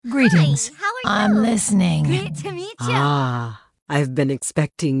Greetings. Hi, how are I'm you? listening. Great to meet you. I've been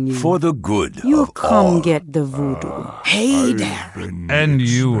expecting you. For the good You've of come all. get the voodoo. Hey there. And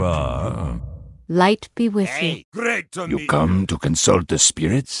you are? Light be with you. Great to You meet come to consult the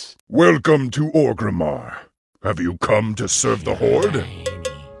spirits? Welcome to Orgrimmar. Have you come to serve the Horde?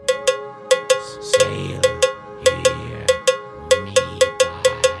 Sail here,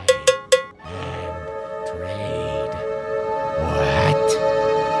 me buy and trade.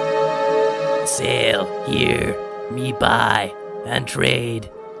 What? Sail here, me buy and trade.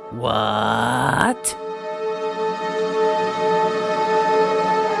 What?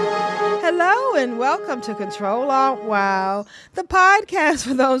 Hello and welcome to Control Alt Wow, the podcast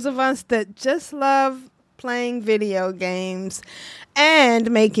for those of us that just love playing video games and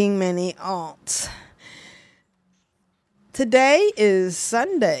making many alts. Today is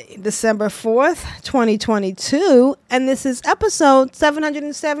Sunday, December 4th, 2022, and this is episode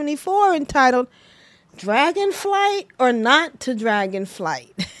 774 entitled Dragonflight or Not to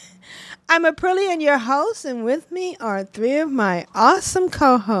Dragonflight. I'm Aprilia, your host, and with me are three of my awesome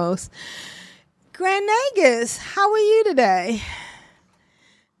co-hosts. Grand Nagus, how are you today?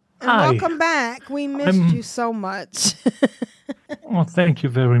 And Hi. welcome back. We missed you so much. Well, thank you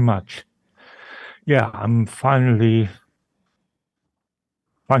very much. Yeah, I'm finally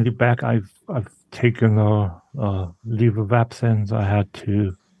back. I've taken a leave of absence. I had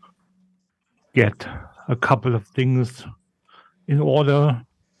to get a couple of things in order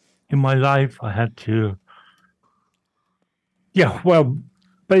in my life. I had to,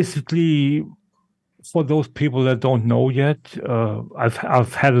 basically, for those people that don't know yet,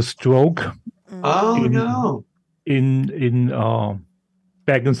 I've had a stroke. Oh no! In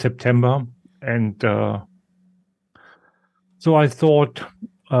back in September, and so I thought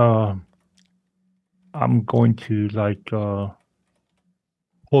I'm going to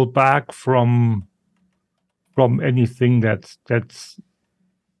pull back from anything that's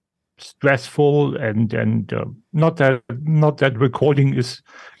stressful, and not that recording is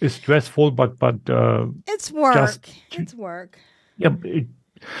stressful, but It's work. It's work. Yeah,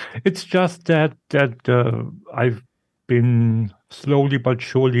 it's just that I've been slowly but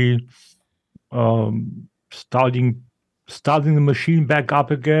surely starting the machine back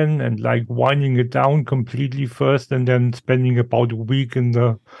up again, and winding it down completely first, and then spending about a week in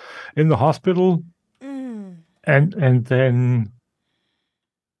the hospital, and then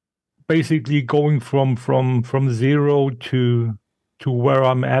basically going from zero to where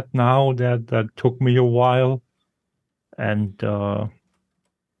I'm at now. That took me a while, and I'm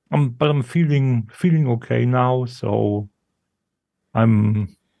feeling okay now, so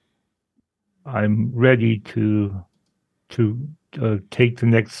I'm ready to take the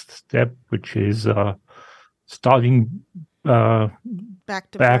next step, which is starting back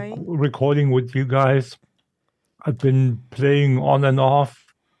recording with you guys. I've been playing on and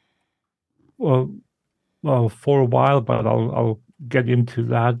off for a while, but I'll get into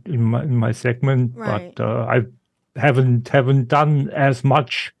that in my segment. Right. But I haven't done as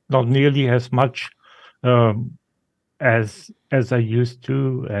much, not nearly as much as I used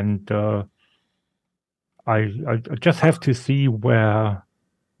to, and I just have to see where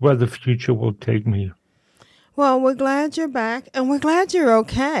the future will take me. Well, we're glad you're back, and we're glad you're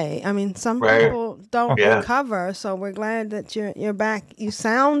okay. I mean, some people don't recover, so we're glad that you're back. You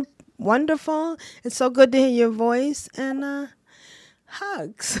sound wonderful. It's so good to hear your voice, and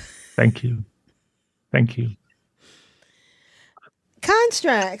hugs. Thank you.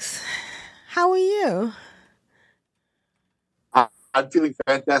 Constrax, how are you? I'm feeling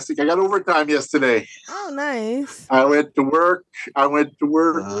fantastic. I got overtime yesterday. Oh, nice. I went to work,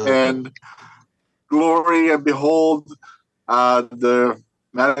 and glory and behold, the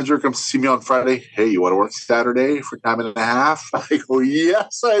manager comes to see me on Friday. Hey, you want to work Saturday for time and a half? I go,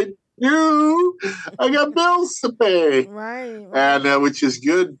 yes, I do. I got bills to pay. Right. And which is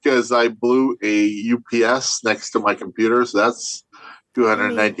good because I blew a UPS next to my computer, so that's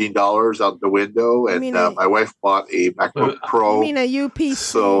 $219 out the window, and my wife bought a MacBook Pro. You mean a UPC?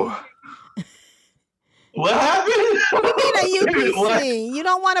 So, What happened? You mean a UPC? You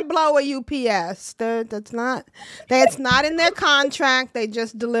don't want to blow a UPS. That's not in their contract. They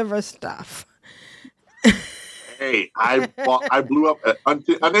just deliver stuff. hey, I blew up an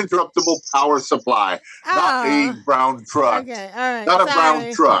uninterruptible power supply, not a brown truck. Okay, all right. Not a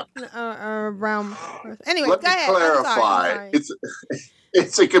brown truck. Or brown. Anyway, Let go me ahead. clarify. I'm sorry.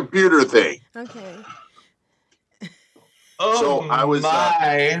 It's a computer thing. Okay. So I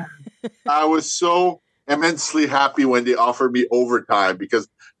was so immensely happy when they offered me overtime because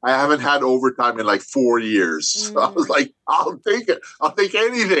I haven't had overtime in like 4 years. So I was like, I'll take it. I'll take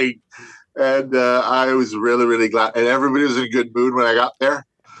anything. And I was really, really glad. And everybody was in a good mood when I got there.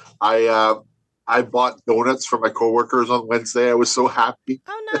 I bought donuts for my coworkers on Wednesday. I was so happy.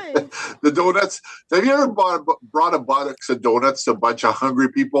 Oh, nice. The donuts. Have you ever brought a box of donuts to a bunch of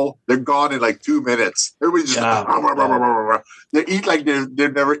hungry people? They're gone in like 2 minutes. Everybody just they eat like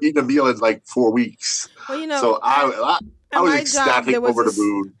they've never eaten a meal in like 4 weeks. Well, you know, so I was ecstatic over the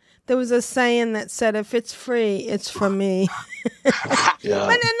moon. There was a saying that said, "If it's free, it's for me." Yeah. But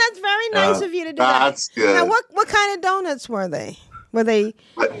then that's very nice of you to do that. That's good. Now, what kind of donuts were they? Were they?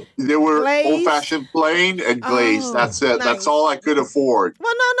 They were glazed? Old-fashioned plain and glazed. Oh, That's it. nice. That's all I could afford.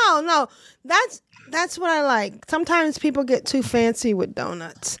 Well, no. That's what I like. Sometimes people get too fancy with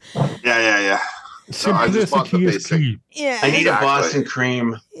donuts. Yeah. So I just bought the Simplicity is basic. key. Yeah. I need a Exactly. Boston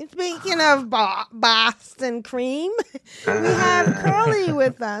cream. Speaking of Boston cream, we have Curly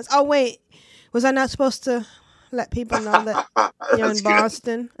with us. Oh, wait. Was I not supposed to let people know that you're in That's good.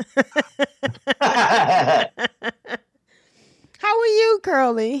 Boston? How are you,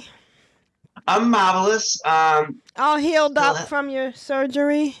 Curly? I'm marvelous. All healed up Well, from your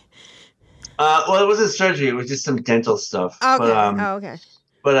surgery? Well, it wasn't surgery. It was just some dental stuff. Okay. But, Okay.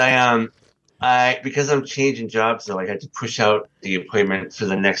 But I because I'm changing jobs, so I had to push out the appointment for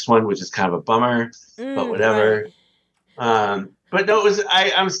the next one, which is kind of a bummer. But whatever. Right. But no,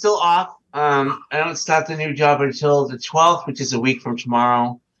 I'm still off. I don't start the new job until the 12th, which is a week from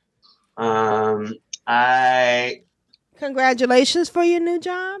tomorrow. Congratulations for your new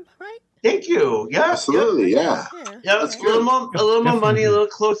job, right? Thank you. Yeah, Absolutely, yeah. Yeah, That's a little more money, a little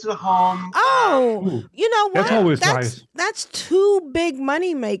closer to home. Oh, you know what? That's always nice. That's two big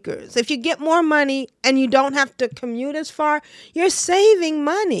money makers. If you get more money and you don't have to commute as far, you're saving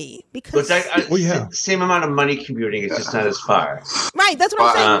money because Same amount of money commuting. It's just not as far. right. That's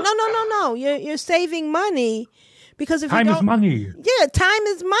what I'm saying. No. You're saving money because if Time you is don't, money. yeah, time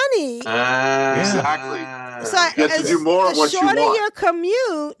is money. Exactly. So You get to do more of the what you shorter want. your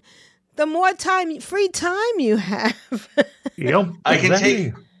commute, the more free time you have. Yep. I can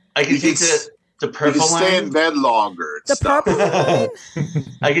exactly. take the You purple can stay line. in bed longer. and The stuff. purple line.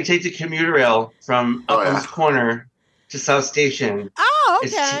 I can take the commuter rail from Oh, Uplands yeah. Corner to South Station. Oh,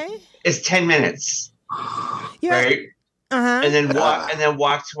 It's okay. It's 10 minutes, You're, right? uh-huh. And then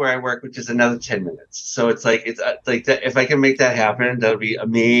walk to where I work, which is another 10 minutes. So it's like that. If I can make that happen, that would be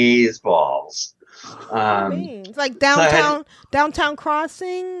amaze balls. It's like so I downtown had- downtown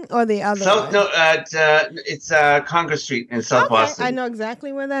crossing or the other South, way? no, it's Congress Street in South Okay, Boston. I know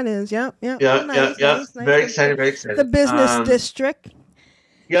exactly where that is. Yep. Yeah, Oh, nice, yeah. nice. Very excited, very excited. The business district.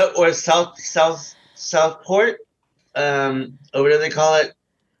 Yeah, or Southport. Or what do they call it?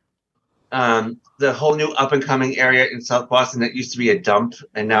 The whole new up and coming area in South Boston that used to be a dump,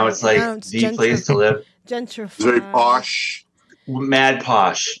 and now it's like Now it's the place to live. Gentrified. It's very posh. Mad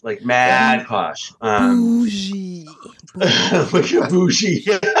posh, like mad posh. Bougie. Like a bougie.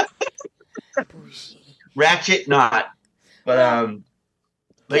 Ratchet, not. But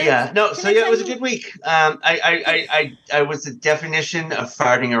yeah, no. So yeah, it was a good week. I was the definition of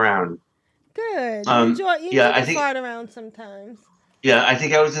farting around. Good. Um, You need yeah, to I think- fart around sometimes. Yeah, I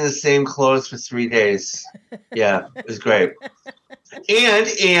think I was in the same clothes for 3 days. Yeah, it was great. And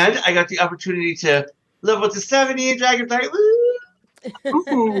I got the opportunity to live with the 70 in Dragonfly. Woo!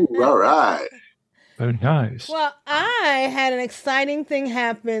 Ooh, all right. Very nice. Well, I had an exciting thing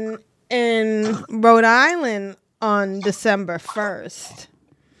happen in Rhode Island on December 1st.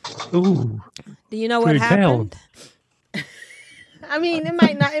 Ooh. Do you know what Pretty happened? I mean, it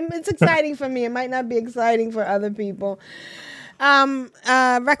might not. It's exciting for me. It might not be exciting for other people.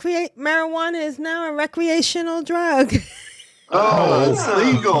 Marijuana is now a recreational drug. Oh, it's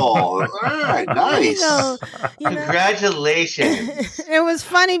legal. All right, nice. Legal, you know? Congratulations. It was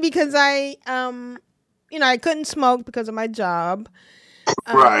funny because I couldn't smoke because of my job.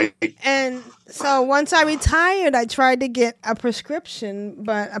 Right. And so once I retired, I tried to get a prescription,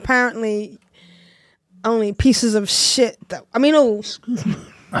 but apparently only pieces of shit that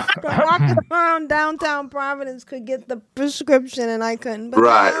walking around downtown Providence could get the prescription and I couldn't. But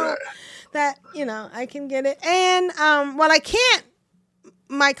Right. that, I can get it. And I can't.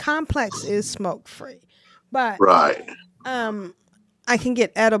 My complex is smoke free. But Right. I can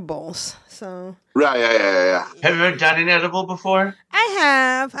get edibles. So Right. Yeah. Have you ever done an edible before? I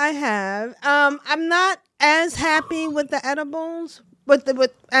have. I'm not as happy with the edibles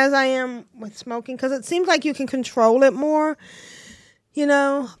as I am with smoking because it seems like you can control it more,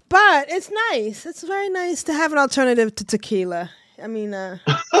 But it's nice. It's very nice to have an alternative to tequila. I mean, Can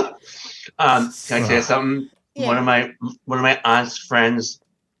I tell you something? Yeah. One of my aunt's friends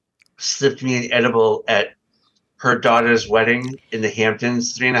slipped me an edible at her daughter's wedding in the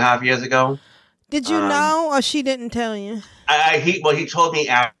Hamptons 3.5 years ago. Did you know, or she didn't tell you? He told me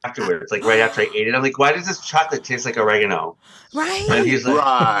afterwards, like right after I ate it. I'm like, why does this chocolate taste like oregano? Right. And he's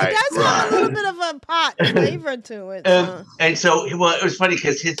like, It does have a little bit of a pot flavor to it. And so, well, it was funny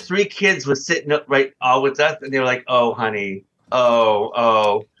because his 3 kids were sitting up right all with us, and they were like, "Oh, honey,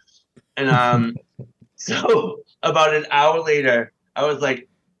 oh," and so about an hour later, I was like,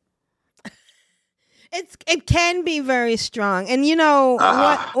 It can be very strong, and you know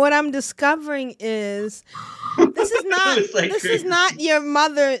what I'm discovering is this is not this is not your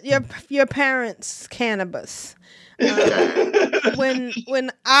mother your parents' cannabis.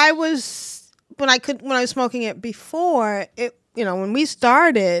 When I was smoking it before, it when we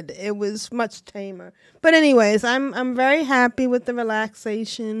started, it was much tamer. But anyways, I'm very happy with the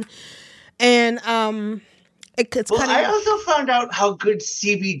relaxation, and I also found out how good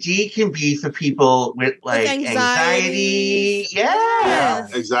CBD can be for people with like anxiety. Yeah.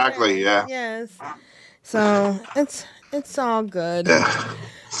 Yes. Exactly. Yeah. Yes. So it's all good. Yeah.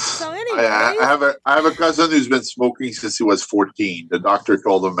 So anyway, I have a cousin who's been smoking since he was 14. The doctor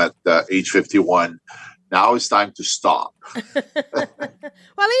told him at age 51, now it's time to stop. Well, even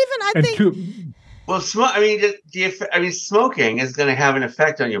I think. Well, smoking is going to have an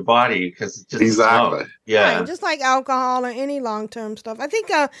effect on your body because it's just exactly. Smoke. Yeah, right, just like alcohol or any long-term stuff. I think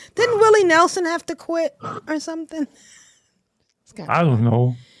didn't Willie Nelson have to quit or something? I don't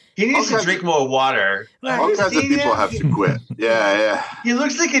know. He needs to drink more water. Right. All kinds of people have to quit. Yeah. He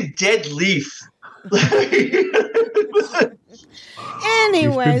looks like a dead leaf.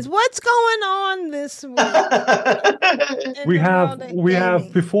 Anyways, what's going on this week? We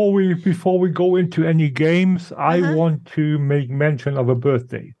have before we go into any games, I want to make mention of a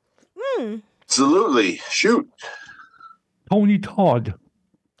birthday. Absolutely. Shoot. Tony Todd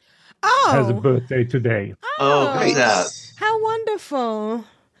has a birthday today. Oh, who's that? How wonderful.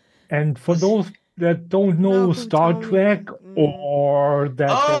 And for those that don't know Star Trek or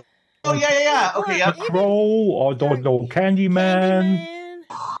that Okay, yeah. Crow or don't know Candyman.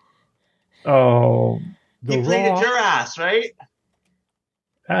 He played a Duras, right?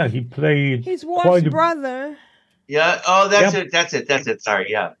 Yeah, he played. He's Worf's brother. Yeah. Oh, that's it.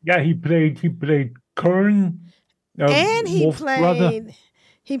 Sorry. Yeah. Yeah, he played Kern. And he Worf's brother.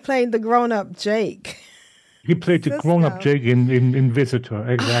 played the grown-up Jake. He played the grown-up Jake in Visitor.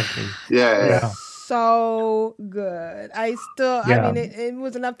 Exactly. Yeah. So good. I mean, it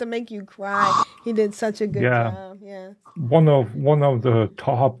was enough to make you cry. He did such a good job. Yeah. One of the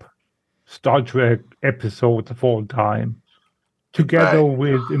top Star Trek episodes of all time, together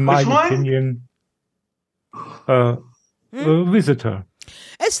with, in my opinion, Visitor.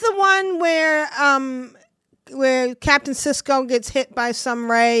 It's the one where Captain Sisko gets hit by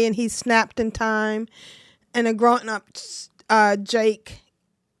some ray and he's snapped in time, and a grown-up Jake.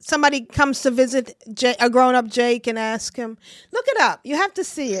 Somebody comes to visit a grown-up Jake and ask him. Look it up. You have to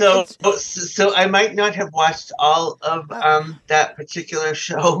see it. So I might not have watched all of that particular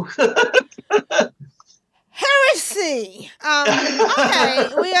show. Heresy. Okay,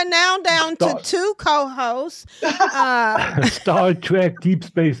 we are now down to 2 co-hosts. Star Trek Deep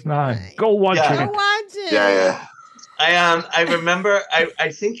Space Nine. Go watch it. Go watch it. Yeah. I remember.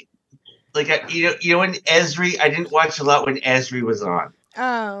 I think when Esri. I didn't watch a lot when Esri was on.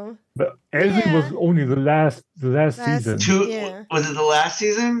 Oh. But Esri was only the last season. Was it the last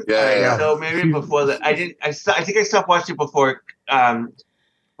season? Yeah. So maybe before that. I think I stopped watching before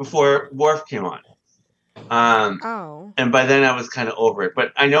Worf came on. And by then I was kind of over it.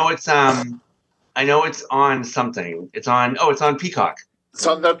 But I know it's on something. It's on Peacock. It's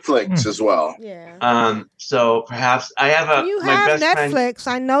on Netflix as well. Yeah. So perhaps I have You my have best Netflix.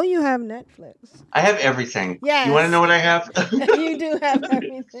 friend. I know you have Netflix. I have everything. Yes. You want to know what I have? You do have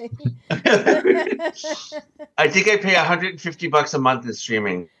everything. I think I pay $150 a month in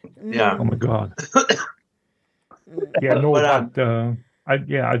streaming. Yeah. Oh my God.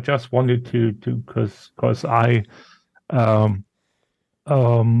 I just wanted to because I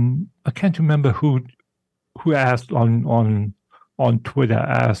can't remember who asked on Twitter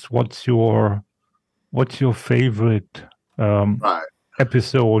asked what's your favorite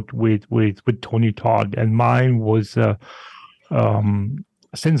episode with Tony Todd, and mine was Sins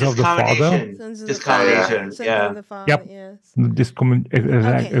of the Father. Discombination. Yeah. Yep.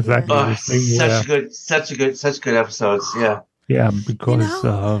 Exactly. Such good episodes. Yeah. Yeah, because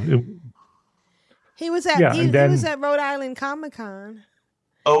he was at Rhode Island Comic Con.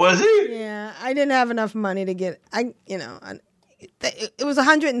 Oh, was he? Yeah, I didn't have enough money to get. It was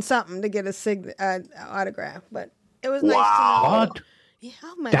 $100 and something to get a autograph, but it was nice to know. What? Yeah,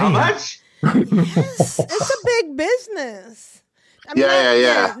 oh my How Damn. God. much? Yes, it's a big business. I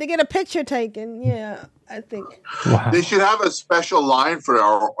Yeah. To get a picture taken, yeah, I think. Wow. They should have a special line for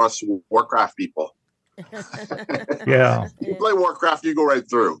us Warcraft people. Yeah. You play Warcraft, you go right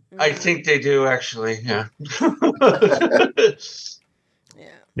through. I think they do actually. Yeah.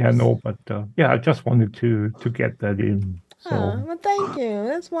 Yeah, no, but yeah, I just wanted to get that in. So Oh, well, thank you.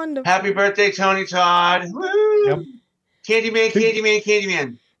 That's wonderful. Happy birthday, Tony Todd! Woo! Yep.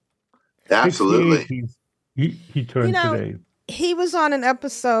 Candyman. Absolutely. 68, he turned You know, today. He was on an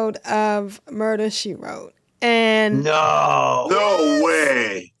episode of Murder, She Wrote. And No. No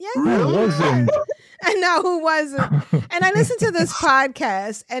way. yes, Who wasn't? I know who wasn't. And I listened to this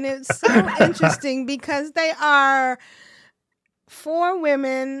podcast, and it's so interesting because they are 4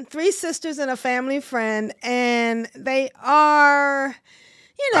 women, 3 sisters, and a family friend, and they are,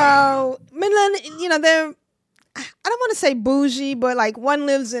 they're, I don't want to say bougie, but like one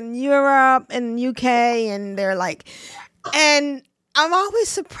lives in Europe and UK, and they're like, and I'm always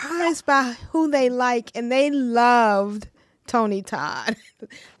surprised by who they like, and they loved Tony Todd.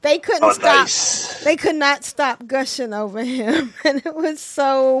 They couldn't stop. Nice. They could not stop gushing over him, and it was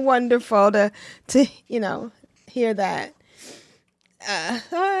so wonderful to hear that. All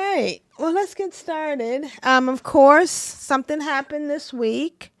right, well, let's get started. Of course, something happened this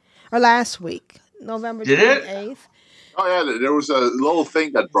week or last week, November 28th. Oh yeah, there was a little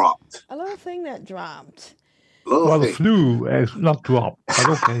thing that dropped. A little thing that dropped. Well, flu has not dropped, but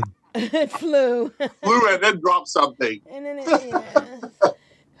okay. It flew. Flew and then dropped something. And then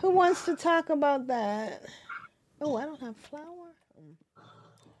who wants to talk about that? Oh, I don't have flour.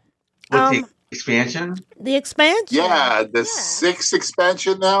 With the expansion? The expansion. Yeah, the 6th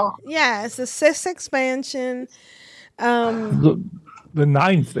expansion now. Yeah, it's the 6th expansion. The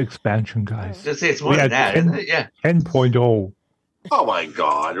 9th expansion, guys. Just say it's more than that, isn't it? Yeah. 10.0. Oh my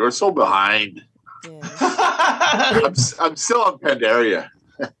God, we're so behind. I'm still on Pandaria.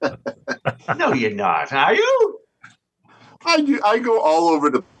 No, you're not. Are you? I go all over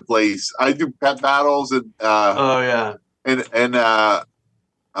the place. I do pet battles and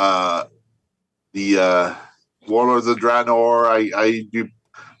the Warlords of Draenor. I do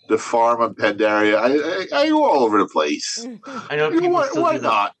the farm on Pandaria. I go all over the place. I know people why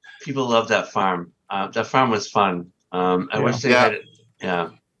not? People love that farm. That farm was fun. I wish they had it. Yeah.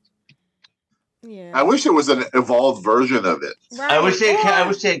 Yeah. I wish there was an evolved version of it. Right. I wish they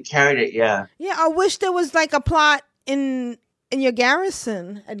had carried it. Yeah. Yeah, I wish there was like a plot in your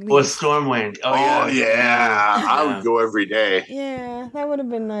garrison at least. Or Stormwind. Oh yeah. I would go every day. Yeah, that would have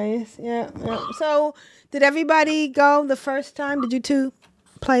been nice. Yeah. So, did everybody go the first time? Did you two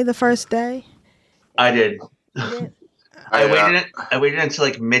play the first day? I did. You did? I waited until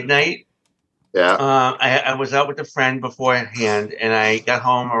like midnight. Yeah. I was out with a friend beforehand, and I got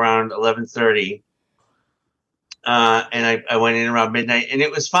home around 11:30. And I went in around midnight, and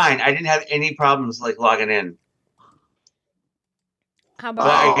it was fine. I didn't have any problems like logging in. How But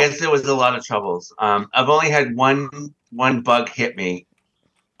about? I guess there was a lot of troubles. I've only had one bug hit me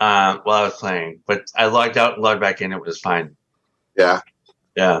while I was playing, but I logged out and logged back in. It was fine. Yeah.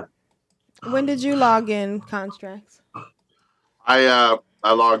 Yeah. When did you log in, Constructs?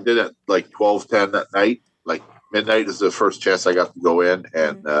 I logged in at like 12:10 at night. Like midnight is the first chance I got to go in,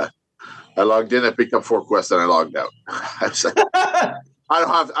 and I logged in. I picked up 4 quests, and I logged out. I was like, I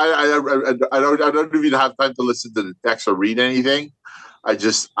don't even have time to listen to the text or read anything. I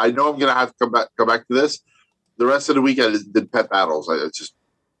know I'm gonna have to come back to this. The rest of the week I did pet battles. It's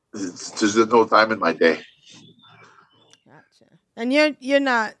just no time in my day. Gotcha. And you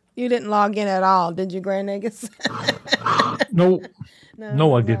didn't log in at all, did you, Grand Negus? No,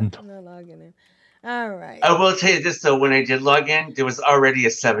 I didn't. No logging in. All right. I will tell you this though: when I did log in, there was already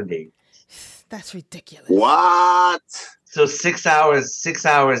a 70. That's ridiculous. What? So 6 hours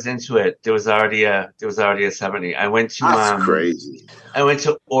into it, there was already a 70. I went to That's crazy. I went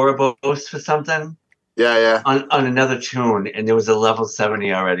to Ouroboros for something. Yeah. On another tune, and there was a level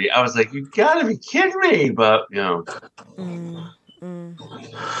 70 already. I was like, "You gotta be kidding me!" But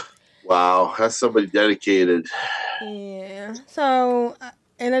Wow, that's somebody dedicated. Yeah. So,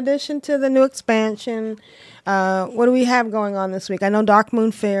 in addition to the new expansion, what do we have going on this week? I know Dark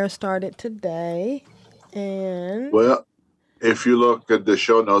Moon Fair started today, and Well, if you look at the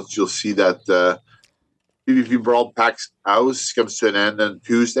show notes, you'll see that PvP Brawl Pack's House comes to an end on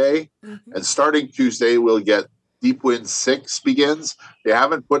Tuesday. And starting Tuesday, we'll get Deep Wind 6 begins. They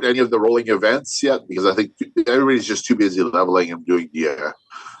haven't put any of the rolling events yet because I think everybody's just too busy leveling and doing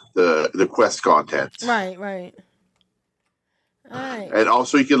the quest content. Right. All right. And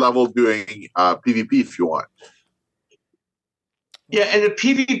also you can level doing PvP if you want. Yeah, and the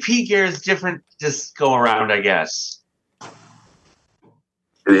PvP gear is different this go around, I guess.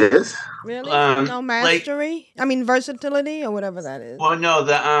 It is? Really? Um, No mastery? I mean versatility or whatever that is. Well, no,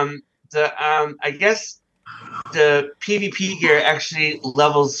 I guess the PvP gear actually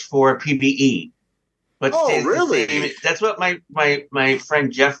levels for PvE. But Oh, stays the really? same. That's what my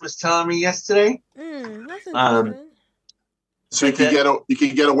friend Jeff was telling me yesterday. That's Um, interesting. So you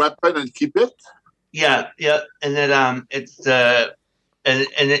can get a weapon and keep it? Yeah, and then it's and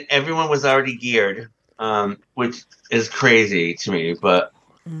everyone was already geared, which is crazy to me. But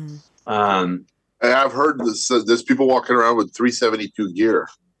And I've heard there's people walking around with 372 gear.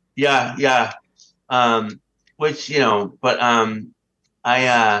 yeah, which but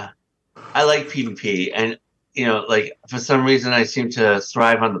I like PvP, and like for some reason I seem to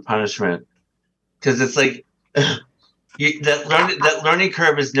thrive on the punishment because it's like that learning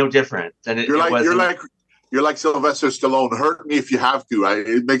curve is no different than it was. You're like Sylvester Stallone. Hurt me if you have to.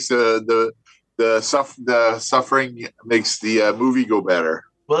 It makes the suffering makes the movie go better.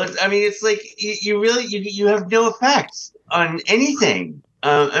 Well, it's like you have no effect on anything.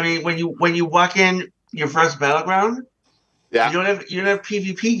 I mean, when you walk in your first battleground, yeah, you don't have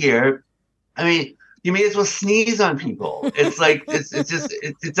PvP gear. I mean, you may as well sneeze on people. It's like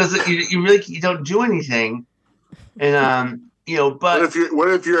it doesn't. You don't do anything, and But what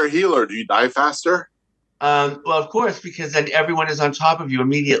if you're a healer? Do you die faster? Well, of course, because then everyone is on top of you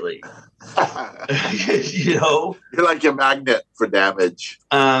immediately. You're like a magnet for damage.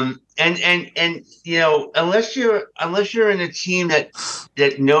 And unless you're in a team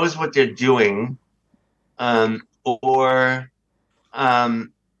that knows what they're doing, or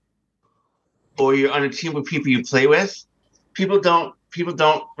you're on a team with people you play with, people don't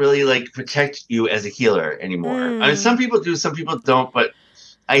really like protect you as a healer anymore. I mean, some people do, some people don't, but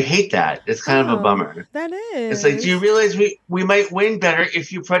I hate that. It's kind of a bummer. That is. It's like, do you realize we might win better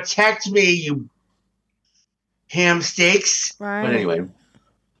if you protect me, you ham steaks? Right. But anyway.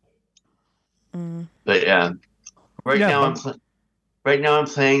 But yeah. Right now I'm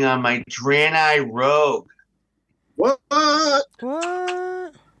playing on my Draenei Rogue. What?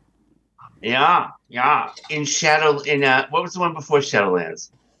 Yeah. In what was the one before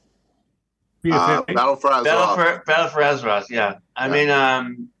Shadowlands? Battle for Azeroth. Battle for Azeroth. Yeah, I'm in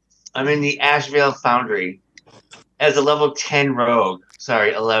the Ashvale Foundry as a level 10 rogue.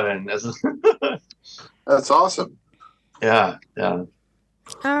 Sorry, 11. That's awesome. Yeah. All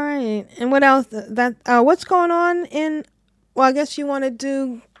right, and what else? What's going on in? Well, I guess you want to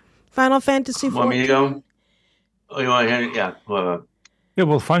do Final Fantasy 14. Want me to go? Oh, you want to hear it? Yeah. Whatever. Yeah,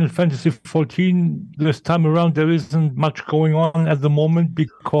 well, Final Fantasy 14 this time around, there isn't much going on at the moment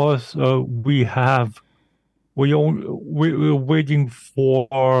because we're waiting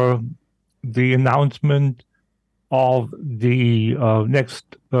for the announcement of the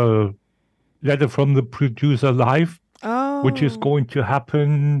next letter from the producer live, which is going to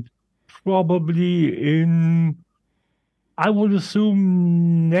happen probably in, I would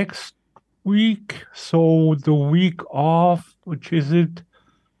assume, next week. So the week of, which is it?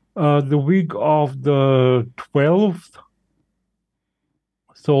 The week of the 12th.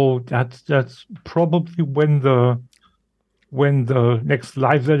 So that's probably when the next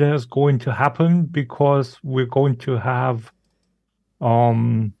live letter is going to happen, because we're going to have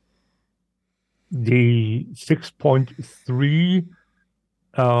the 6.3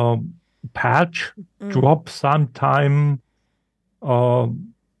 patch drop sometime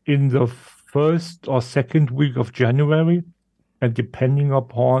in the first or second week of January, and depending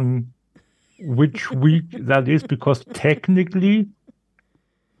upon which week that is, because technically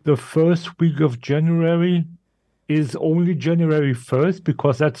the first week of January is only January 1st,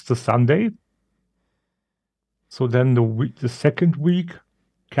 because that's the Sunday. So then the second week,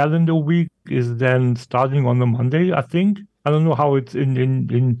 calendar week, is then starting on the Monday, I think. I don't know how it's in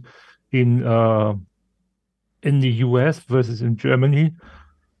the US versus in Germany.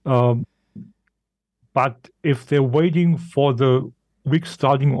 But if they're waiting for the week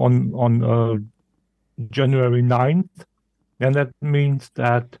starting on January 9th, then that means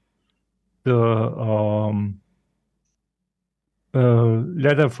that the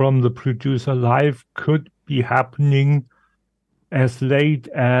letter from the producer live could be happening as late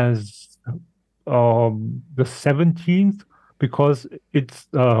as the 17th, because it's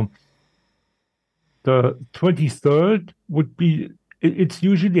the 23rd would be. It's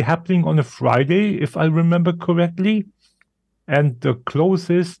usually happening on a Friday, if I remember correctly, and the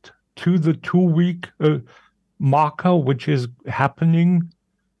closest to the 2-week marker, which is happening,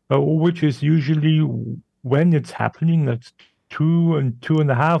 which is usually when it's happening, that's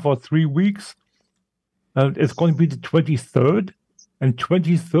 2.5 or 3 weeks. It's going to be the 23rd. and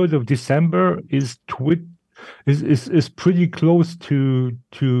 23rd of December is pretty close to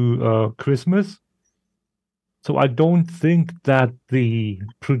Christmas. So I don't think that the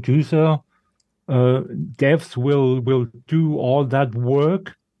producer devs will do all that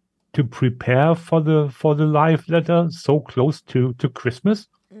work to prepare for the live letter so close to Christmas.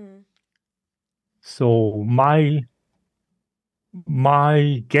 So my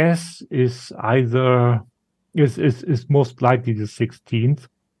guess is either is most likely the 16th,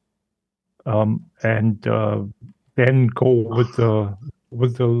 and then go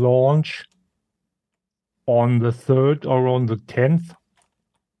with the launch on the 3rd or on the 10th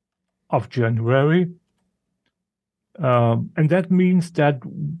of January, and that means that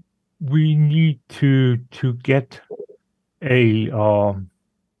we need to get a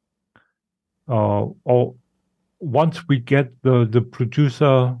or once we get the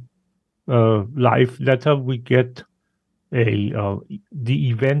producer live letter, we get the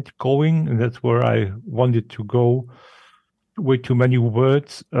event going, and that's where I wanted to go. Way too many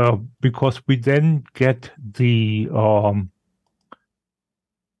words, because we then get the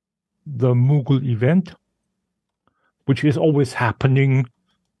Moogle event, which is always happening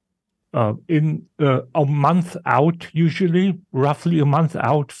in a month out, usually roughly a month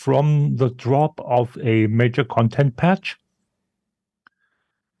out from the drop of a major content patch.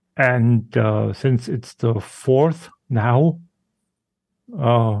 And since it's the 4th now,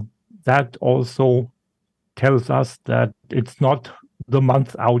 that also tells us that it's not the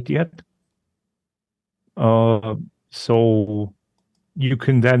month out yet. So you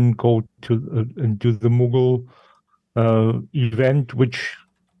can then go to and do the Moogle event, which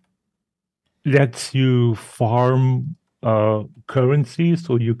lets you farm currency,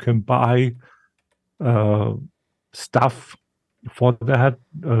 so you can buy stuff for that,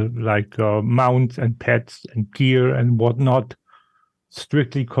 like mounts and pets and gear and whatnot,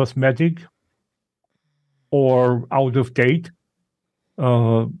 strictly cosmetic or out of date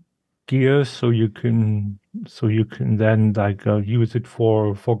gear, so you can then like use it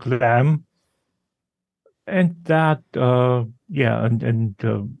for glam, and that and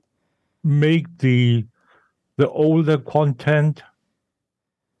make the older content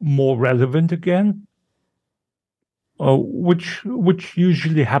more relevant again, which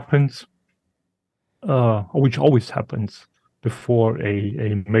usually happens, which always happens before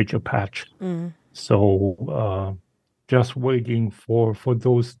a major patch. So just waiting for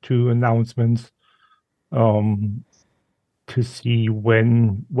those two announcements to see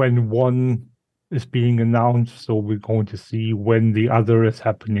when one is being announced. So we're going to see when the other is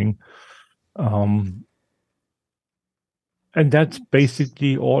happening. And that's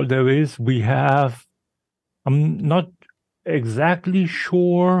basically all there is. We have, I'm not exactly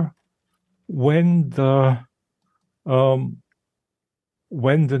sure when the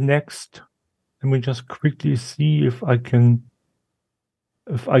next, let me just quickly see if I can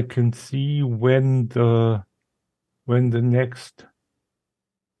see when the next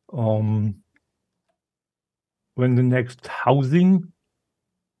housing,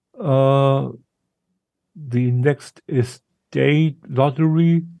 the next estate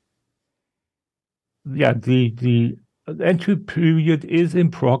lottery. Yeah, the entry period is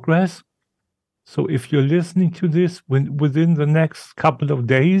in progress. So if you're listening to this within the next couple of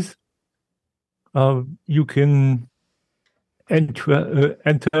days, you can enter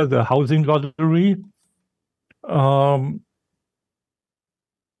the housing lottery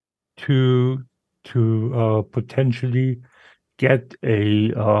to potentially get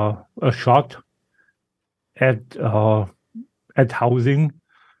a shot at housing,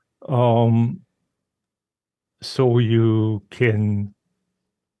 so you can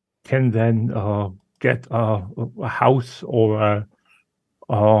then get a house or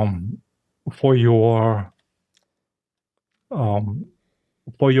for your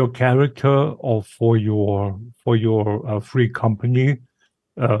character or for your free company,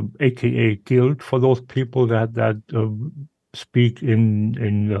 aka guild, for those people that speak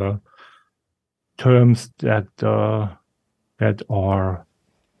in terms that are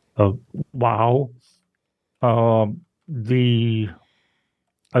WoW.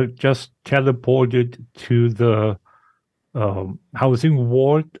 I just teleported to the housing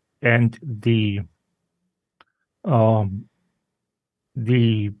ward, and the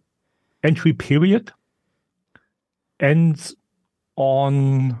entry period ends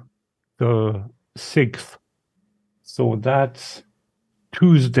on the 6th. So that's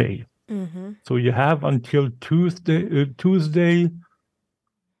Tuesday. Mm-hmm. So you have until Tuesday.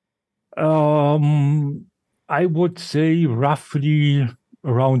 I would say roughly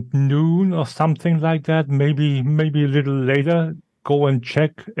around noon or something like that. Maybe a little later. go and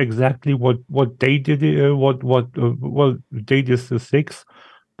check exactly what date it is. Well, the date is the 6th,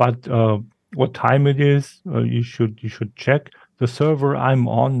 but what time it is, you should check. The server I'm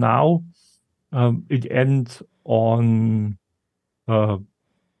on now, it ends on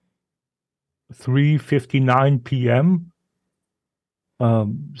 3:59 p.m.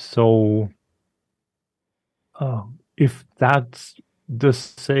 So if that's the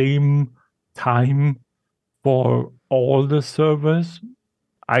same time for all the servers,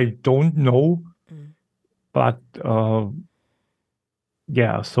 I don't know, but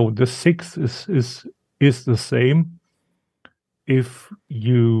yeah. So the 6th is the same. If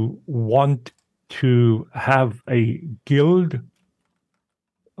you want to have a guild,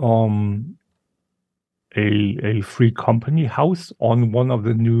 a free company house on one of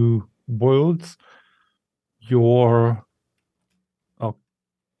the new worlds, your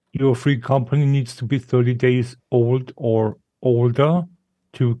free company needs to be 30 days old or older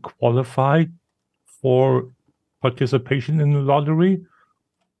to qualify for participation in the lottery.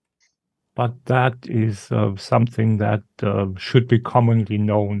 But that is something that should be commonly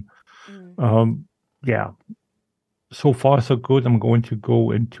known. Yeah. So far, so good. I'm going to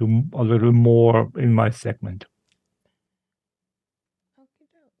go into a little more in my segment.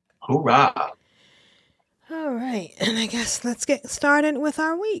 Hoorah! All right, and I guess let's get started with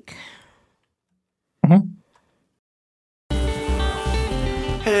our week.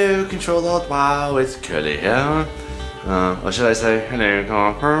 Hello, Control Alt Wow, it's Curly here. Or should I say, hello,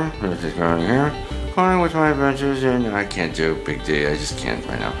 Conqueror, this is Curly here. Calling with my adventures, and I can't do Big D, I just can't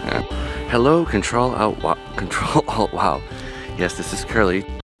right now. Yeah. Hello, Control Alt Wow. Yes, this is Curly.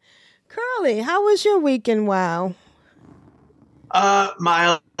 Curly, how was your week in WoW?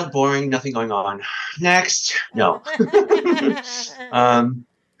 Mild, boring, nothing going on. Next, no.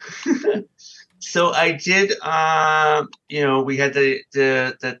 So I did. We had the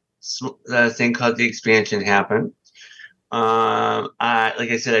thing called the expansion happen. Like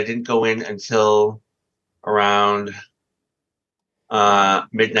I said, I didn't go in until around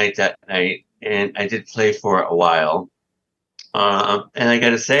midnight that night, and I did play for a while. And I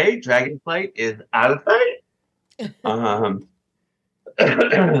gotta say, Dragonflight is out of sight.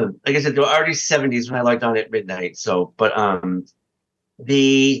 Like I said, there were already 70s when I logged on at midnight. So, but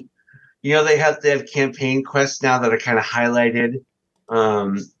they have campaign quests now that are kind of highlighted.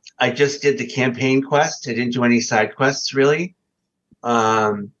 I just did the campaign quest. I didn't do any side quests really.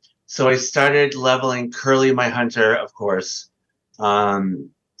 So I started leveling Curly, my hunter, of course. So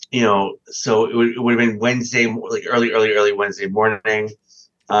it would have been Wednesday, like early Wednesday morning.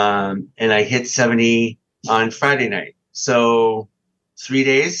 And I hit 70 on Friday night. So 3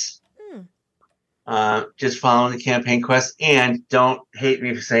 days, just following the campaign quest. And don't hate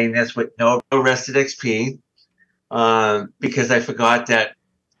me for saying this, with no rested XP, because I forgot that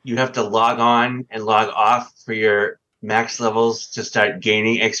you have to log on and log off for your max levels to start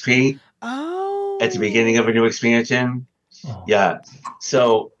gaining XP at the beginning of a new expansion. Oh. Yeah.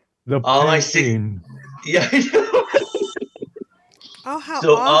 So all my yeah. Oh, how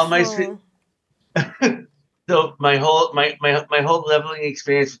so awful. All my so my whole leveling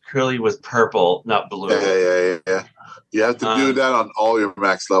experience with Curly was purple, not blue. Yeah. You have to do that on all your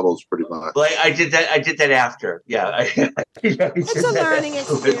max levels, pretty much. Like I did that after. Yeah. It's a learning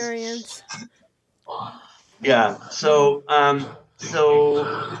experience. Yeah. So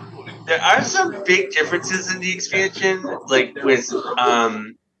there are some big differences in the expansion, like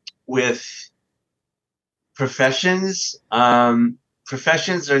with professions.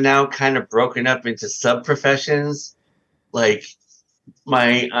 Professions are now kind of broken up into sub-professions. Like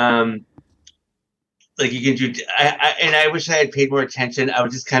my like you can do. I wish I had paid more attention. I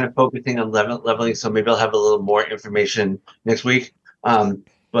was just kind of focusing on leveling, so maybe I'll have a little more information next week.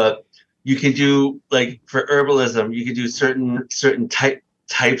 But you can do, like, for herbalism, you can do certain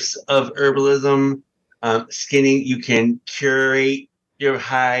types of herbalism. Skinning, you can curate your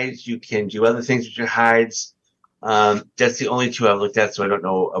hides. You can do other things with your hides. That's the only two I've looked at, so I don't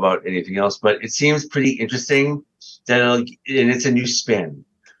know about anything else. But it seems pretty interesting. And it's a new spin.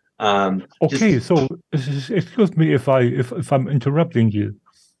 Okay, so excuse me if I'm interrupting you.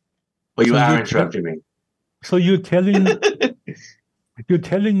 Well, you are interrupting me. So you're telling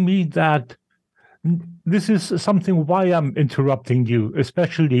me that this is something why I'm interrupting you,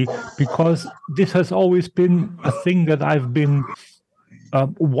 especially because this has always been a thing that I've been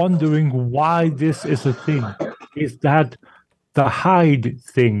wondering why this is a thing. Is that the hide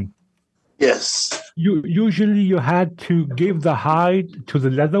thing? Yes. Usually you had to give the hide to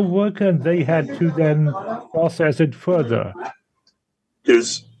the leather worker and they had to then process it further.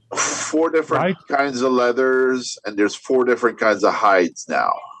 There's 4 different Right. kinds of leathers, and there's 4 different kinds of hides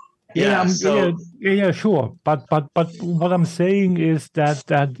now. Yeah, so yeah, sure. But what I'm saying is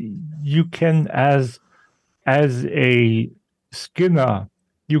that you can, as a skinner,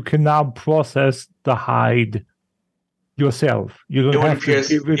 you can now process the hide yourself. You it don't would have appear. to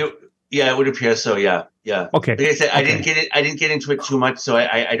give it. It would appear so. Yeah. Okay. Like I said, I Okay. didn't get into it too much, so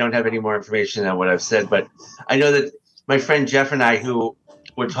I don't have any more information on what I've said. But I know that my friend Jeff and I, who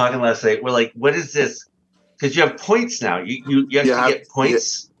were talking last night, were like, "What is this?" Because you have points now. You have to get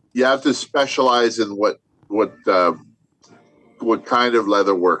points. You have to specialize in what kind of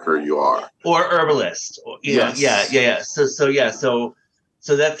leather worker you are, Or herbalist. You know, yeah. So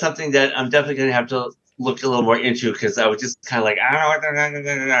that's something that I'm definitely going to have to look a little more into, because I was just kind of like, I don't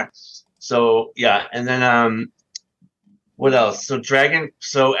know. So yeah, and then what else? So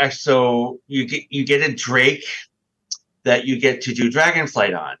you get a drake that you get to do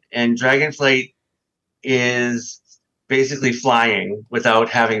dragonflight on, and dragonflight is basically flying without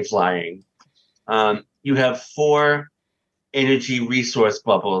having flying. You have 4 energy resource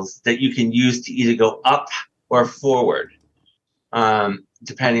bubbles that you can use to either go up or forward,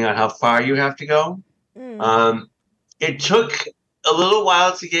 depending on how far you have to go. It took a little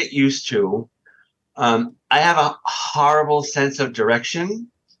while to get used to. I have a horrible sense of direction,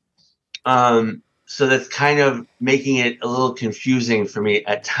 so that's kind of making it a little confusing for me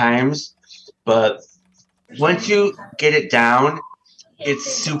at times. But once you get it down, it's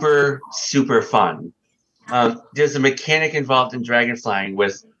super, super fun. There's a mechanic involved in dragon flying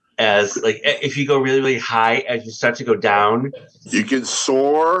if you go really, really high, as you start to go down. You can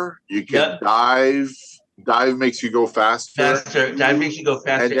soar, you can dive. Dive makes you go faster. Dive makes you go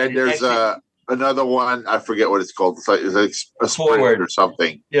faster. And then there's another one, I forget what it's called. It's like a sprint forward or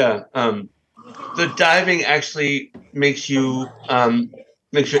something. Yeah. The diving actually makes your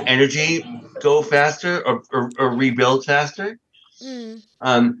energy go faster or rebuild faster.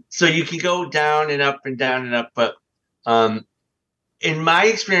 So you can go down and up and down and up, but in my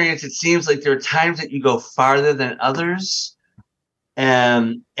experience, it seems like there are times that you go farther than others,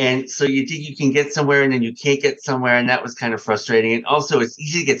 and so you think you can get somewhere and then you can't get somewhere, and that was kind of frustrating. And also, it's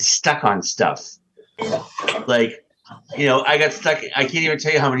easy to get stuck on stuff. Like, I got stuck. I can't even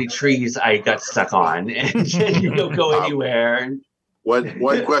tell you how many trees I got stuck on, and you don't go anywhere. And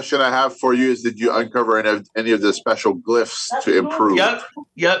one question I have for you is: did you uncover any of the special glyphs to improve?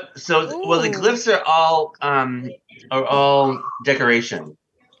 Yep. So, the glyphs are all decoration.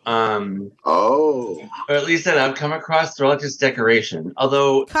 Or at least that I've come across, they're all just decoration.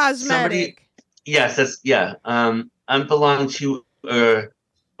 Although cosmetic. I belong to a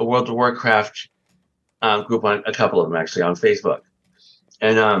World of Warcraft group, on a couple of them actually on Facebook,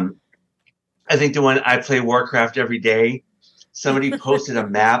 and I think the one I play Warcraft every day. Somebody posted a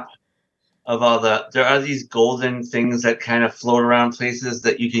map of there are these golden things that kind of float around places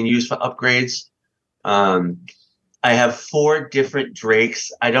that you can use for upgrades. I have 4 different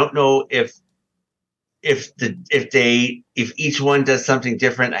drakes. I don't know if each one does something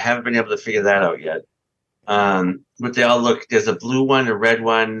different. I haven't been able to figure that out yet. But they all look. There's a blue one, a red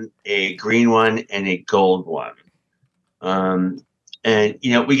one, a green one, and a gold one. And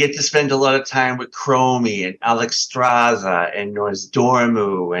we get to spend a lot of time with Chromie and Alexstrasza and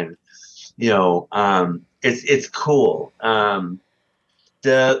Nozdormu, and it's cool.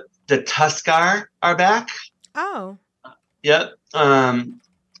 The Tuskar are back. Oh. Yep.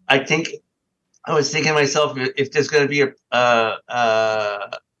 I think I was thinking to myself, if there's going to be an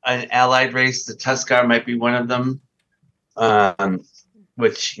allied race, the Tuskar might be one of them.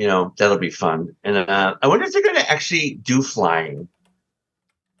 Which that'll be fun. And I wonder if they're going to actually do flying.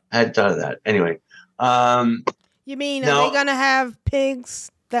 I hadn't thought of that. Anyway. You mean are they going to have pigs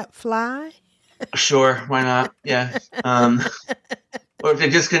that fly? Sure, why not? Yeah. Or if they're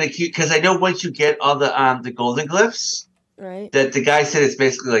just going to keep, because I know once you get all the golden glyphs, right? That the guy said it's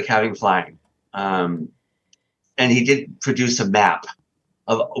basically like having flying. And he did produce a map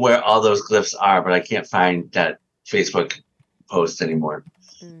of where all those glyphs are, but I can't find that Facebook post anymore.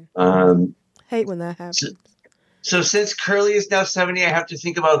 Hate when that happens. So since Curly is now 70, I have to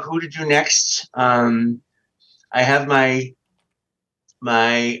think about who to do next. I have my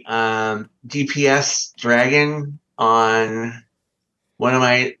DPS dragon on one of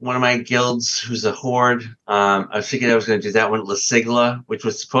my guilds, who's a horde. I figured I was going to do that one, Lasigla, which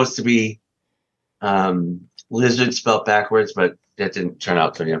was supposed to be lizard spelled backwards, but that didn't turn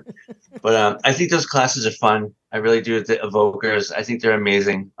out for you. But I think those classes are fun. I really do. The evokers, I think they're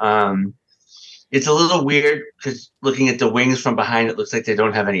amazing. It's a little weird because looking at the wings from behind, it looks like they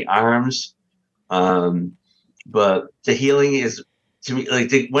don't have any arms. But the healing is to me,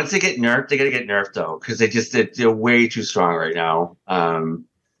 like once they get nerfed, they gotta get nerfed though, because they're way too strong right now.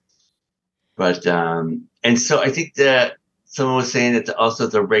 And so I think that someone was saying that also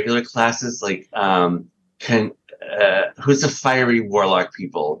the regular classes like who's the fiery warlock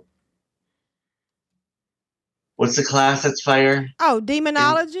people? What's the class that's fire? Oh,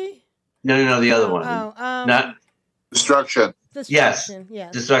 demonology? No, the other one. Not Destruction. Yes.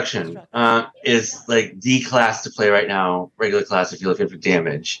 Destruction. Is like the class to play right now, regular class if you're looking for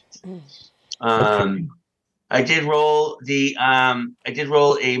damage. I did roll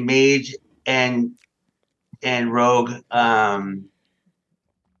a mage and rogue. Why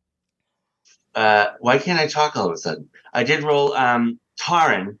can't I talk all of a sudden? I did roll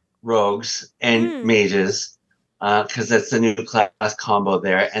Tauren rogues and mages because that's the new class combo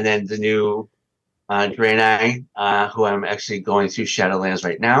there, and then the new Draenei, who I'm actually going through Shadowlands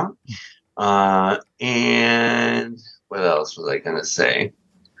right now. And what else was I gonna say?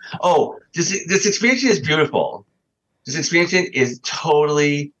 Oh, this expansion is beautiful. This expansion is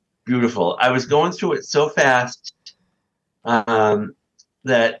totally beautiful. I was going through it so fast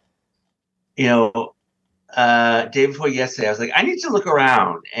that, day before yesterday, I was like, I need to look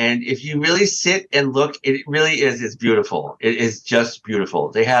around. And if you really sit and look, it really is. It's beautiful. It is just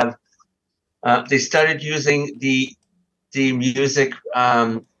beautiful. They have, they started using the music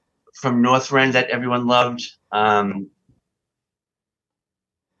from Northrend that everyone loved. What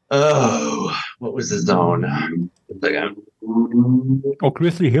was the zone? Oh,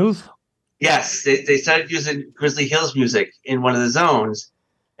 Grizzly Hills? Yes, they started using Grizzly Hills music in one of the zones,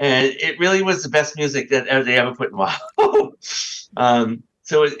 and it really was the best music that they ever put in WoW.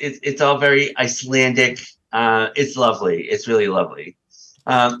 So it's all very Icelandic. It's lovely. It's really lovely.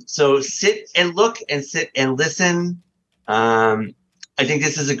 So sit and look and sit and listen. I think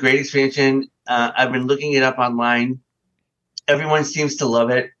this is a great expansion. I've been looking it up online. Everyone seems to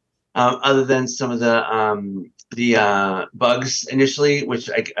love it, other than some of the bugs initially, which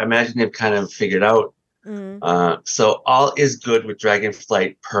I imagine they've kind of figured out. So all is good with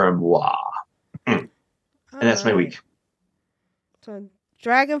Dragonflight per moi. And that's my week. So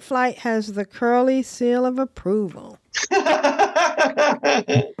Dragonflight has the curly seal of approval.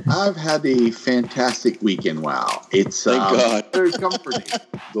 I've had a fantastic weekend. Wow. It's very comforting.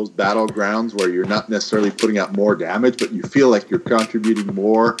 Those battlegrounds where you're not necessarily putting out more damage, but you feel like you're contributing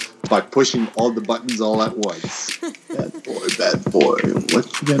more by pushing all the buttons all at once. Bad boy.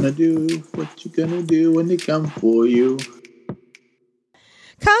 What you gonna do? What you gonna do when they come for you?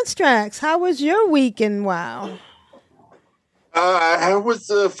 Constrax, how was your weekend? Wow. I was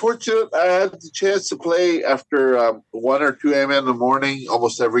fortunate. I had the chance to play after 1 or 2 a.m. in the morning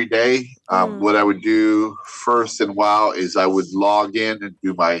almost every day. What I would do first in WoW is I would log in and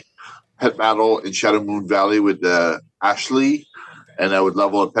do my pet battle in Shadow Moon Valley with Ashley, and I would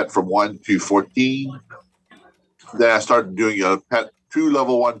level a pet from 1 to 14. Then I started doing 2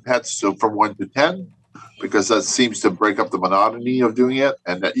 level 1 pets, so from 1 to 10, because that seems to break up the monotony of doing it.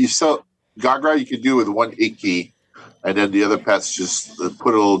 And you still Gagra you can do with 1 Icky. And then the other pets just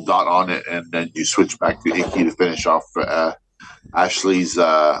put a little dot on it, and then you switch back to Icky to finish off Ashley's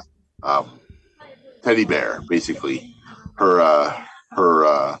teddy bear, basically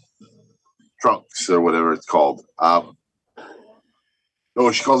her trunks or whatever it's called.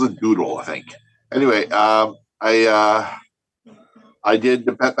 She calls it Doodle, I think. Anyway, I did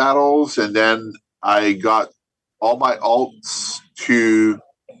the pet battles, and then I got all my alts to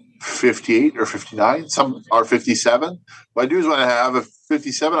 58 or 59. Some are 57. What I do is when I have a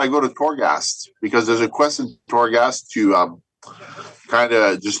 57, I go to Torghast, because there's a quest in Torghast to kind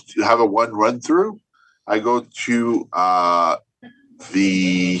of just have a one run through. I go to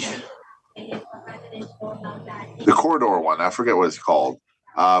the corridor one. I forget what it's called.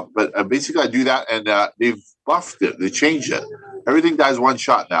 But basically I do that, and they've buffed it. They changed it. Everything dies one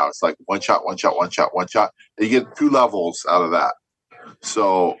shot now. It's like one shot. And you get 2 levels out of that.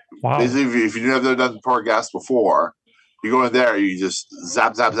 So basically, if you've never done Torghast before, you go in there, you just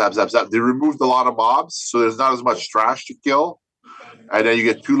zap. They removed a lot of mobs, so there's not as much trash to kill. And then you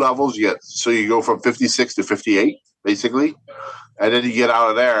get 2 levels. So you go from 56 to 58, basically. And then you get out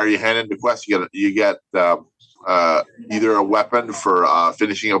of there, you hand in the quest, you get either a weapon for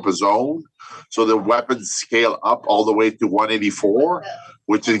finishing up a zone. So the weapons scale up all the way to 184,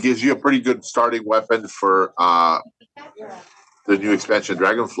 which gives you a pretty good starting weapon for the new expansion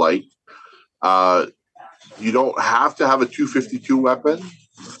Dragonflight. You don't have to have a 252 weapon.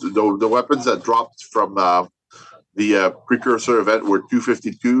 The weapons that dropped from the precursor event were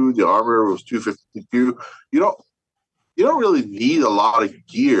 252. The armor was 252. You don't really need a lot of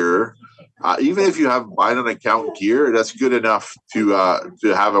gear, even if you have bind on account gear, that's good enough to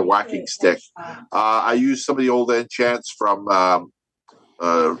have a whacking stick. I use some of the old enchants from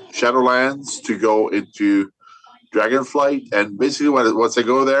Shadowlands to go into Dragonflight, and basically once I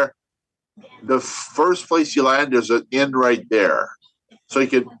go there, the first place you land, there's an inn right there, so you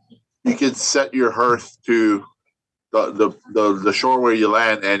can set your hearth to the shore where you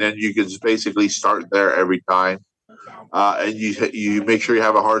land, and then you can basically start there every time. And you make sure you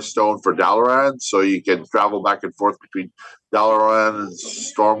have a Hearthstone for Dalaran, so you can travel back and forth between Dalaran and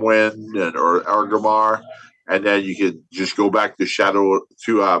Stormwind or Orgrimmar, and then you can just go back to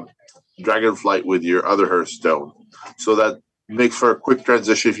Dragonflight with your other Hearthstone. So that makes for a quick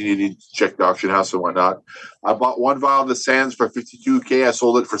transition if you need to check the auction house and whatnot. I bought one Vial of the Sands for $52,000. I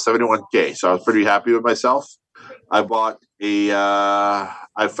sold it for $71,000, so I was pretty happy with myself. I bought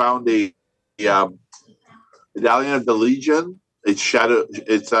I found a Medallion of the Legion. It's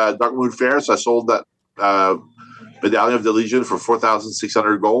Dark Moon Fair, so I sold that Medallion of the Legion for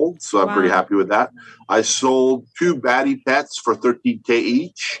 4,600 gold. So I'm pretty happy with that. I sold 2 baddie pets for $13,000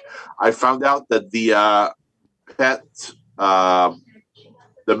 each. I found out that the pet, the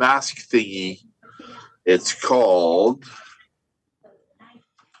mask thingy, it's called.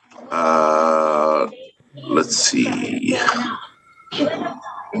 Let's see.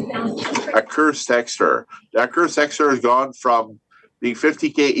 A Cursed Exter. That Cursed Exter has gone from being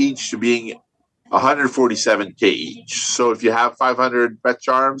 $50,000 each to being $147,000 each. So if you have 500 pet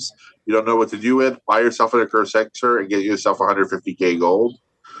charms, you don't know what to do with, buy yourself a Cursed Exter and get yourself $150,000 gold.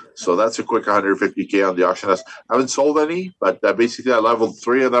 So that's a quick $150,000 on the auction house. I haven't sold any, but basically I leveled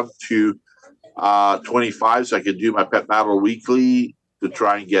 3 of them to 25, so I can do my pet battle weekly to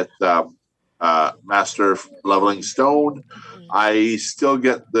try and get Master Leveling Stone. I still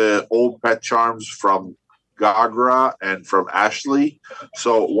get the old pet charms from Gagra and from Ashley.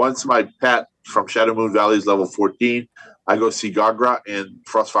 So once my pet from Shadow Moon Valley is level 14, I go see Gagra in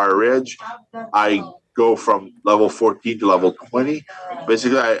Frostfire Ridge. I go from level 14 to level 20.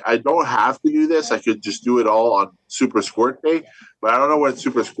 Basically, I don't have to do this. I could just do it all on Super Squirt Day, but I don't know when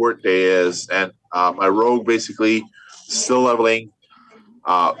Super Squirt Day is. And my rogue basically still leveling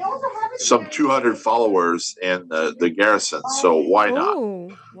some 200 followers in the garrison, so why not?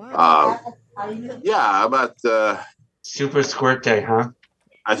 Ooh, wow. Yeah, I'm at Super Squirt Day, huh?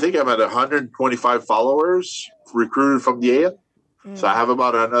 I think I'm at 125 followers recruited from the AIM. So I have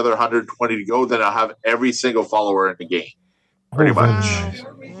about another 120 to go. Then I'll have every single follower in the game, pretty much.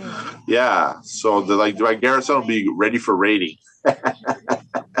 Yeah. So my garrison will be ready for raiding.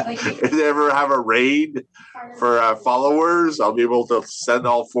 If they ever have a raid for followers, I'll be able to send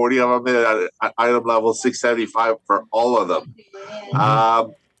all 40 of them in at item level 675 for all of them.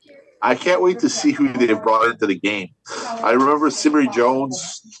 I can't wait to see who they've brought into the game. I remember Simmery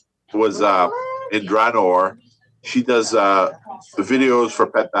Jones was in Draenor. She does videos for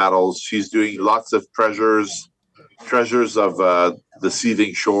pet battles. She's doing lots of treasures of the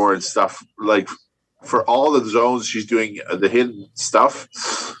Seething Shore and stuff. Like for all the zones, she's doing the hidden stuff.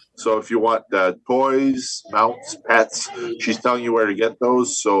 So if you want toys, mounts, pets, she's telling you where to get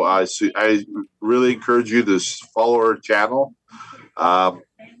those. So I really encourage you to follow her channel. I've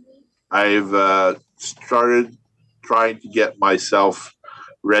started trying to get myself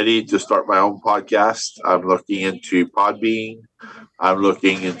ready to start my own podcast. I'm looking into Podbean. I'm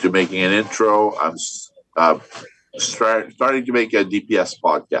looking into making an intro. I'm starting to make a DPS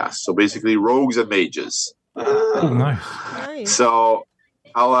podcast. So basically, rogues and mages. Oh, nice. So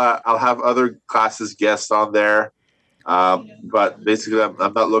I'll have other classes guests on there, but basically,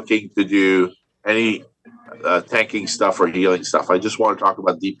 I'm not looking to do any tanking stuff or healing stuff. I just want to talk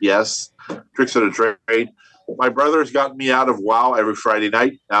about DPS, tricks of the trade. My brother's gotten me out of WoW every Friday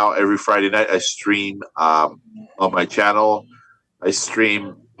night. Now every Friday night I stream on my channel. I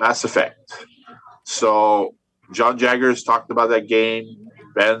stream Mass Effect. So John Jaggers talked about that game.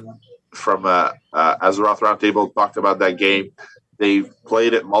 Ben from Azeroth Roundtable talked about that game. They've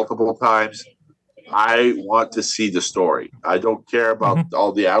played it multiple times. I want to see the story. I don't care about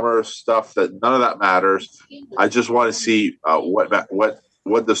all the armor stuff. None of that matters. I just want to see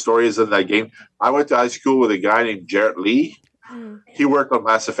what the story is in that game. I went to high school with a guy named Jarrett Lee. He worked on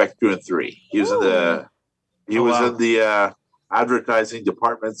Mass Effect 2 and 3. He was in the advertising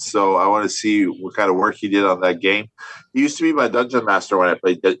department, so I want to see what kind of work he did on that game. He used to be my dungeon master when I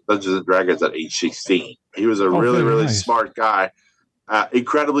played Dungeons and Dragons at age 16. He was a really smart guy.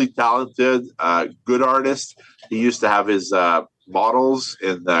 Incredibly talented, good artist. He used to have his models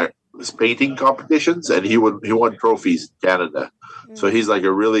in his painting competitions, and he won trophies in Canada. So he's like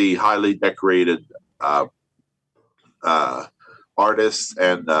a really highly decorated artist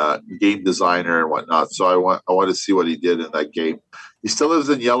and game designer and whatnot. So I want to see what he did in that game. He still lives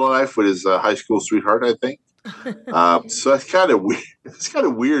in Yellowknife with his high school sweetheart, I think. So that's kind of weird. It's kind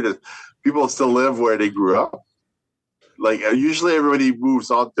of weird that people still live where they grew up. Like usually everybody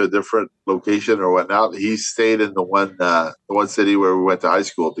moves on to a different location or whatnot. He stayed in the one city where we went to high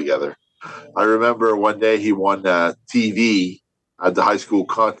school together. I remember one day he won TV at the high school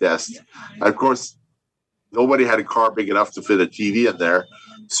contest. And of course, nobody had a car big enough to fit a TV in there.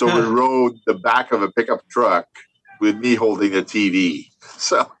 So we rode the back of a pickup truck with me holding a TV.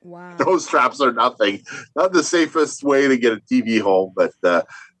 So those straps are nothing. Not the safest way to get a TV home, but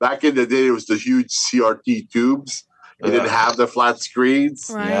back in the day, it was the huge CRT tubes. It didn't have the flat screens.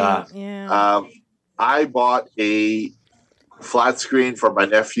 Right. Yeah. I bought a flat screen for my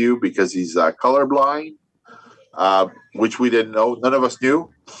nephew because he's colorblind, which we didn't know. None of us knew.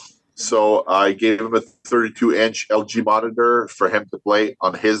 So I gave him a 32-inch LG monitor for him to play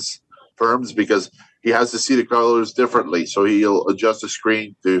on his terms because he has to see the colors differently. So he'll adjust the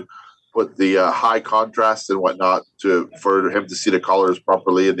screen to put the high contrast and whatnot for him to see the colors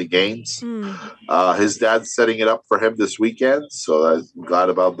properly in the games. His dad's setting it up for him this weekend, so I'm glad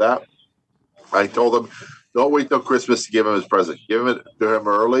about that. I told him, don't wait till Christmas to give him his present. Give it to him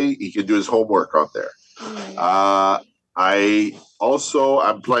early. He can do his homework on there.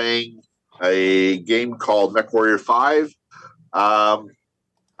 I'm playing a game called MechWarrior 5.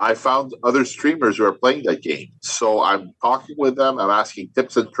 I found other streamers who are playing that game. So I'm talking with them. I'm asking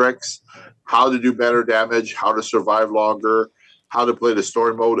tips and tricks, how to do better damage, how to survive longer, how to play the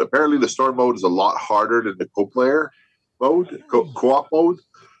story mode. Apparently the story mode is a lot harder than the co-player mode, co-op mode.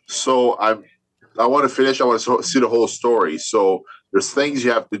 So I want to finish. I want to see the whole story. So there's things you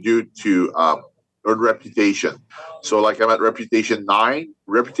have to do to earn reputation. So like I'm at Reputation 9.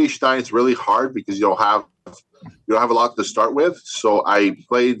 Reputation 9 is really hard because you don't have a lot to start with. So I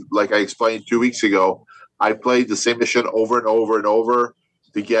played, like I explained 2 weeks ago, I played the same mission over and over and over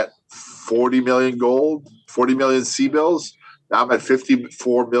to get 40 million gold, 40 million C-bills. Now I'm at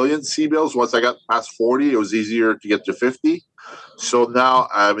 54 million C-bills. Once I got past 40, it was easier to get to 50. So now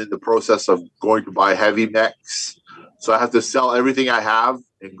I'm in the process of going to buy heavy mechs. So I have to sell everything I have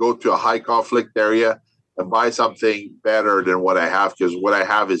and go to a high conflict area and buy something better than what I have, because what I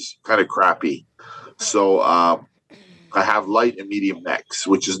have is kind of crappy. So I have light and medium mechs,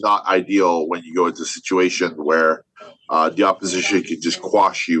 which is not ideal when you go into a situation where the opposition can just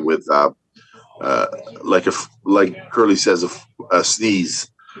quash you with, like Curly says, a sneeze.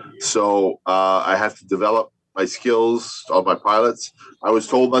 So I have to develop my skills on my pilots. I was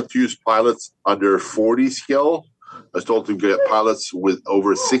told not to use pilots under 40 skill. I was told to get pilots with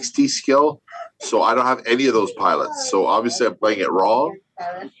over 60 skill. So I don't have any of those pilots. So obviously I'm playing it wrong,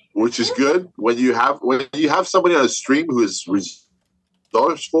 which is good. When you have somebody on a stream who is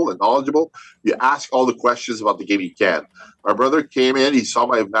resourceful and knowledgeable, you ask all the questions about the game you can. My brother came in, he saw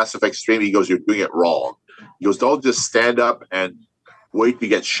my Mass Effect stream, he goes, "You're doing it wrong." He goes, "Don't just stand up and wait to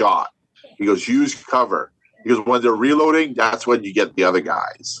get shot." He goes, "Use cover." He goes, "When they're reloading, that's when you get the other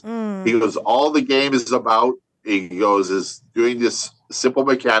guys." He goes, "All the game is about," he goes, "is doing this simple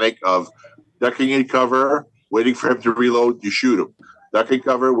mechanic of ducking in cover, waiting for him to reload, you shoot him. Duck and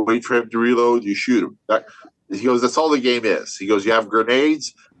cover, wait for him to reload, you shoot him." He goes, "That's all the game is." He goes, "You have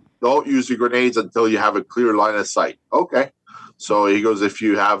grenades. Don't use the grenades until you have a clear line of sight." Okay. So he goes, "If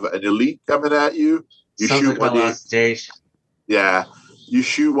you have an elite coming at you, you shoot one of the yeah, you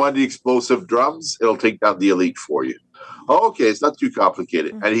shoot one of the explosive drums. It'll take down the elite for you." Okay, it's not too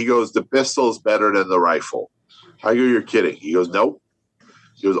complicated. And he goes, "The pistol is better than the rifle." I go, "You're kidding." He goes, "Nope."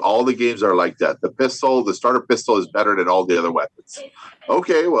 He goes, "All the games are like that. The starter pistol is better than all the other weapons."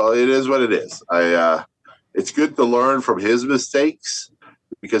 Okay, well, it is what it is. It's good to learn from his mistakes,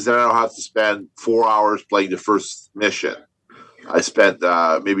 because then I don't have to spend 4 hours playing the first mission. I spent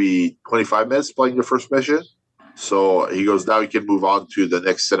maybe 25 minutes playing the first mission. So he goes, "Now you can move on to the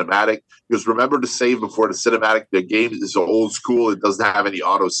next cinematic." He goes, "Remember to save before the cinematic. The game is old school. It doesn't have any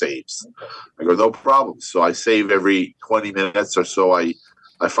auto saves." I go, "No problem." So I save every 20 minutes or so. I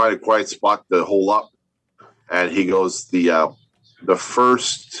find a quiet spot to hole up. And he goes, the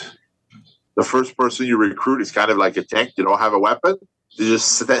first person you recruit is kind of like a tank. They don't have a weapon. They just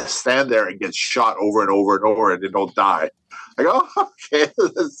stand there and get shot over and over and over, and they don't die. I go, "Okay,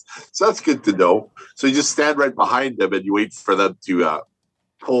 so that's good to know." So you just stand right behind them and you wait for them to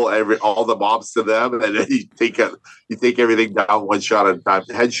pull all the mobs to them, and then you take everything down one shot at a time.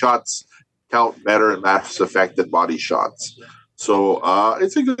 Headshots count better in Mass Effect than body shots. So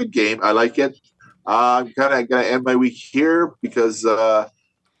it's a good game. I like it. I'm kind of going to end my week here because I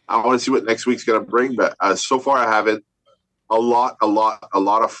want to see what next week's going to bring. But so far, I haven't a lot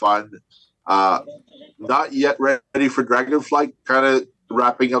of fun. Not yet ready for Dragonflight. Kind of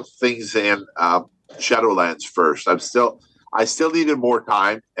wrapping up things in Shadowlands first. I still needed more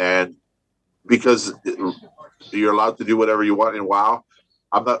time, and because you're allowed to do whatever you want in WoW,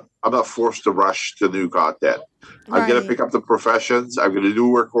 I'm not forced to rush to new content. I'm gonna pick up the professions. I'm gonna do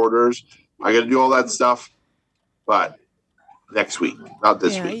work orders. I'm gonna do all that stuff, but next week, not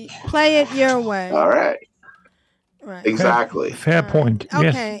this week. Play it your way. All right. Right. Exactly. Fair point.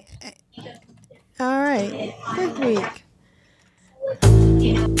 Okay. Yes. All right. Good week.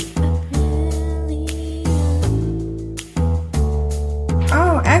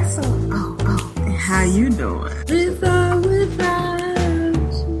 Oh, excellent. Oh. How you doing?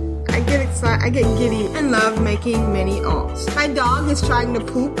 I get excited. I get giddy and love making mini alts. My dog is trying to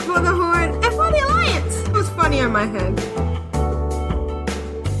poop for the Horde and for the Alliance. It was funny on my head.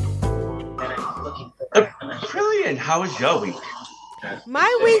 Brilliant. How was your week?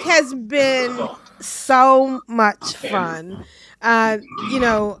 My week has been so much fun.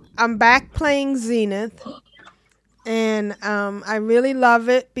 I'm back playing Zenith, and I really love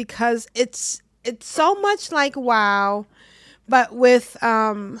it because it's so much like WoW, but with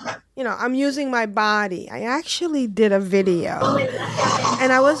I'm using my body. I actually did a video,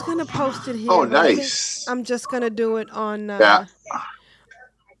 and I was gonna post it here. Oh, nice! I'm just gonna do it on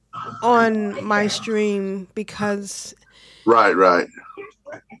my stream because right.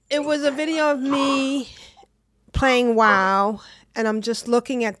 It was a video of me playing WoW, and I'm just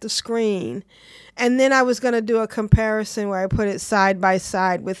looking at the screen. And then I was going to do a comparison where I put it side by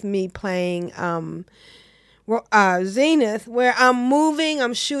side with me playing Zenith, where I'm moving,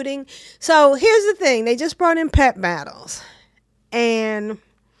 I'm shooting. So here's the thing. They just brought in pet battles. And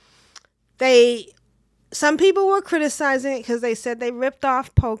some people were criticizing it because they said they ripped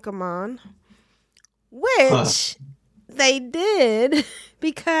off Pokemon, which they did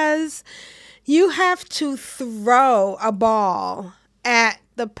because you have to throw a ball at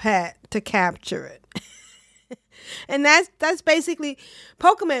the pet to capture it. And that's basically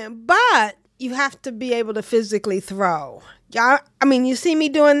Pokemon, but you have to be able to physically throw. You see me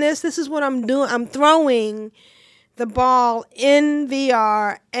doing this? This is what I'm doing. I'm throwing the ball in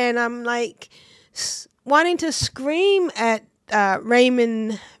VR, and I'm like wanting to scream at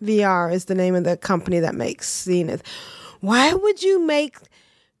Raymond VR is the name of the company that makes Zenith. Why would you make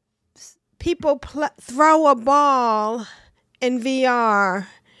people throw a ball in VR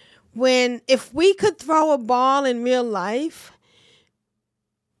when if we could throw a ball in real life,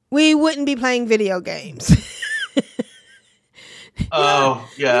 we wouldn't be playing video games? Oh,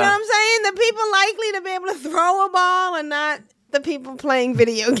 yeah. You know what I'm saying? The people likely to be able to throw a ball and not the people playing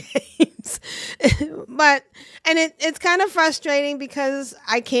video games. It's kind of frustrating because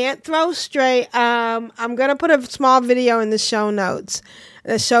I can't throw straight. I'm going to put a small video in the show notes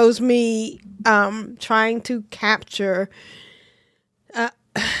that shows me trying to capture.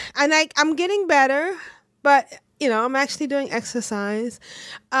 And I'm getting better, but, I'm actually doing exercise.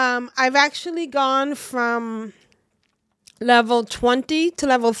 I've actually gone from level 20 to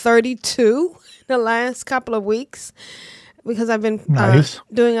level 32 the last couple of weeks. Because I've been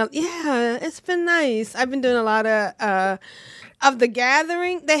doing it's been nice. I've been doing a lot of the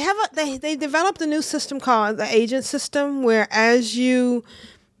gathering. They developed a new system called the agent system, where as you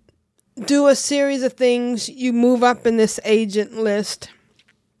do a series of things, you move up in this agent list,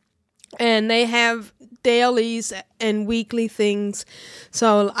 and they have dailies and weekly things.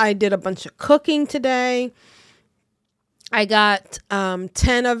 So I did a bunch of cooking today. I got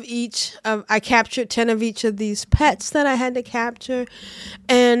 10 of each. I captured 10 of each of these pets that I had to capture,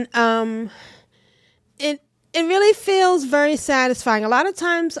 and it really feels very satisfying. A lot of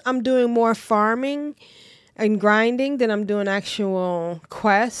times I'm doing more farming and grinding than I'm doing actual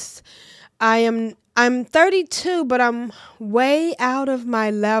quests. I'm 32, but I'm way out of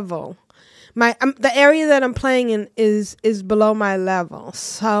my level. The area that I'm playing in is below my level.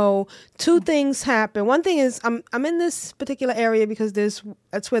 So two things happen. One thing is I'm in this particular area because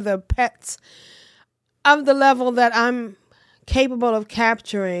that's where the pets of the level that I'm capable of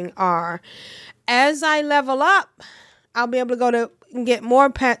capturing are. As I level up, I'll be able to go to and get more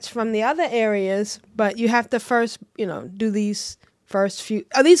pets from the other areas, but you have to first, do these first few.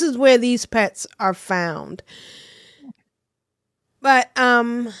 This is where these pets are found. But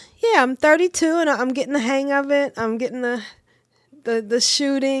I'm 32 and I'm getting the hang of it. I'm getting the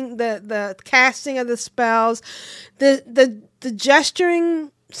shooting, the casting of the spells. The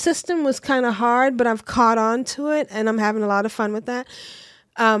gesturing system was kind of hard, but I've caught on to it and I'm having a lot of fun with that.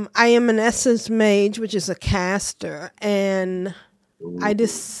 I am an Essence Mage, which is a caster, and I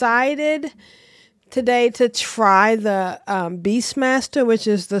decided today to try the Beastmaster, which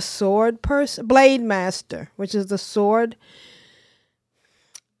is the sword person, Blade Master, which is the sword.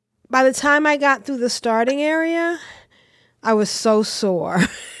 By the time I got through the starting area, I was so sore.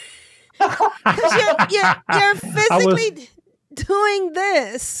 Because you're physically doing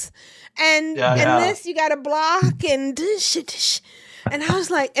this. And this you got to block and and I was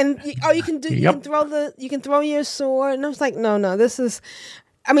like, you can throw your sword, and I was like, no, this is.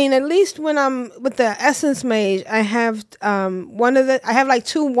 I mean, at least when I'm with the Essence Mage, I have I have like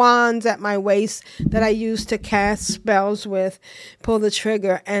 2 wands at my waist that I use to cast spells with, pull the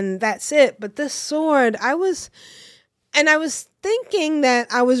trigger, and that's it. But this sword, I was thinking that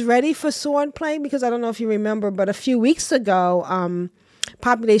I was ready for sword play because I don't know if you remember, but a few weeks ago,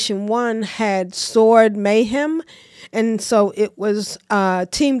 Population 1 had Sword Mayhem, and so it was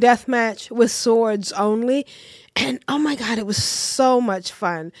team deathmatch with swords only. And oh my God, it was so much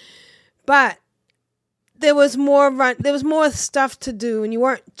fun. But there was more stuff to do, and you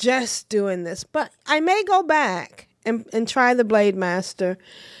weren't just doing this. But I may go back and try the Blade Master.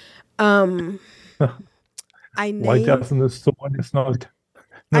 Why doesn't the sword is not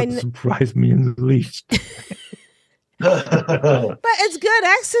surprise me in the least? But it's good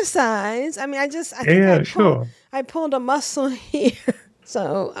exercise. I mean, I pulled a muscle here.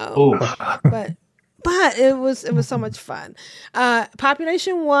 So But it was so much fun.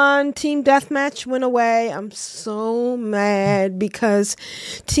 Population 1, Team Deathmatch went away. I'm so mad because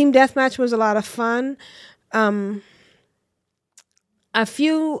Team Deathmatch was a lot of fun. A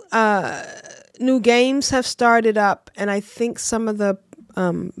few new games have started up, and I think some of the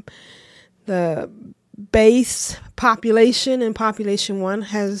base population in Population 1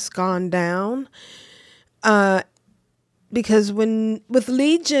 has gone down. Because with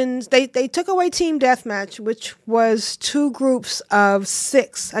Legions, they took away Team Deathmatch, which was 2 groups of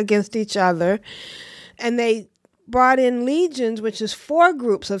 6 against each other. And they brought in Legions, which is 4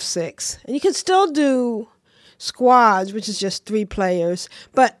 groups of 6. And you can still do squads, which is just 3 players.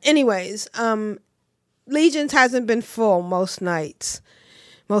 But anyways, Legions hasn't been full most nights.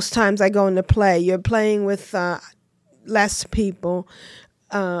 Most times I go into play, you're playing with less people.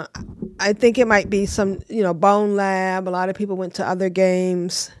 I think it might be some, Bone Lab. A lot of people went to other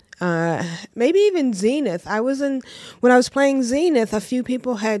games. Maybe even Zenith. When I was playing Zenith, a few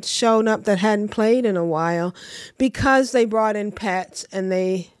people had shown up that hadn't played in a while because they brought in pets and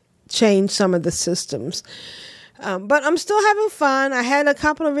they changed some of the systems. But I'm still having fun. I had a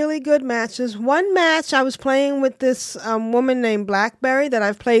couple of really good matches. One match I was playing with this woman named Blackberry that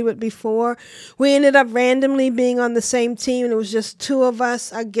I've played with before. We ended up randomly being on the same team, and it was just 2 of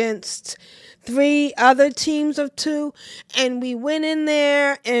us against 3 other teams of 2. And we went in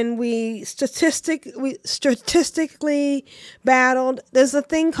there and we statistically battled. There's a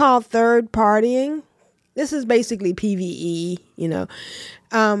thing called third partying. This is basically PvE,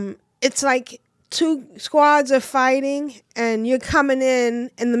 It's like 2 squads are fighting and you're coming in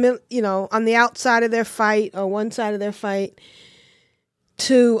the middle, on the outside of their fight or one side of their fight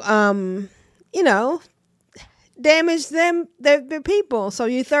to, damage their people. So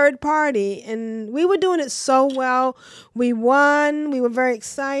you third party, and we were doing it so well. We won. We were very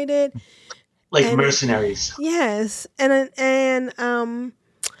excited. Like mercenaries. Yes. And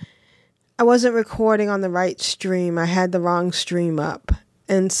I wasn't recording on the right stream. I had the wrong stream up.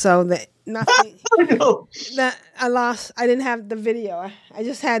 And so nothing that I lost. I didn't have the video. I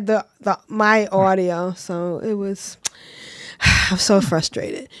just had my audio. So it was, I'm so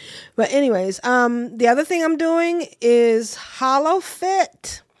frustrated. But anyways, the other thing I'm doing is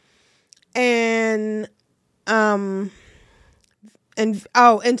HoloFit and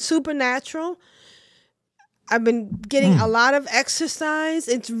Supernatural. I've been getting a lot of exercise.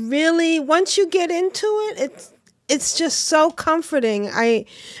 It's really, once you get into it, it's just so comforting.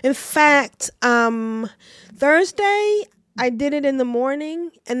 In fact, Thursday, I did it in the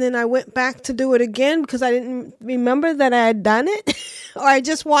morning, and then I went back to do it again because I didn't remember that I had done it, or I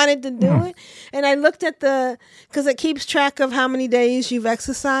just wanted to do it. And I looked at because it keeps track of how many days you've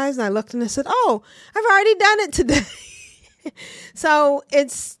exercised, and I looked and I said, oh, I've already done it today. So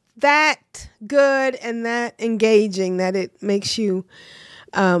it's that good and that engaging that it makes you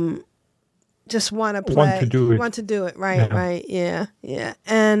just want to play. Want to do it. Right. Yeah.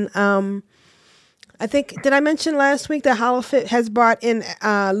 And I think, did I mention last week that HoloFit has brought in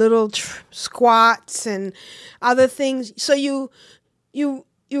little squats and other things? So you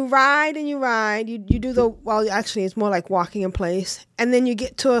ride and you ride. You do actually it's more like walking in place. And then you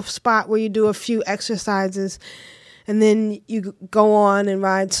get to a spot where you do a few exercises, and then you go on and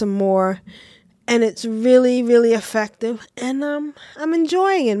ride some more. and it's really, really effective. And I'm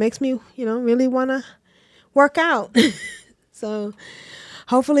enjoying it. It makes me, really want to work out. So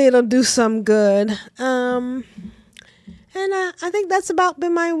hopefully it'll do some good. And I think that's about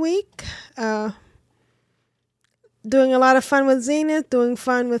been my week. Doing a lot of fun with Zenith, doing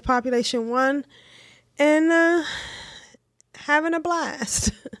fun with Population 1, and having a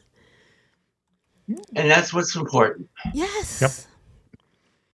blast. And that's what's important. Yes. Yep.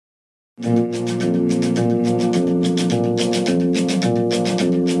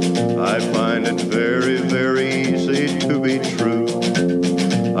 I find it very, very easy to be true.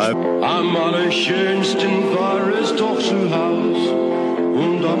 Am allerschönsten war es doch zu Haus,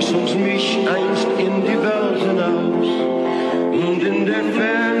 und auch zog mich einst in die Welt hinaus. Und in der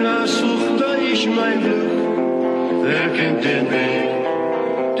Ferne suchte ich mein Glück, wer kennt den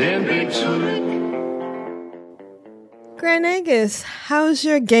Weg zurück. Grand Angus, how's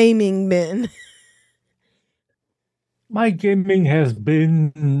your gaming been? My gaming has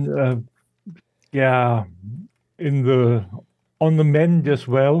been, on the mend as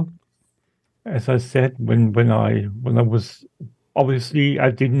well. As I said, when I was, obviously I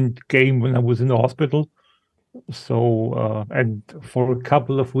didn't game when I was in the hospital. So, and for a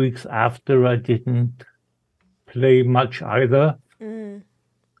couple of weeks after, I didn't play much either. Mm.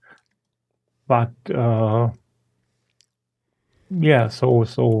 But,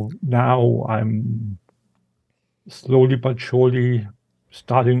 so now I'm slowly but surely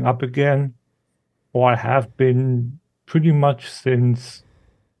starting up again, or I have been pretty much since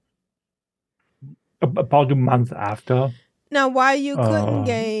about a month after. Now, while you couldn't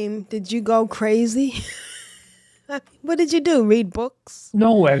game, did you go crazy? What did you do? Read books?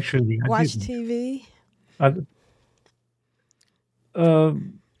 No, actually. Watch TV? I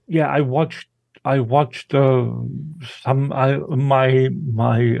watched some my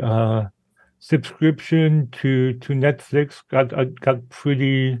subscription to Netflix got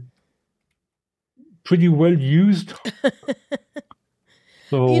pretty well used.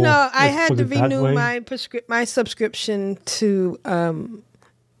 So I had to renew my subscription to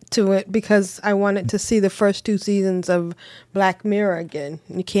it because I wanted to see the first 2 seasons of Black Mirror again.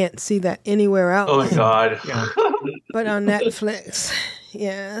 You can't see that anywhere else. Oh my God. But on Netflix.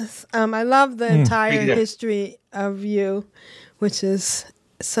 Yes. I love the entire history of You, which is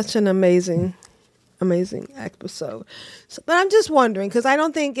such an amazing episode. So, but I'm just wondering, because I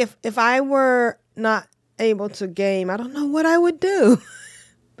don't think if I were not able to game, I don't know what I would do.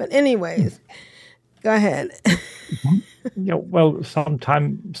 But anyways, go ahead. Yeah, well,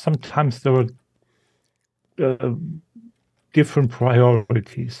 sometimes there are different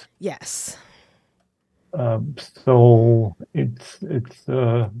priorities. Yes. So it's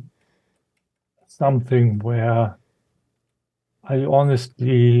something where I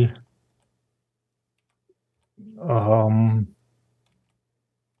honestly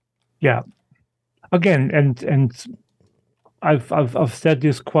again, and I've said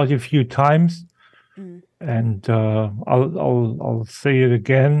this quite a few times, and I'll say it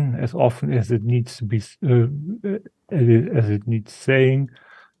again as often as it needs to be as it needs saying.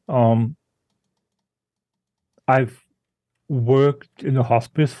 I've worked in a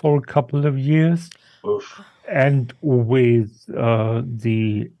hospice for a couple of years. Oof. And with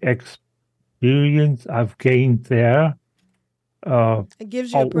the experience I've gained there, it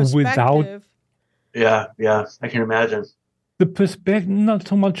gives you a perspective. Yeah, I can imagine. The perspective, not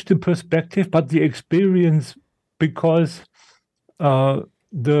so much the perspective, but the experience, because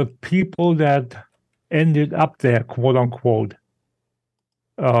the people that ended up there, quote unquote,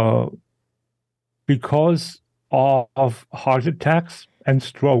 because of heart attacks and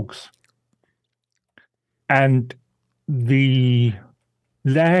strokes, and the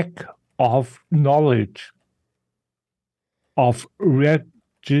lack of knowledge of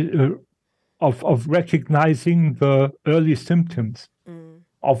recognizing the early symptoms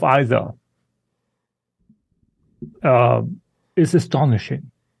of either is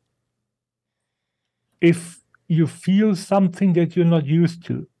astonishing. If you feel something that you're not used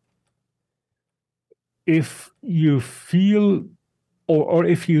to, if you feel or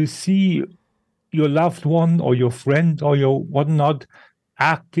if you see your loved one or your friend or your whatnot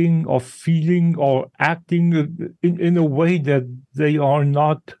acting or feeling or acting in a way that they are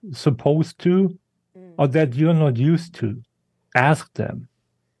not supposed to or that you're not used to, ask them.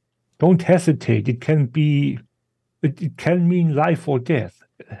 Don't hesitate. It can mean life or death.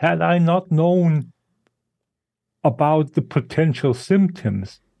 Had I not known about the potential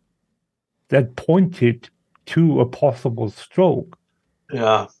symptoms that pointed to a possible stroke,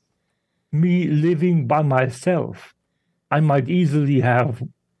 me living by myself, I might easily have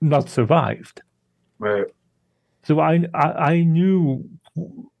not survived. Right. So I knew,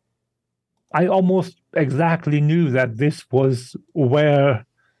 I almost exactly knew that this was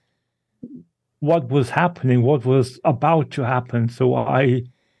what was happening, what was about to happen. So I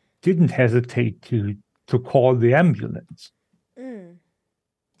didn't hesitate to call the ambulance.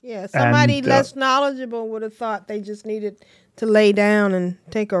 Yeah, somebody And, less knowledgeable would have thought they just needed to lay down and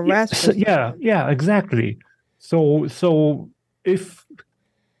take a rest. So, yeah, exactly. So if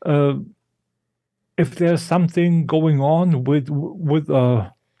there's something going on with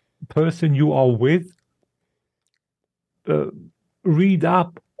a person you are with, read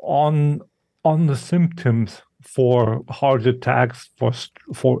up on the symptoms for heart attacks, for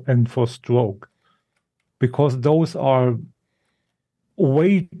stroke, because those are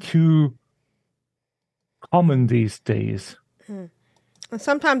way too common these days. And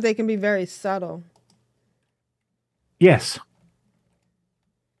sometimes they can be very subtle. Yes.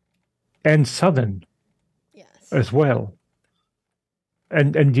 And sudden. Yes. As well.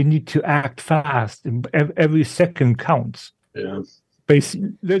 And you need to act fast. Every second counts. Yeah.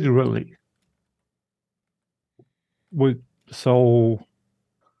 Basically, literally.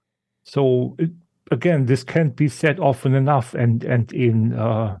 Again, this can't be said often enough. And in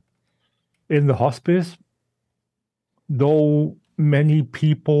the hospice, though many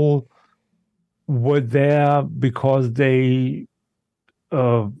people were there because they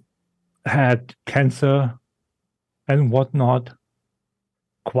had cancer and whatnot,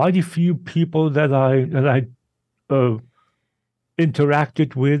 quite a few people that I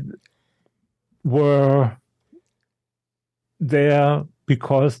interacted with were there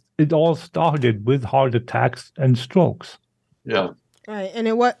because it all started with heart attacks and strokes. Yeah. Right, and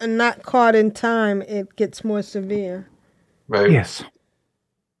it was not caught in time, it gets more severe. Right. Yes.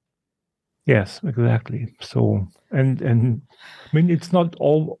 Yes, exactly. So, and I mean, it's not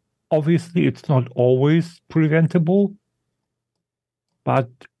obviously it's not always preventable, but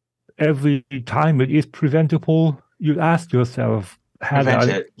every time it is preventable, you ask yourself, had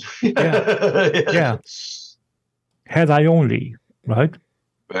I only, right?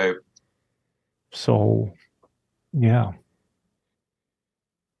 Right. So, yeah.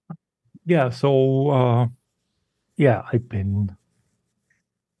 Yeah, so I've been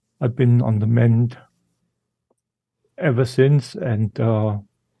on the mend ever since, and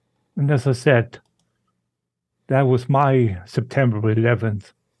as I said, that was my September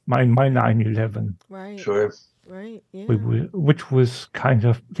 11th, my 9/11. Right. Sure. Right. Yeah. Which was kind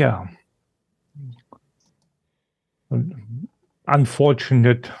of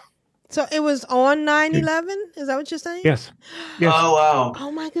unfortunate. So it was on 9/11? Is that what you're saying? Yes. Oh, wow.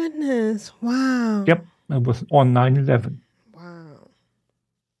 Oh, my goodness. Wow. Yep. It was on 9/11. Wow.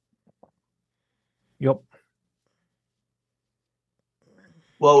 Yep.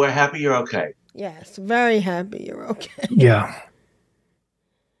 Well, we're happy you're okay. Yes. Very happy you're okay. Yeah.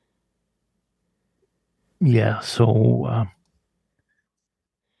 Yeah. So,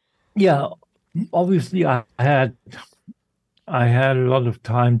 obviously I had a lot of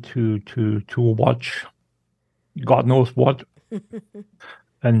time to watch God knows what.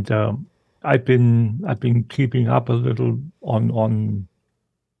 And I've been keeping up a little on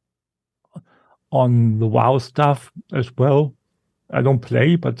the WoW stuff as well. I don't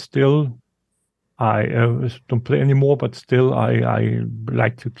play, but still, I don't play anymore. But still, I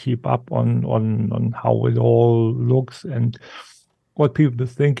like to keep up on how it all looks and what people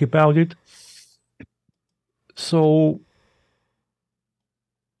think about it. So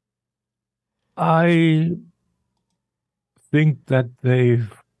I think that they've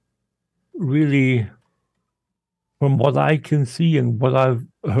really, from what I can see and what I've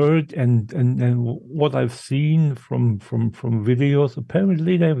heard and what I've seen from videos,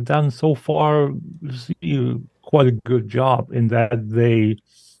 apparently they've done so far quite a good job in that they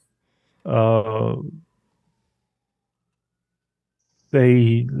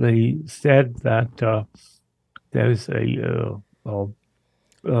said that there's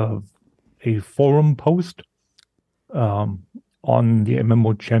a forum post on the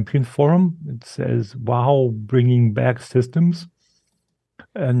MMO Champion forum. It says, "WoW bringing back systems,"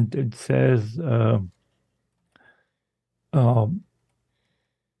 and it says the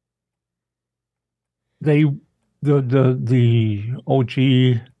OG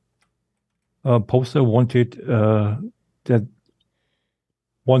poster wanted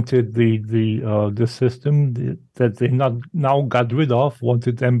the system that they now got rid of,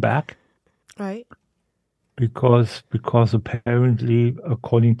 wanted them back. Right. Because apparently,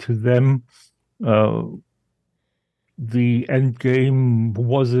 according to them, the end game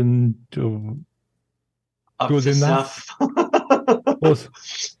wasn't good enough.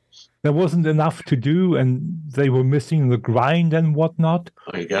 there wasn't enough to do, and they were missing the grind and whatnot.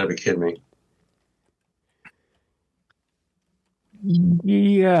 Oh, you gotta be kidding me.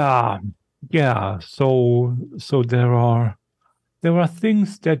 Yeah. So there are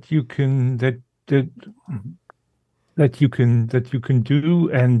things that you can that you can do,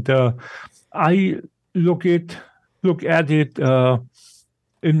 and I look at it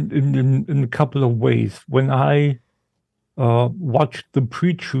in a couple of ways. When I watched the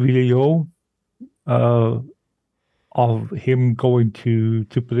Preach video of him going to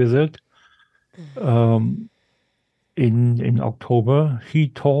Blizzard in October, he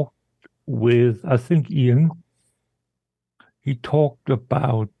talked with, I think, Ian. He talked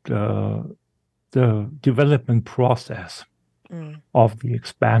about the development process of the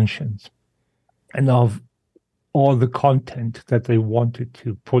expansions and of all the content that they wanted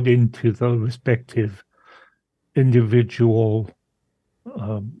to put into the respective individual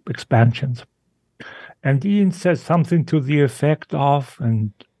expansions. And Ian said something to the effect of,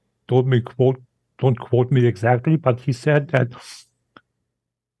 and don't quote me exactly, but he said that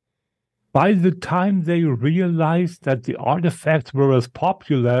by the time they realized that the artifacts were as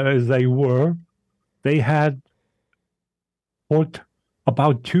popular as they were, they had put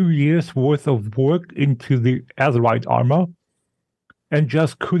about 2 years worth of work into the Azerite armor and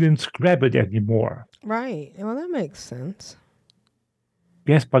just couldn't scrap it anymore. Right. Well, that makes sense.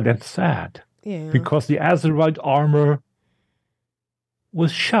 Yes, but that's sad. Yeah. Because the Azerite armor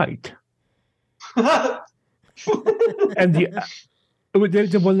was shite. And they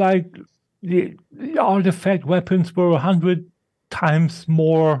were like, the artifact weapons were 100 times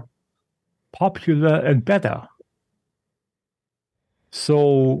more popular and better.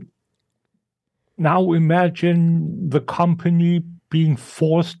 So now imagine the company being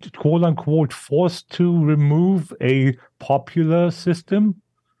forced, quote unquote, forced to remove a popular system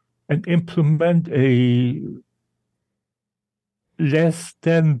and implement a less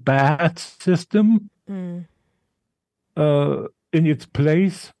than bad system in its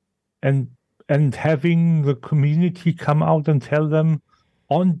place, and having the community come out and tell them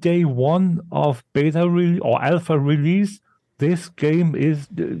on day one of beta or alpha release, this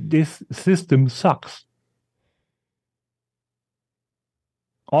system sucks.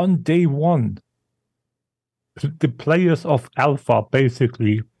 On day one, the players of alpha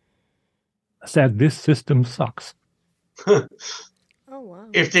basically said this system sucks. Oh wow!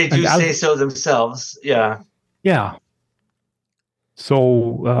 If they do say so themselves, yeah. Yeah.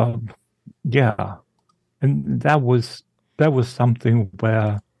 So yeah, and that was something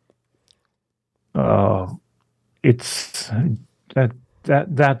where it's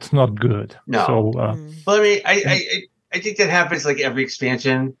that's not good. No. So well, I mean, I think that happens like every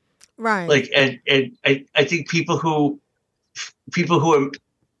expansion, right? Like, and I think people who are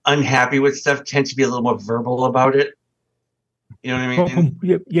unhappy with stuff tend to be a little more verbal about it. You know what I mean?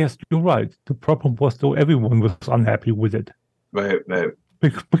 Yes, you're right. The problem was though everyone was unhappy with it. Right.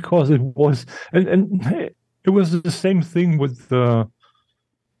 Because it was, and it was the same thing with the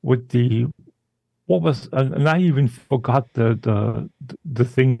what was, and I even forgot the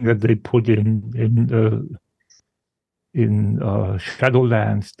thing that they put in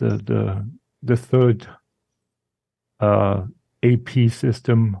Shadowlands, the third AP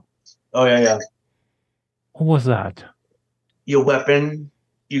system. Oh yeah. What was that? Your weapon.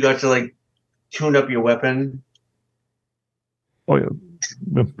 You got to like tune up your weapon. Oh yeah.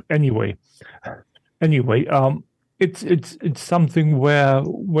 Anyway, it's something where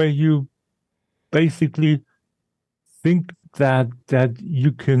you basically think that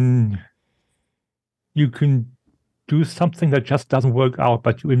you can do something that just doesn't work out,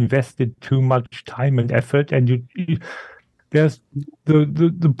 but you invested too much time and effort, and you there's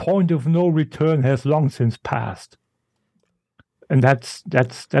the point of no return has long since passed, and that's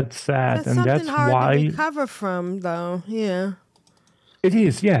sad, and that's hard why to recover from, though. Yeah. It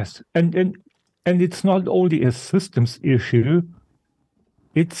is, yes, and it's not only a systems issue;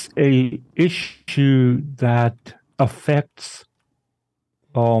 it's a issue that affects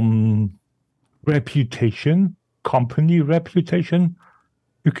reputation, company reputation.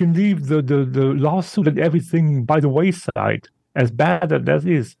 You can leave the lawsuit and everything by the wayside, as bad as that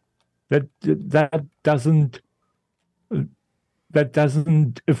is. That doesn't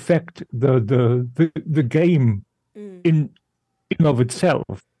affect the game in of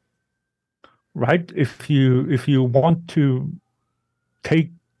itself, right? If you want to take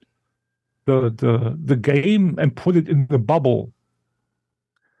the game and put it in the bubble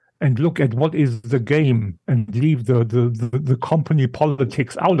and look at what is the game and leave the company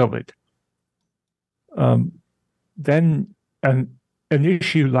politics out of it, then and an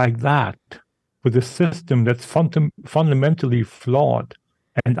issue like that with a system that's fundamentally flawed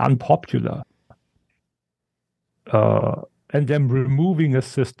and unpopular, and then removing a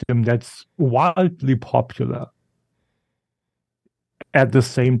system that's wildly popular at the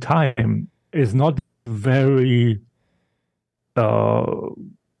same time is not very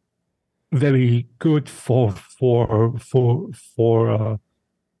very good for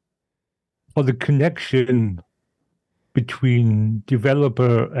the connection between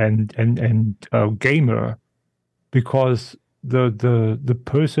developer and gamer, because the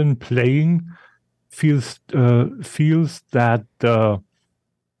person playing feels that the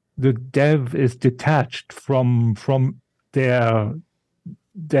dev is detached from their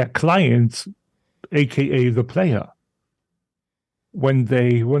clients, aka the player. When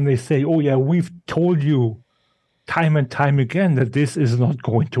they say, "Oh yeah, we've told you time and time again that this is not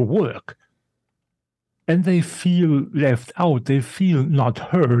going to work," and they feel left out, they feel not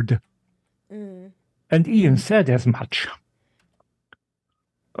heard. And Ian said as much,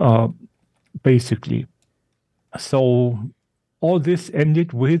 basically. So all this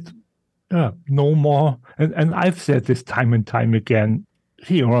ended with no more, and I've said this time and time again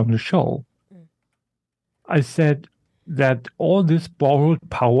here on the show. I said that all this borrowed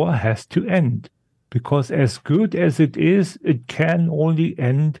power has to end, because as good as it is, it can only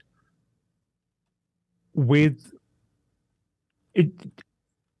end with it.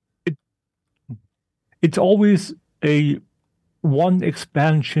 It's always a one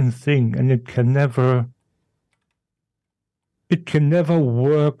expansion thing, and it can never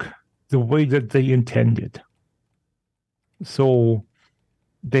work the way that they intended. So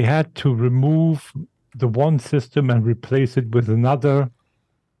they had to remove the one system and replace it with another,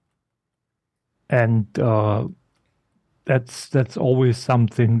 and that's always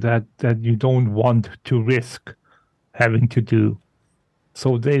something that you don't want to risk having to do.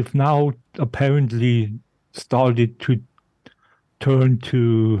 So they've now apparently started to turn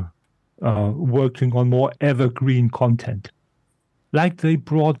to working on more evergreen content, like they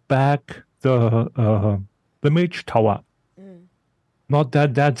brought back the Mage Tower. Not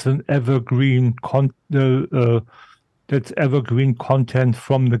that that's an evergreen that's evergreen content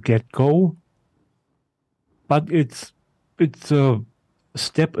from the get-go, but it's a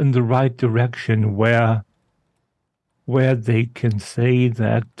step in the right direction where they can say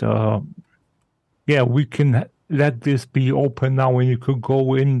that we can let this be open now, and you could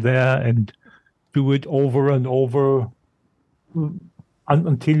go in there and do it over and over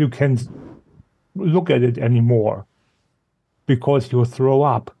until you can look at it anymore, because you'll throw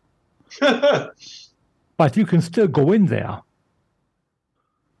up. But you can still go in there,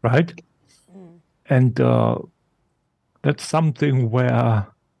 right? And that's something where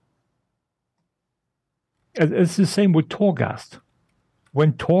it's the same with Torghast.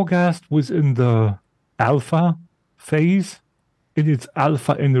 When Torghast was in the alpha phase, in its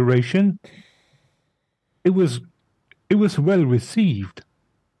alpha iteration, it was well received.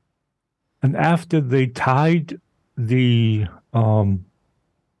 And after they tied the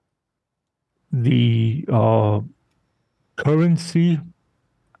currency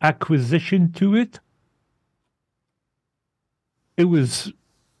acquisition to it, it was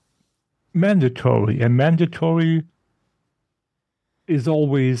mandatory, and mandatory is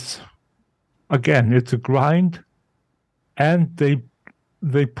always, again, it's a grind, and they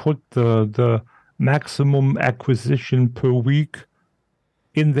put the maximum acquisition per week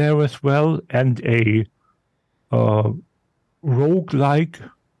in there as well, and a roguelike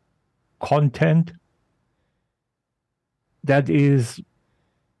content that is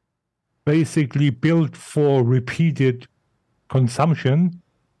basically built for repeated consumption.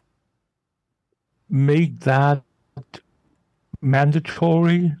 Make that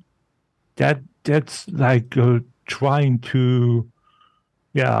mandatory. That's like trying to,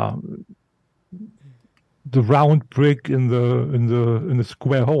 the round brick in the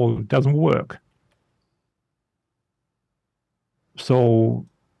square hole. It doesn't work. So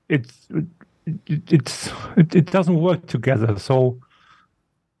it doesn't work together. So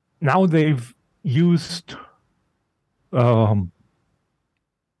now they've used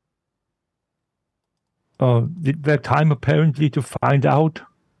their time apparently to find out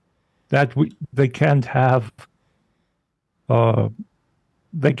that they can't have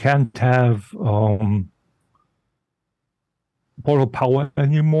borrowed power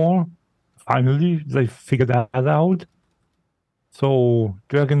anymore. Finally, they figured that out. So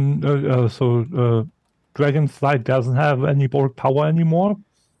Dragonflight doesn't have any borrowed power anymore.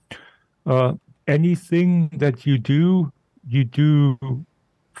 Anything that you do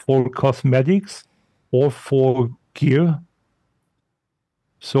for cosmetics or for gear,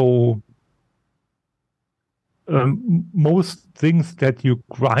 So most things that you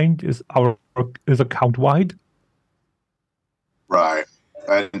grind is account wide. Right.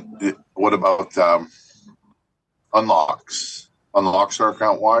 And what about unlocks? Unlocks are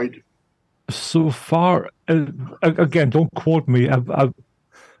account wide? So far, again, don't quote me.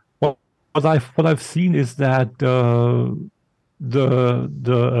 What I've seen is that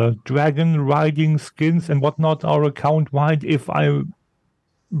the dragon riding skins and whatnot are account wide, if I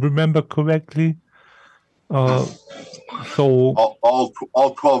remember correctly. So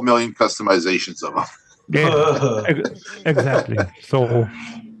all 12 million customizations of them. Yeah, exactly. So,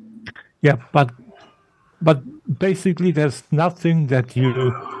 yeah, but basically, there's nothing that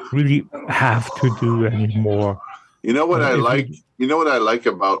you really have to do anymore. You know what I like? You know what I like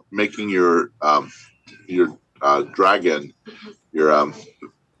about making your dragon, your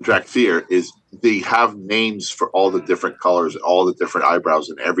Drakthir, is they have names for all the different colors, all the different eyebrows,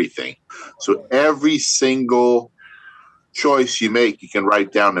 and everything. So every single choice you make, you can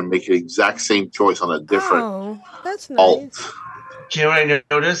write down and make an exact same choice on a different that's nice. alt. Do you know what I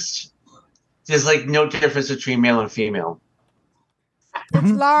noticed? There's like no difference between male and female.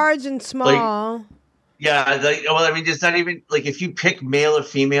 It's large and small. Yeah, well, I mean, it's not even like if you pick male or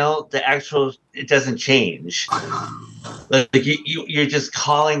female, it doesn't change. Like you're just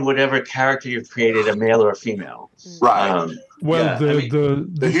calling whatever character you've created a male or a female. Right.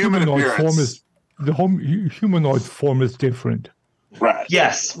 The humanoid form is humanoid form is different. Right.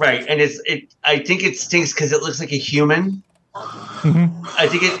 Yes, right, and I think it stinks because it looks like a human. Mm-hmm. I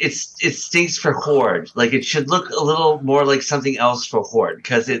think it stinks for Horde. Like it should look a little more like something else for Horde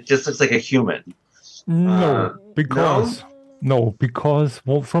because it just looks like a human. No, because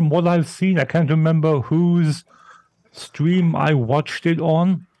well, from what I've seen, I can't remember whose stream I watched it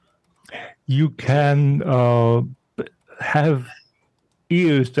on. You can have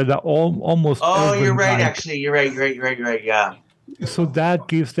ears that are almost. Oh, you're right. elven-like. Actually, you're right. Yeah. So that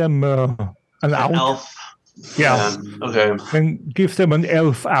gives them an out. Elf. Yeah. Okay. And gives them an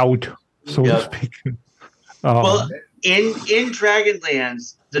elf out, so to speak. Well, in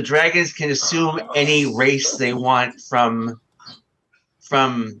Dragonlands, the dragons can assume any race they want from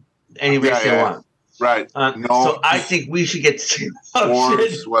any race they want. Right. So I think we should get to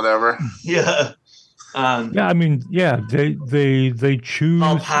Dwarves, whatever. Yeah. I mean, they choose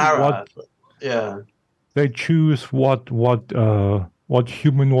what. Yeah. They choose what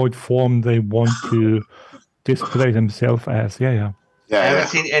humanoid form they want to display themselves as. Yeah. I haven't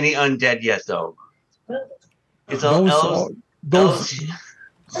seen any undead yet, though. It's all elves.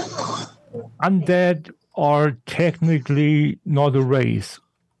 Undead are technically not a race.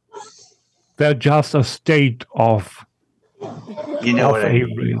 They're just a state of. You know what I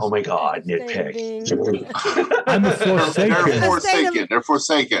mean? Race. Oh my God, nitpick. I'm a Forsaken. They're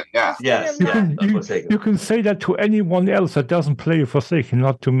Forsaken. Yeah. Yes. You can say that to anyone else that doesn't play Forsaken,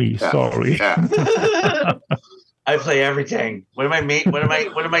 not to me. Yeah. Sorry. Yeah. I play everything. One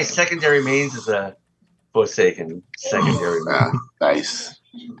of my secondary mains is a Forsaken secondary main. Nice.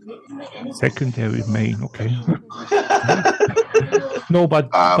 Secondary main, okay. No, but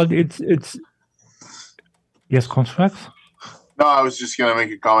it's yes, Constructs. No, I was just gonna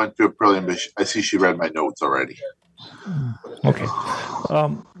make a comment to Aprillian, but I see she read my notes already. Okay.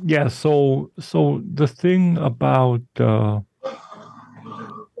 Yeah. So the thing about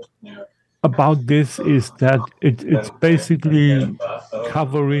this is that it's basically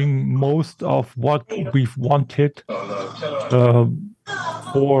covering most of what we've wanted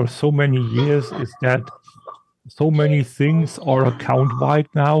for so many years. Is that so many things are account wide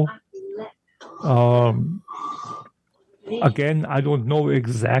now. Again, I don't know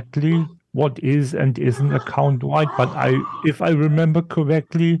exactly what is and isn't account wide, but if I remember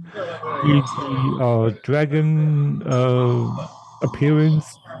correctly, the dragon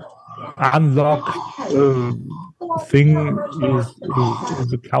appearance unlock thing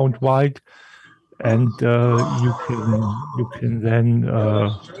is account wide, and you can then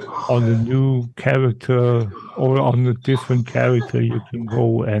on a new character or on a different character you can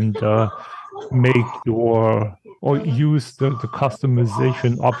go and make your or use the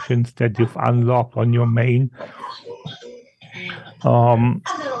customization options that you've unlocked on your main. And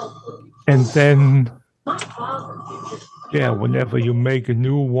then, whenever you make a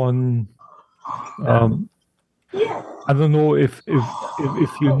new one, I don't know if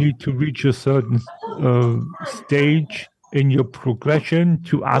you need to reach a certain stage in your progression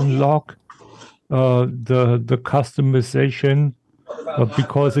to unlock the customization,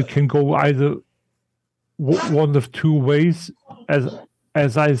 because it can go either one of two ways, as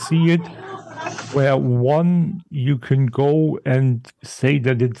I see it. where one you can go and say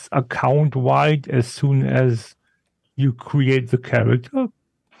that it's account wide as soon as you create the character,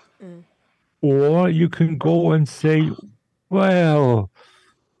 or you can go and say, well,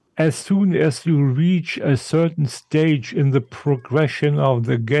 as soon as you reach a certain stage in the progression of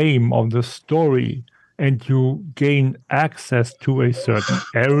the game, of the story, and you gain access to a certain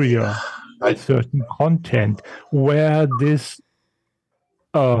area, a certain content, where this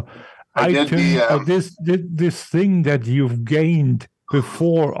item, this thing that you've gained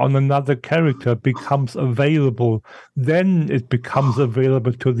before on another character becomes available, then it becomes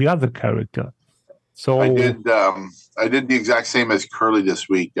available to the other character. So I did the exact same as Curly this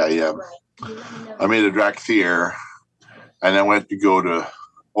week. I made a Drakthir, and I went to go to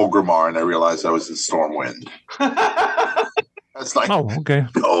Orgrimmar, and I realized I was in Stormwind. That's like, oh, okay.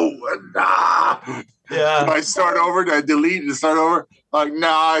 Yeah. I start over, I delete and start over. Like,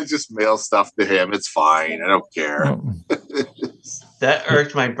 I just mail stuff to him. It's fine. I don't care. That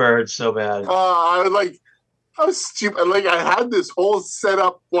irked my bird so bad. I was stupid. Like, I had this whole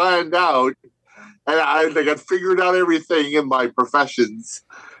setup planned out, and I figured out everything in my professions,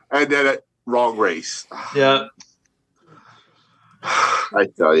 and then wrong race. Yeah. I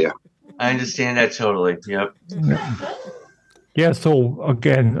tell you. I understand that totally. Yep. Yeah. So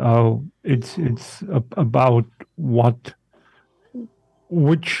again, it's about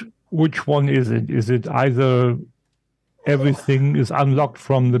which one is it? Is it either everything is unlocked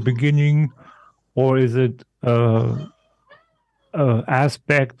from the beginning, or is it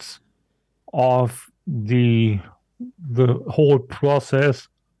aspects of the whole process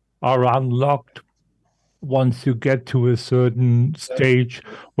are unlocked once you get to a certain stage?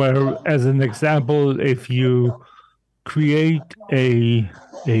 Where, as an example, if you create a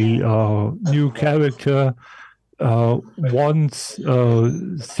new character once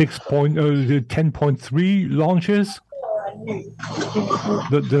 10.3 launches,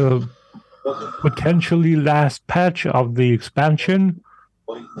 the potentially last patch of the expansion,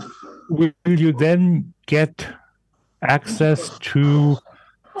 will you then get access to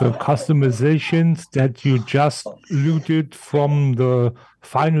the customizations that you just looted from the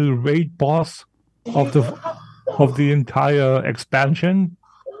final raid boss of the entire expansion?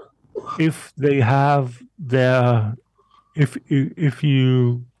 If they have if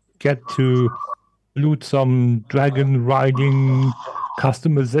you get to loot some dragon riding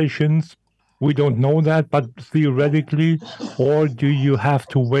customizations, we don't know that, but theoretically, or do you have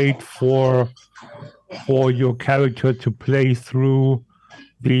to wait for your character to play through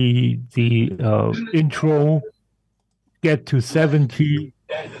the intro, get to 70,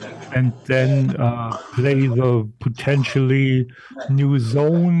 and then play the potentially new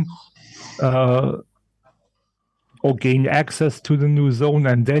zone, or gain access to the new zone,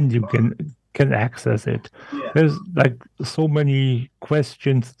 and then you can access it? There's like so many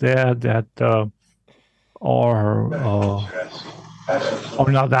questions there that are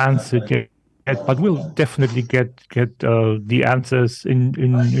not answered yet, but we'll definitely get the answers in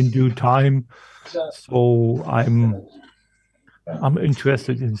due time. So I'm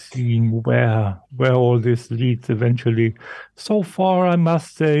interested in seeing where all this leads eventually. So far, I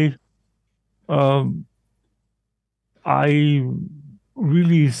must say, I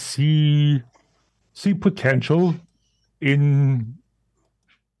really see potential in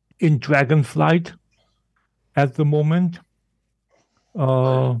Dragonflight at the moment.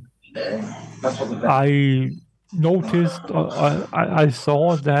 I noticed, I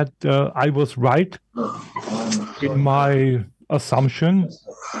saw that I was right in my assumption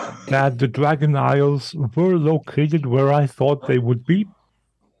that the Dragon Isles were located where I thought they would be.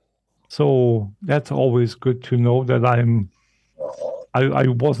 So that's always good to know that I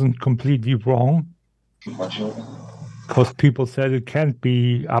wasn't completely wrong, because people said it can't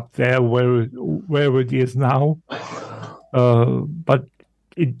be up there where it is now, but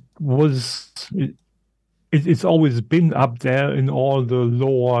it was. It's always been up there in all the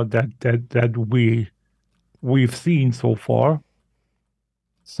lore that we've seen so far.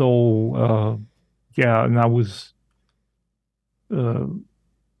 So and I was.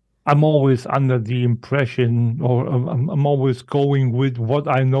 I'm always under the impression, or I'm always going with what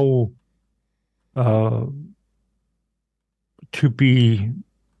I know to be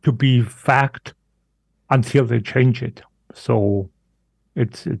fact until they change it. So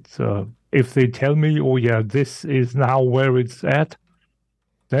it's if they tell me, oh yeah, this is now where it's at,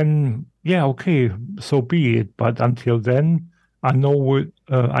 then yeah, okay, so be it. But until then, I know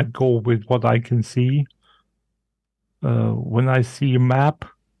I go with what I can see. When I see a map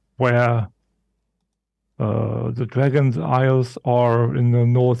where the Dragon's Isles are in the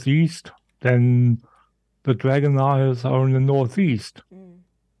northeast, then the Dragon Isles are in the northeast.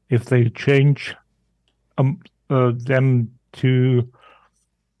 If they change them to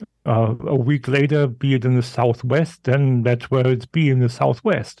a week later, be it in the southwest, then that's where it's be in the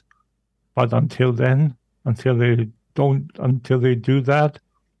southwest. But until then, until they do that,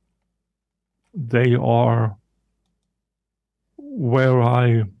 they are where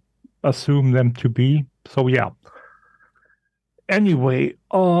I assume them to be. So yeah. Anyway,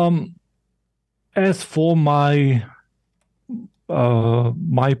 as for my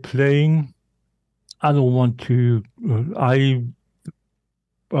playing, I don't want to. I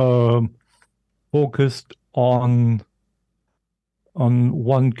focused on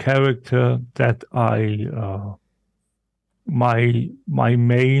one character that my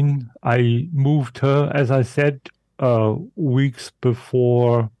main. I moved her, as I said, weeks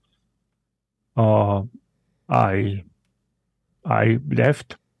before I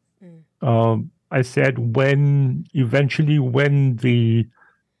left. I said when the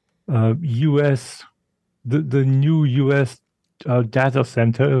U.S. the new U.S. Data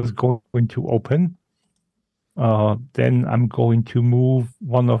center is going to open, then I'm going to move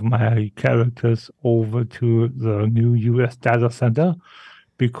one of my characters over to the new U.S. data center,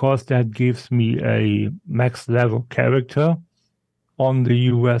 because that gives me a max level character on the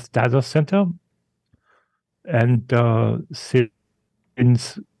U.S. data center. And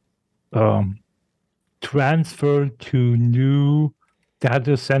since transfer to new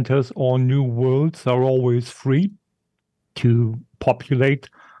data centers or new worlds are always free to populate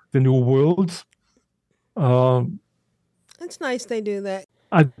the new worlds. It's nice they do that.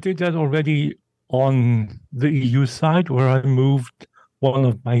 I did that already on the EU side, where I moved one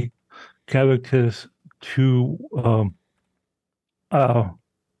of my characters to a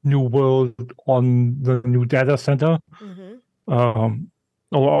new world on the new data center,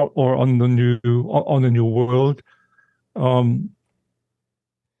 or on the new world.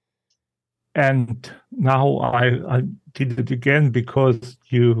 And now I did it again because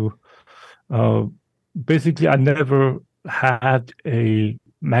basically I never had a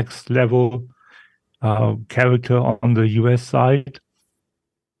max level character on the US side,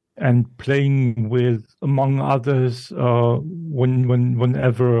 and playing with, among others,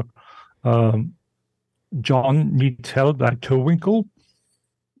 whenever John needs help, like Terwinkle,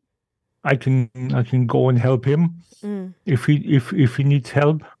 I can go and help him if he needs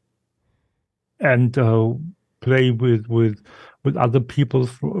help, and play with other people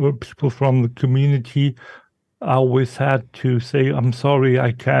from the community. I always had to say, I'm sorry,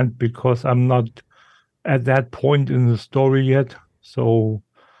 I can't, because I'm not at that point in the story yet. So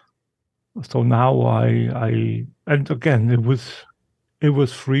now I and again, it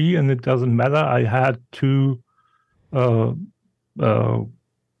was free, and it doesn't matter. I had two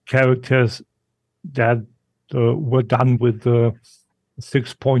characters that were done with the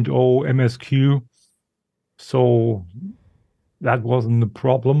 6.0 MSQ, so that wasn't a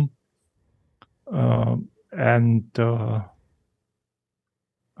problem. And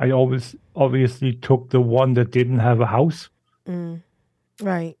I obviously took the one that didn't have a house.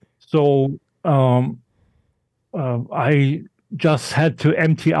 Right. So I just had to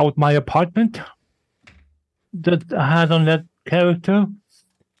empty out my apartment that I had on that character,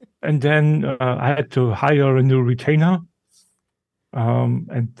 and then I had to hire a new retainer,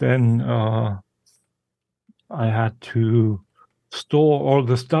 and then I had to store all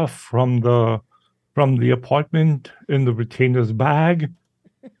the stuff from the apartment in the retainer's bag.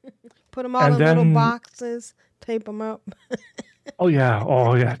 Put them all in little boxes, tape them up. Oh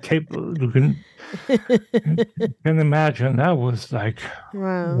yeah, tape. You can imagine that was like,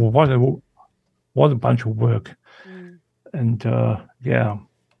 wow, what a bunch of work. And yeah,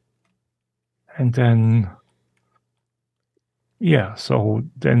 and then so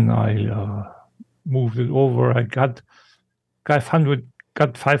then I moved it over. I got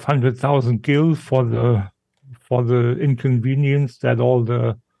 500,000 gil for the inconvenience that all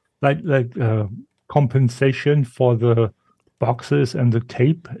the like compensation for the boxes and the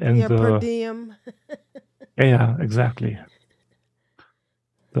tape and the per diem. Yeah, exactly.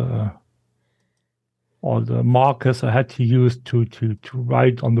 All the markers I had to use to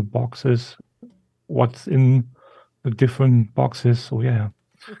write on the boxes what's in the different boxes. So yeah.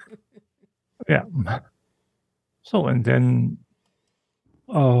 So and then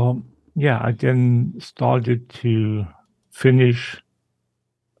I then started to finish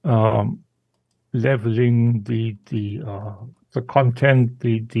leveling the content,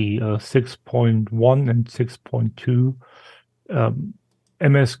 the 6.1 and 6.2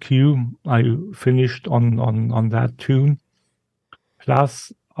 MSQ. I finished on that tune.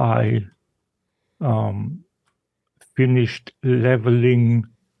 Plus, I finished leveling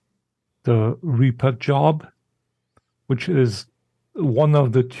the Reaper job, which is one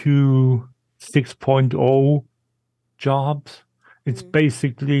of the two 6.0 jobs. It's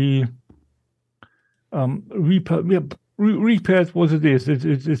basically Reaper. Yeah, Reaper is what it is.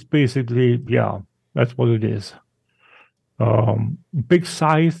 It's basically, that's what it is. Big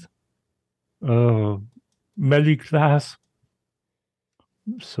size, melee class.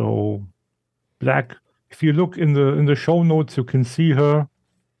 So black. If you look in the show notes, you can see her.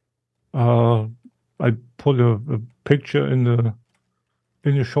 I put a picture in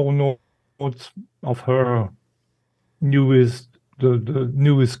the show notes of her newest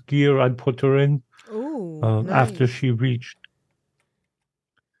gear I put her in. Ooh, after she reached.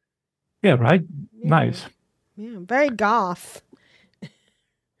 Yeah, right? Yeah. Nice. Yeah, very goth.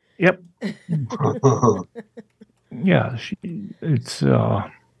 Yep. Yeah, it's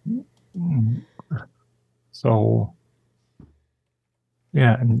so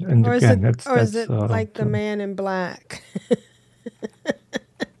yeah, and or again, is it like the Man in Black?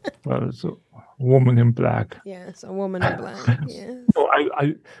 Well, it's a woman in black. Yes, a woman in black. Yes. No,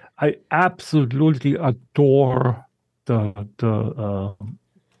 I absolutely adore the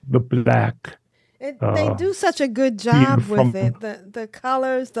black. They do such a good job with it. The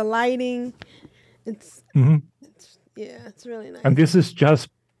colors, the lighting. It's it's really nice. And this is just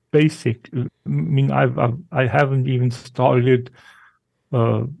basic. I mean, I haven't even started.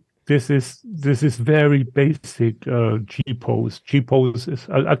 This is very basic G pose. G pose is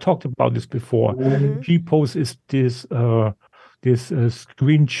I talked about this before. G pose is this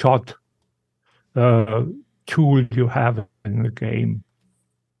screenshot tool you have in the game.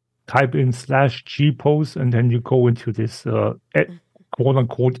 Type in /G pose and then you go into this quote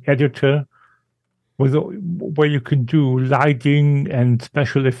unquote editor where you can do lighting and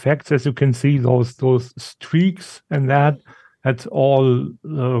special effects. As you can see, those streaks and that's all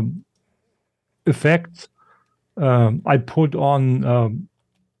effects. I put on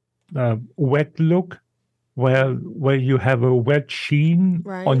wet look, where you have a wet sheen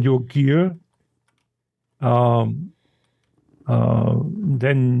on your gear.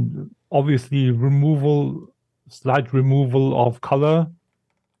 Then obviously slight removal of color.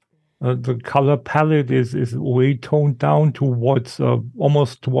 The color palette is way toned down towards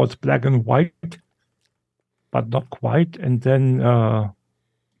almost towards black and white, but not quite. And then,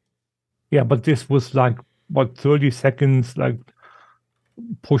 but this was like, 30 seconds, like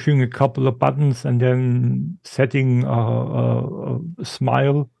pushing a couple of buttons and then setting a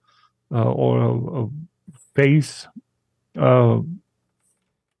smile or a face. So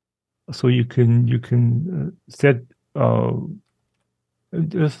you can set.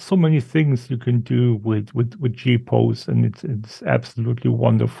 There's so many things you can do with G pose, and it's absolutely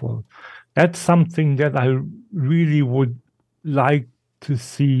wonderful. That's something that I really would like to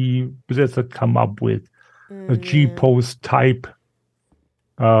see Blizzard come up with, a G pose type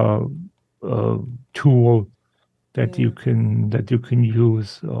tool that you can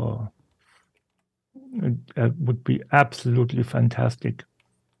use. It would be absolutely fantastic.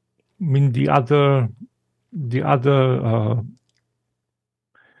 I mean, the other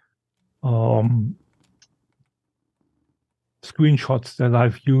screenshots that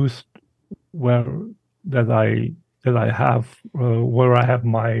I've used where I have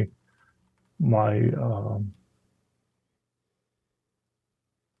my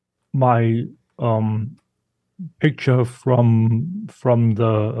picture from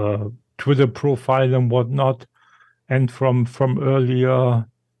the Twitter profile and whatnot, and from earlier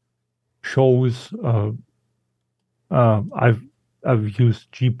shows. I've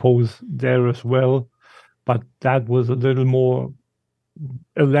used G pose there as well, but that was a little more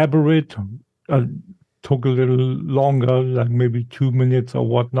elaborate. Took a little longer, like maybe 2 minutes or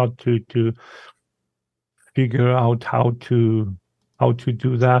whatnot, to figure out how to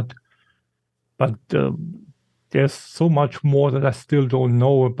do that. But there's so much more that I still don't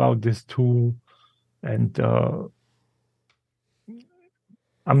know about this tool, and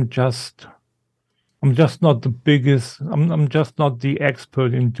I'm just not the biggest. I'm just not the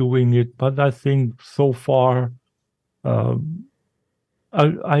expert in doing it. But I think so far, I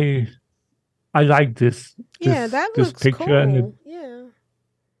like this. Yeah, that this looks picture, cool. and yeah.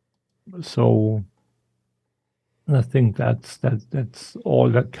 So I think that's all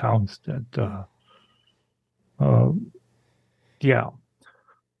that counts. That yeah.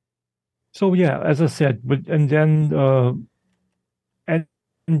 So yeah, as I said, and then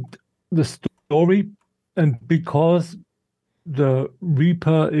and the story, and because the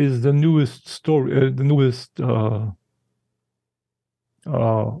Reaper is the newest story, the newest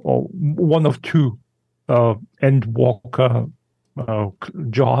or one of two Endwalker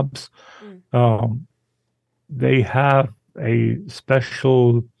jobs. They have a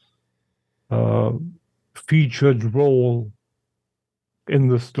special featured role in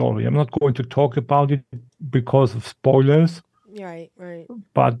the story. I'm not going to talk about it because of spoilers. Right.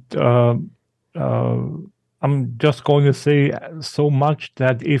 But I'm just going to say so much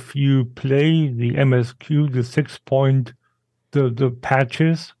that if you play the MSQ, the 6 the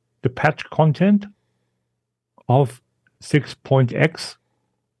patches, the patch content of 6.x,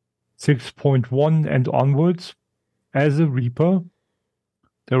 6.1 and onwards, as a Reaper,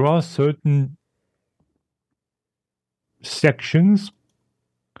 there are certain sections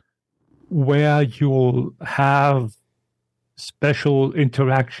where you'll have special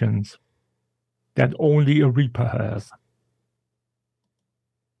interactions that only a Reaper has.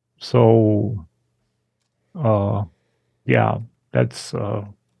 So, yeah, that's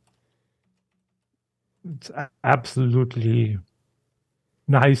it's absolutely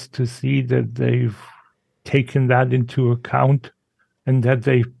nice to see that they've taken that into account and that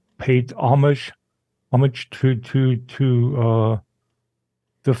they paid homage to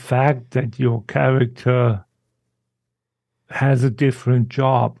the fact that your character has a different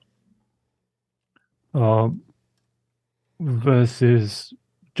job versus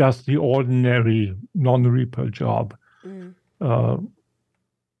just the ordinary non-Reaper job.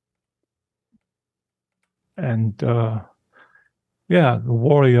 Yeah, the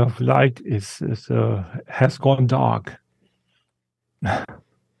Warrior of Light has gone dark.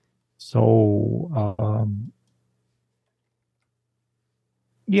 So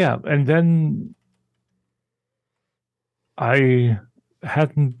yeah, and then I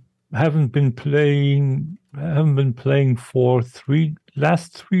haven't been playing for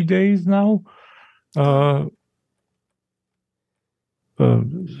last 3 days now.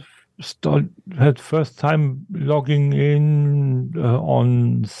 Had first time logging in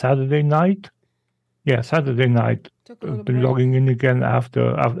on Saturday night. Yeah, Saturday night. Been logging in again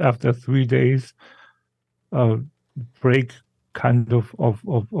after 3 days break, kind of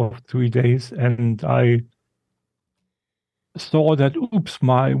 3 days, and I saw that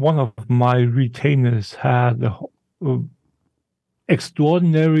one of my retainers had a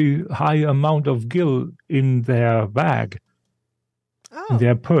extraordinary high amount of gil in their bag, in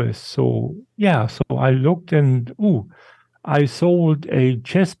their purse. So yeah, so I looked and I sold a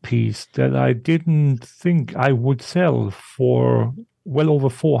chess piece that I didn't think I would sell for well over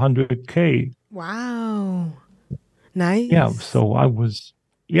 400K. Wow. Nice. Yeah, so I was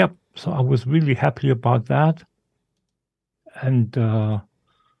really happy about that. And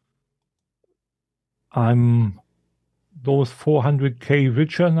I'm those 400K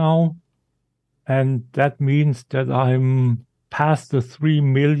richer now. And that means that I'm past the 3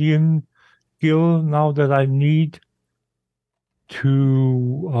 million gil now that I need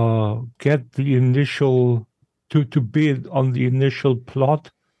to get the initial, to bid on the initial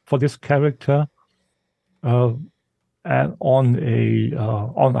plot for this character and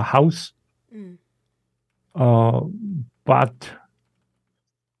on a house. But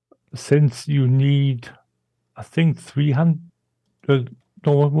since you need, I think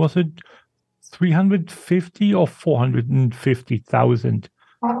 350 or 450,000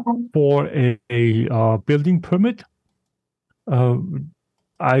 for a building permit,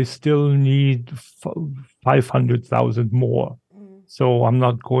 I still need 500,000 more. So I'm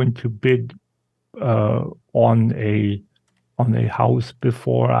not going to bid on a house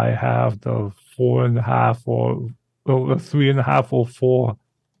before I have the 4.5 or 3.5 or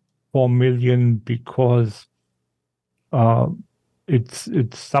 4 million, because it's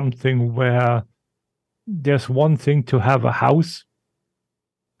something where there's one thing to have a house,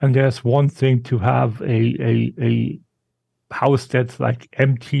 and there's one thing to have a house that's like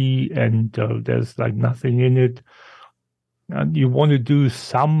empty and there's like nothing in it, and you want to do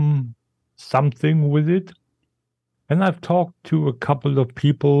something with it. And I've talked to a couple of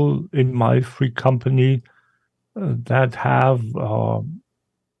people in my free company that have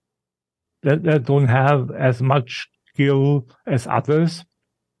that don't have as much skill as others,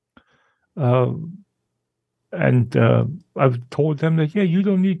 and I've told them that you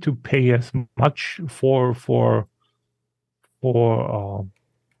don't need to pay as much for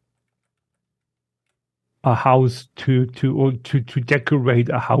a house to decorate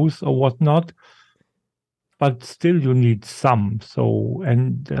a house or whatnot, but still you need some. So,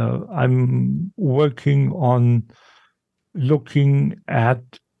 and I'm working on looking at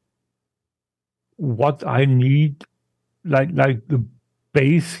what I need, like the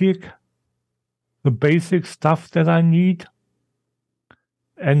basic stuff that I need.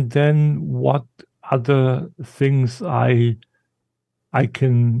 and then what other things I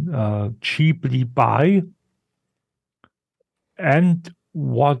can cheaply buy, and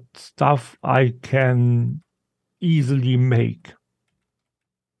what stuff I can easily make.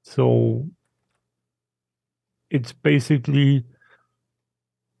 So it's basically,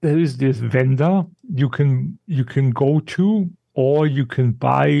 there is this vendor you can go to, or you can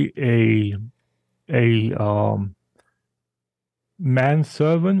buy a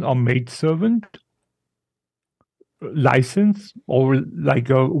manservant or maidservant license, or like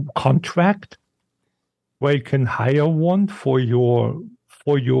a contract where you can hire one for your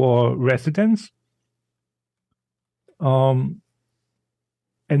residence. And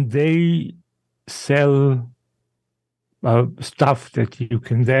they sell stuff that you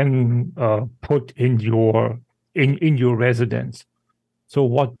can then put in your residence. So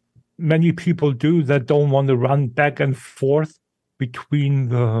what many people do that don't want to run back and forth between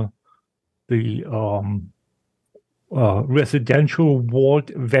the residential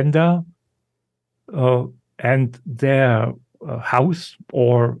ward vendor and their house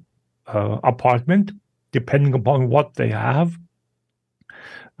or apartment, depending upon what they have.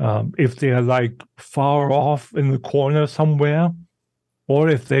 If they're like far off in the corner somewhere, or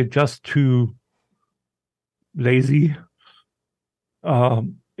if they're just too lazy,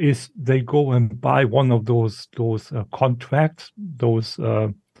 is they go and buy one of those contracts, those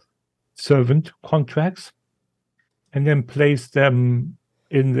servant contracts, and then place them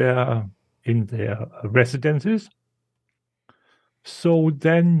in their residences. So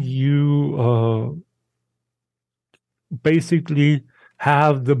then you basically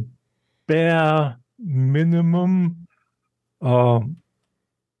have the bare minimum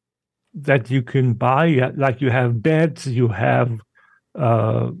that you can buy. Like you have beds, you have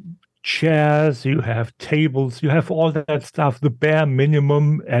chairs, you have tables, you have all that stuff, the bare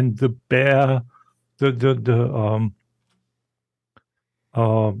minimum, and the bare the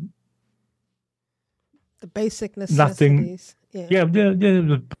basic necessities.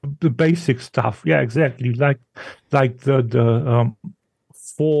 The basic stuff. Yeah, exactly. Like the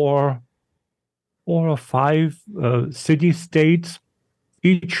 4 or 5 city states.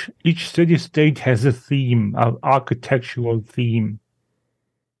 Each city state has a theme, an architectural theme,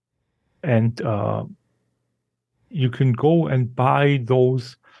 and you can go and buy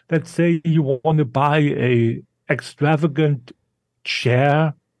those. Let's say you want to buy a extravagant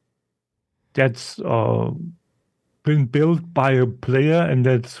chair that's been built by a player and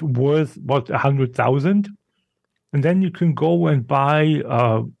that's worth 100,000, and then you can go and buy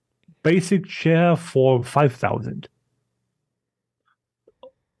a basic chair for 5,000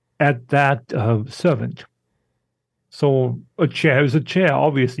 at that servant. So a chair is a chair,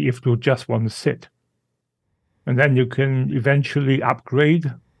 obviously, if you just want to sit, and then you can eventually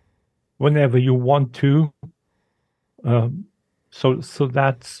upgrade whenever you want to. So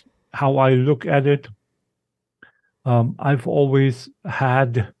that's how I look at it. I've always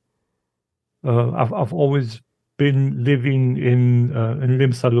had, I've always been living in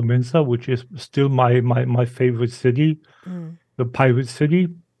Limsa Lominsa, which is still my favorite city, the pirate city.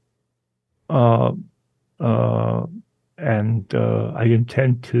 And I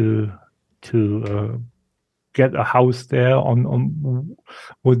intend to get a house there on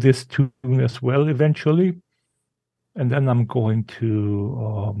with this tune as well eventually, and then I'm going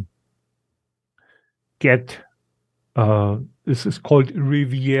to get. This is called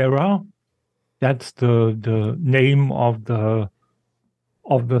Riviera. That's the name of the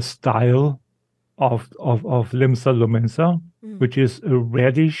style of Limsa Lominsa, which is a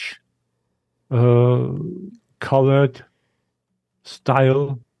reddish colored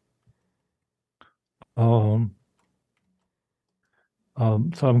style. So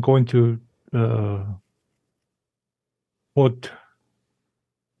I'm going to put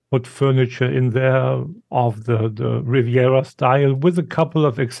furniture in there of the Riviera style, with a couple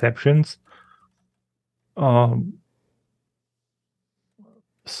of exceptions.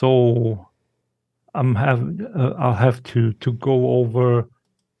 So I'll have to go over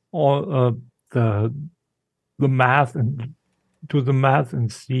all the math and do the math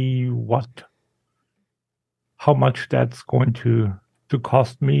and see how much that's going to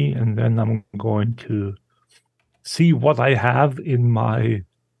cost me, and then I'm going to see what I have in my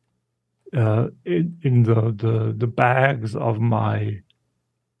in the bags of my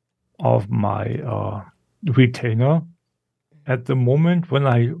retainer. At the moment, when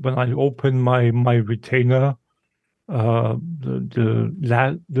I open my retainer, the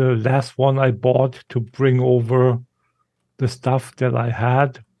last one I bought to bring over the stuff that I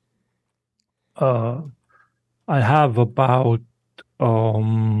had, I have about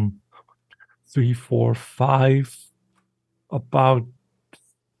 3, 4, 5, about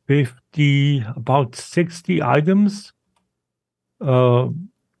 50, about 60 items that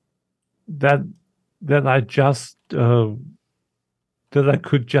I just that I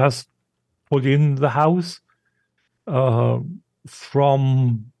could just put in the house, from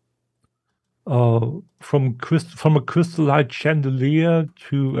a crystallite chandelier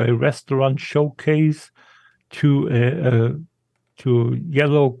to a restaurant showcase to a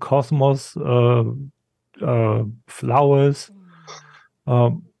yellow cosmos flowers.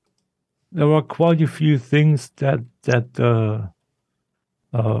 There were quite a few things that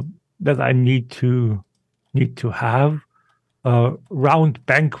I need to have. Round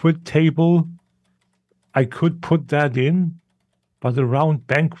banquet table, I could put that in, but a round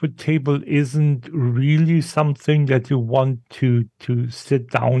banquet table isn't really something that you want to sit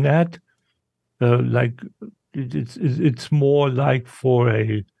down at. Like it's more like for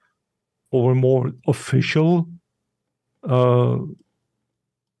a more official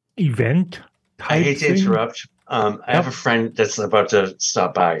event. I hate to interrupt. I have a friend that's about to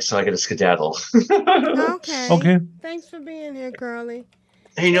stop by, so I got to skedaddle. Okay. Thanks for being here, Curly.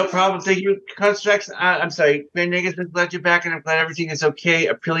 Hey, no problem. Thank you, Constructs. I'm sorry. Grand Negus, I'm glad you're back, and I'm glad everything is okay.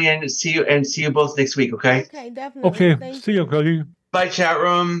 Aprillian, see you both next week, okay? Okay, definitely. Okay, Thank see you, Curly. Bye, chat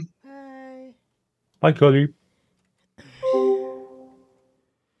room. Bye, Curly.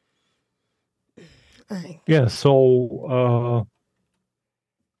 Yeah, so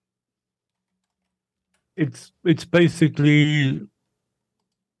it's basically,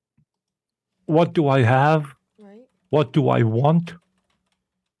 what do I have? Right. What do I want?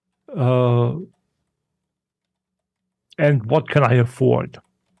 And what can I afford?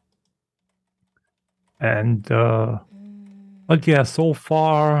 And but yeah, so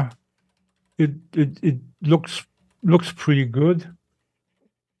far it looks pretty good.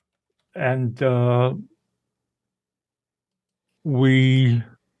 And or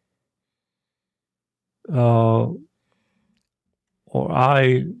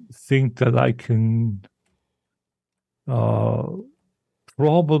I think that I can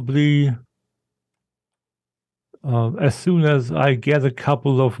probably, as soon as I get a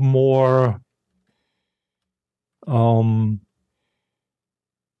couple of more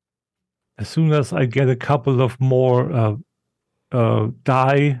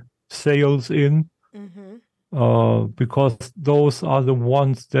die sales in, because those are the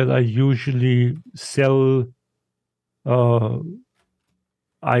ones that I usually sell.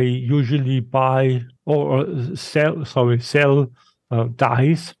 I usually buy or sell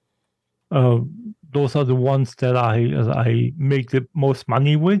dies. Those are the ones that I make the most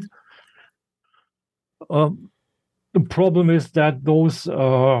money with. The problem is that those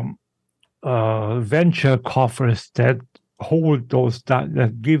venture coffers that hold those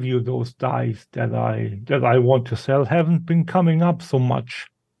that give you those dies that I want to sell haven't been coming up so much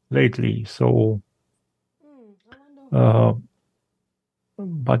lately. So, but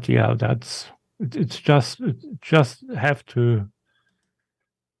yeah, it's just have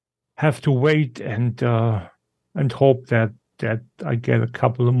to wait and hope that I get a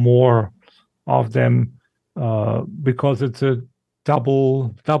couple more of them, because it's a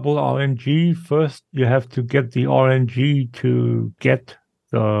double RNG. First, you have to get the RNG to get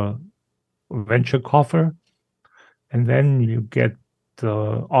the venture coffer, and then you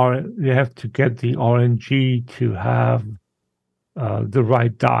have to get the RNG to have the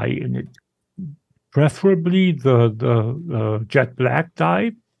right die in it, preferably the jet black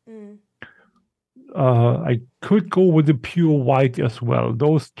die. I could go with the pure white as well.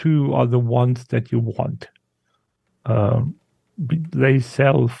 Those two are the ones that you want. They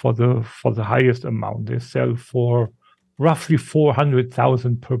sell for the highest amount. They sell for roughly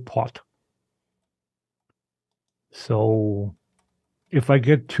 400,000 per pot. So if I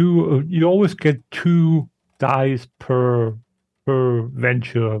get two, you always get 2 dies per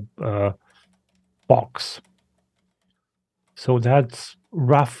venture box. So that's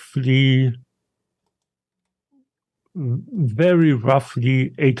roughly, very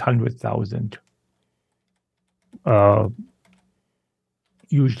roughly 800,000.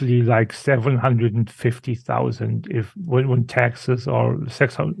 Usually like 750,000 when taxes are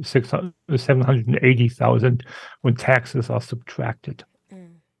 780,000 when taxes are subtracted.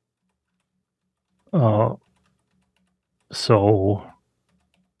 So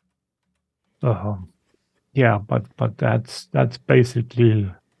yeah, but that's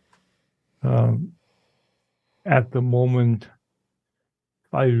basically at the moment.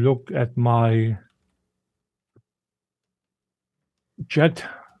 If I look at my jet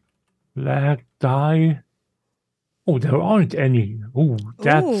black die, Oh, there aren't any. Oh,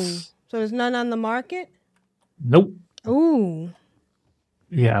 that's Ooh. So there's none on the market? nope. Ooh.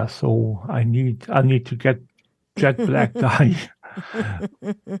 Yeah, so I need to get jet black dye.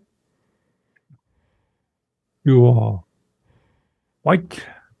 Your white.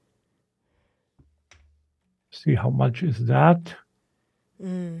 See how much is that?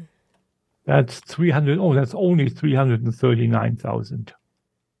 Mm. That's 300. Oh, that's only 339,000.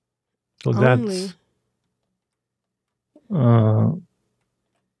 So Only.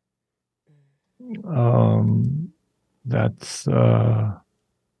 that's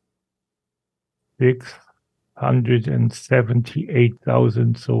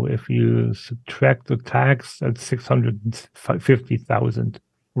 678,000. So if you subtract the tax, that's 650,000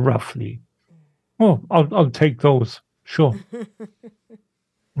 roughly. Oh, I'll take those. Sure.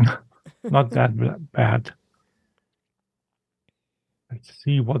 Not that bad. Let's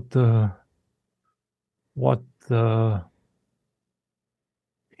see what the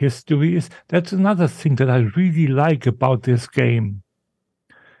history is. That's another thing that I really like about this game,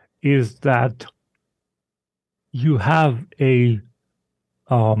 is that you have a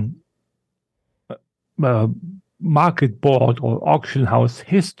market board or auction house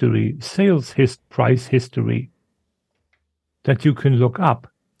history, sales price history that you can look up.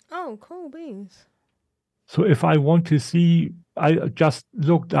 Oh, cool beans. So if I want to see, I just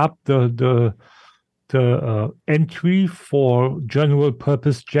looked up the entry for general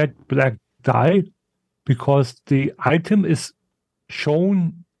purpose jet black dye, because the item is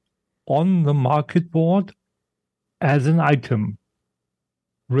shown on the market board as an item,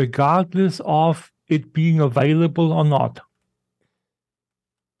 regardless of it being available or not.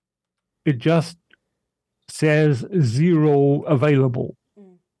 It just says 0 available.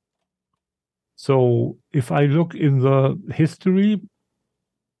 So if I look in the history,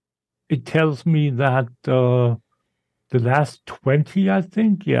 it tells me that the last 20, I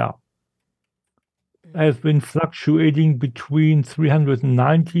think, have been fluctuating between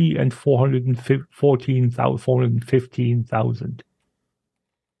 390 and 415,000.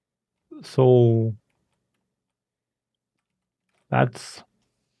 So that's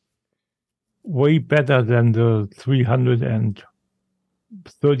way better than the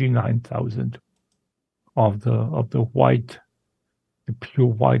 339,000 of the white, the pure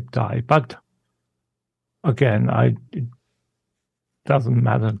white dye. But again, it doesn't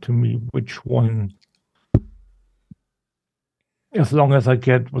matter to me which one. As long as I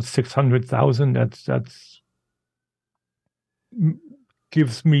get 600,000, that's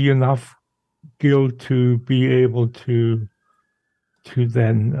gives me enough guild to be able to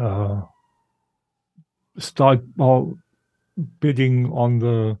then start bidding on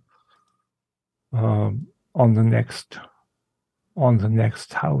the next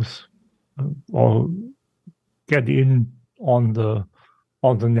house, or get in on the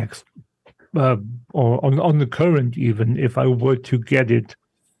next. Or on the current, even if I were to get it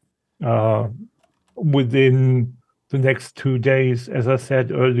within the next 2 days, as I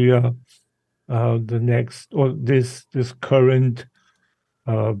said earlier, this current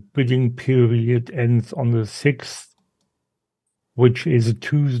bidding period ends on the 6th, which is a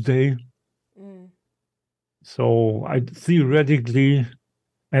Tuesday. So I theoretically,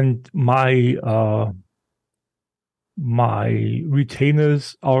 and my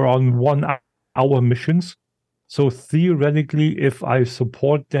retainers are on 1 hour missions. So theoretically, if I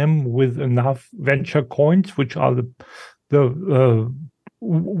support them with enough venture coins, which are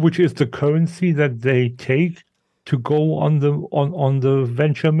which is the currency that they take to go on the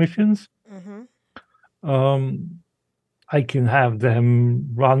venture missions, I can have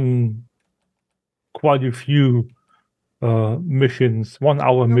them run quite a few missions, 1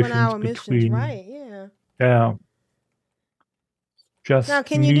 hour missions between. Right? Yeah. Yeah. Just now,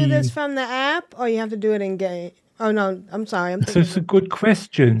 can you do this from the app, or you have to do it in game? Oh no, I'm sorry. This is a good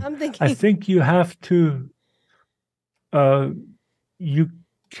question. I'm thinking. I think you have to. You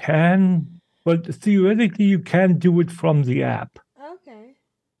can, but theoretically, you can do it from the app. Okay.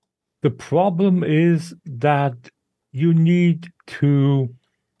 The problem is that you need to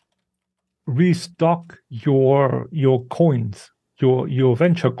restock your coins, your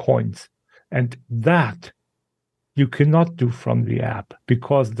venture coins, and that you cannot do from the app,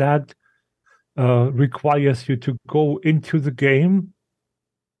 because that requires you to go into the game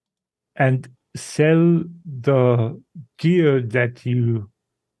and sell the gear that you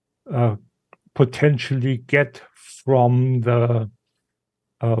potentially get from the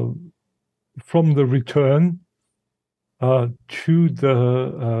return to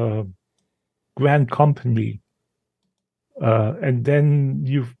the Grand Company, and then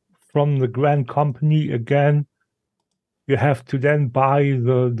you from the Grand Company again you have to then buy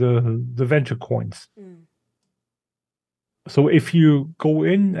the venture coins. So if you go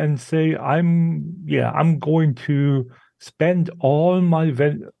in and say, I'm going to spend all my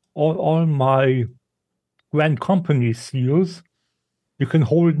Grand Company seals, you can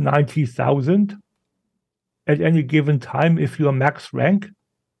hold 90,000 at any given time if you're max rank.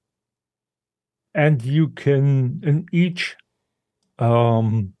 And you can, in each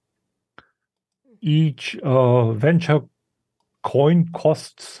venture coin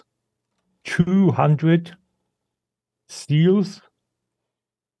costs 200 seals.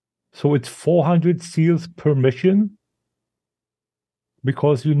 So it's 400 seals per mission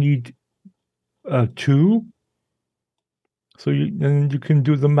because you need 2. So you can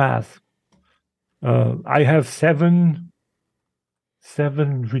do the math. I have 7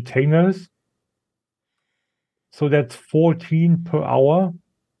 retainers. So that's 14 per hour.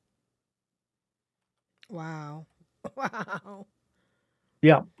 Wow. Wow.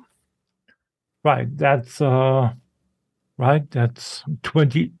 Yeah. Right. That's That's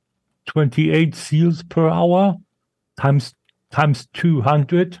 28 seals per hour times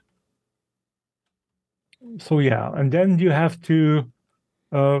 200. So yeah, and then you have to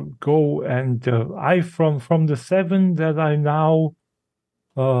go and I from the 7 that I now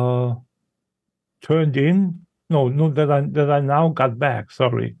turned in. No, that I now got back.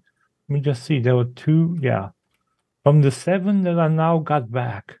 Sorry, let me just see. There were 2. Yeah, from the 7 that I now got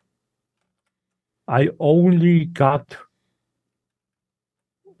back, I only got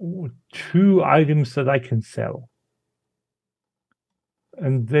 2 items that I can sell,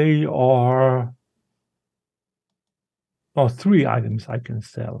 and they are 3 items I can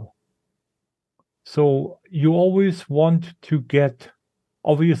sell. So you always want to get.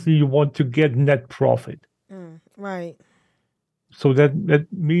 Obviously, you want to get net profit. Right. So that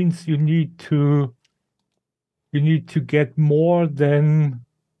means you need to get more than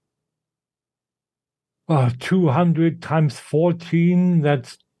 200 times 14.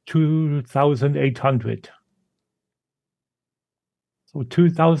 That's 2,800. So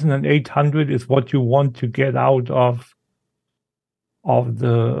 2,800 is what you want to get out of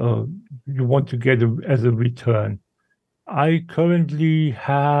the you want to get as a return. I currently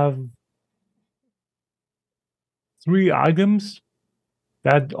have 3 items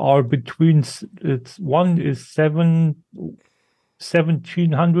that are between. One is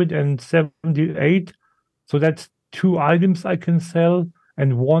 1,778, so that's 2 items I can sell,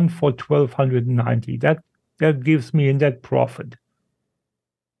 and one for 1,290. That gives me a net profit.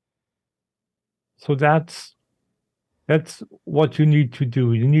 So that's what you need to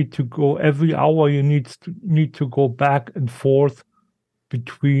do. You need to go every hour. You need to go back and forth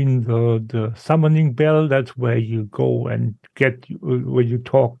between the summoning bell. That's where you go and get where you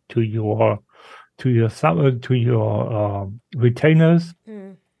talk to your retainers,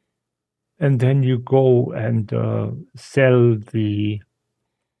 and then you go and sell the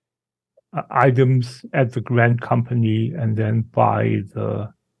items at the Grand Company, and then buy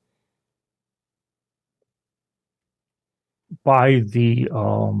the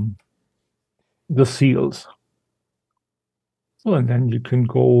seals. So, and then you can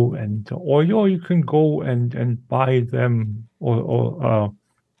go and, or you can go and buy them, or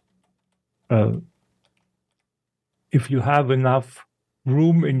if you have enough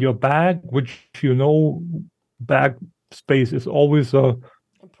room in your bag, which bag space is always a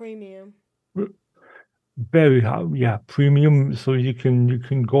premium. Very high, yeah, premium. So you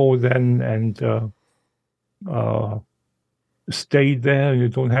can go then and stay there. You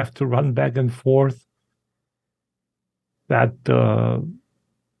don't have to run back and forth. That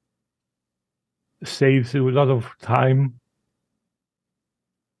saves you a lot of time.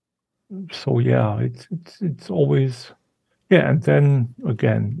 So yeah, it's always, yeah. And then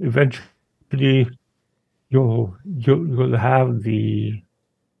again, eventually you'll have the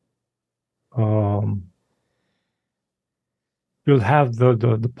you'll have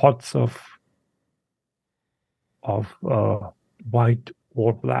the pots of white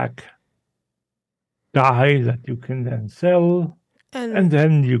or black dye that you can then sell, and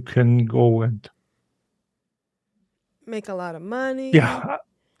then you can go and make a lot of money. Yeah.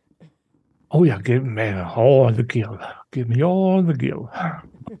 Oh yeah, give me all the gil. Give me all the gil.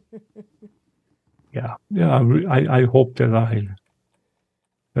 Yeah. I hope that I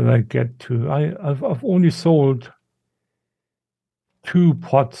get to. I've only sold 2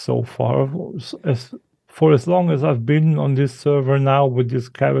 pots so far. For as long as I've been on this server now with this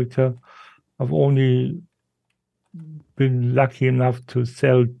character, I've only been lucky enough to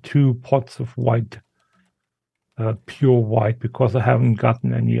sell 2 pots of white, pure white, because I haven't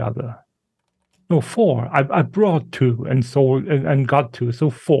gotten any other. No, 4. I brought 2 and sold and got 2, so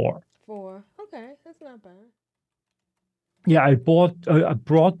 4. 4. Okay, that's not bad. Yeah, I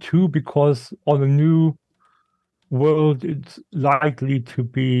brought 2 because on a new world it's likely to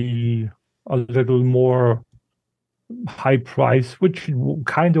be a little more high price, which it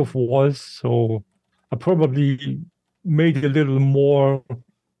kind of was. So I probably made a little more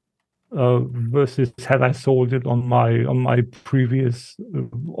versus had I sold it on my previous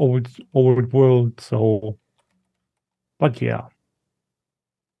old world. So, but yeah,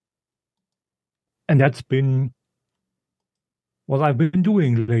 and that's been what I've been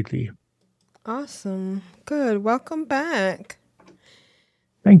doing lately. Awesome. Good. Welcome back.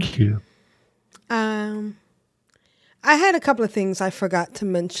 Thank you. I had a couple of things I forgot to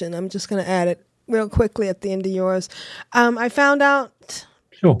mention. I'm just going to add it real quickly at the end of yours. I found out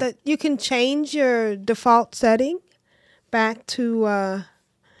that you can change your default setting back to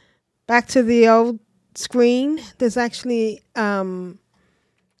the old screen. There's actually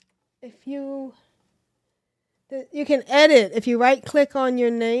you can edit. If you right click on your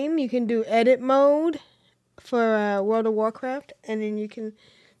name, you can do edit mode for World of Warcraft, and then you can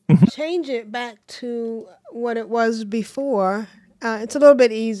change it back to what it was before. It's a little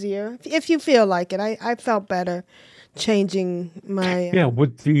bit easier if you feel like it. I felt better changing my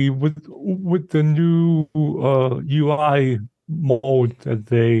with the new UI mode that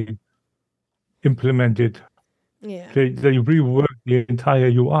they implemented. Yeah, they reworked the entire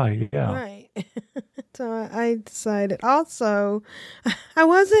UI. Yeah, right. So I decided. Also, I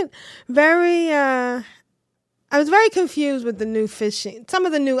wasn't very. I was very confused with the new fishing. Some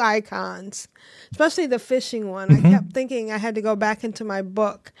of the new icons, especially the fishing one. I kept thinking I had to go back into my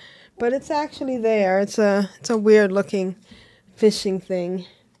book, but it's actually there. It's a weird looking fishing thing,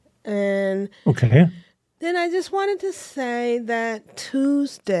 and okay. Then I just wanted to say that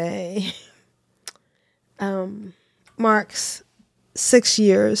Tuesday marks 6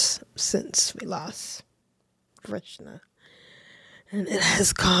 years since we lost Krishna. And it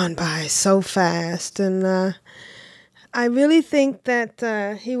has gone by so fast. And I really think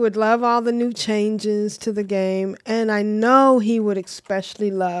that he would love all the new changes to the game. And I know he would especially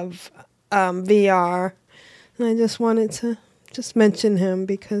love VR. And I just wanted to just mention him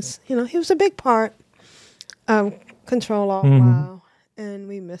because, he was a big part of Control Alt WoW. And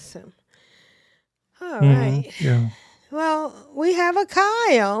we miss him. All right. Yeah. Well, we have a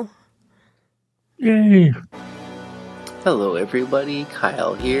Kyle. Yay. Hello, everybody.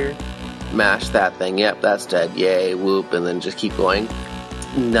 Kyle here. Mash that thing. Yep, that's dead. Yay, whoop, and then just keep going.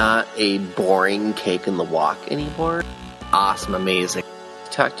 Not a boring cake in the walk anymore. Awesome, amazing.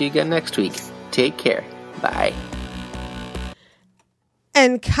 Talk to you again next week. Take care. Bye.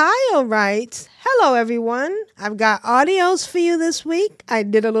 And Kyle writes, hello, everyone. I've got audios for you this week. I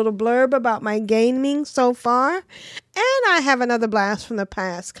did a little blurb about my gaming so far. And I have another blast from the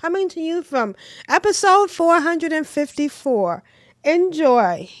past coming to you from episode 454.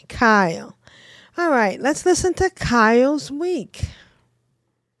 Enjoy, Kyle. All right, let's listen to Kyle's week.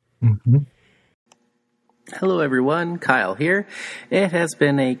 Hello, everyone. Kyle here. It has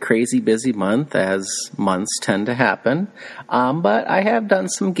been a crazy busy month, as months tend to happen. But I have done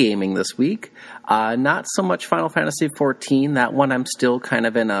some gaming this week. Not so much Final Fantasy XIV. That one I'm still kind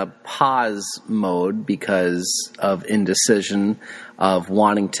of in a pause mode because of indecision of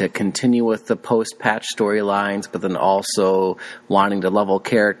wanting to continue with the post-patch storylines, but then also wanting to level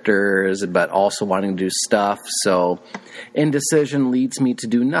characters, but also wanting to do stuff. So indecision leads me to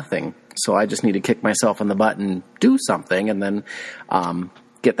do nothing. So I just need to kick myself in the butt and do something and then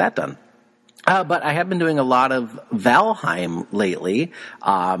get that done. But I have been doing a lot of Valheim lately.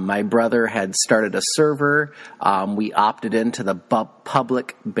 My brother had started a server. We opted into the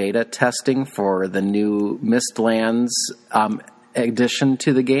public beta testing for the new Mistlands addition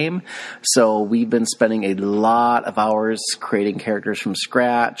to the game. So we've been spending a lot of hours creating characters from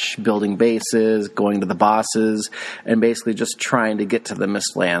scratch, building bases, going to the bosses, and basically just trying to get to the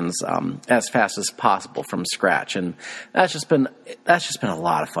Mistlands as fast as possible from scratch. And that's just been a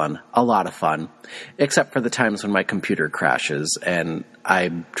lot of fun, except for the times when my computer crashes and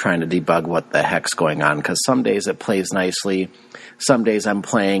I'm trying to debug what the heck's going on, because some days it plays nicely, some days I'm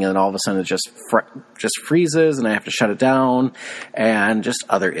playing and then all of a sudden it just freezes and I have to shut it down, and just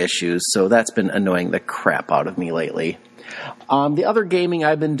other issues. So that's been annoying the crap out of me lately. The other gaming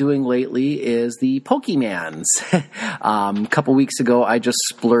I've been doing lately is the Pokemans. A couple weeks ago, I just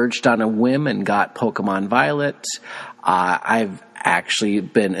splurged on a whim and got Pokemon Violet. I've actually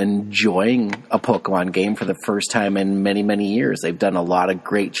been enjoying a Pokemon game for the first time in many, many years. They've done a lot of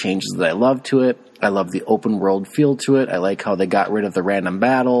great changes that I love to it. I love the open world feel to it. I like how they got rid of the random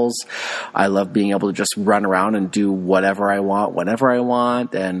battles. I love being able to just run around and do whatever I want, whenever I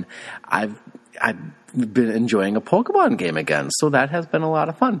want. And I've been enjoying a Pokemon game again. So that has been a lot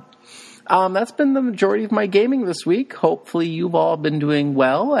of fun. That's been the majority of my gaming this week. Hopefully you've all been doing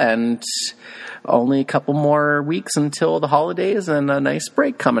well, and only a couple more weeks until the holidays and a nice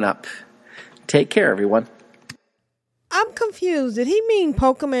break coming up. Take care, everyone. I'm confused. Did he mean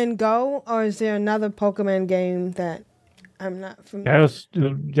Pokemon Go, or is there another Pokemon game that I'm not familiar with?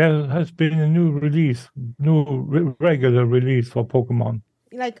 There has been a new release, regular release for Pokemon.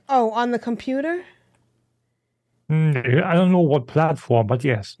 Like, on the computer? I don't know what platform, but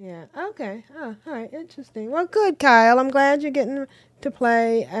yes. Yeah, okay. Oh, all right, interesting. Well, good, Kyle. I'm glad you're getting to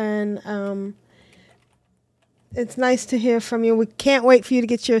play, and it's nice to hear from you. We can't wait for you to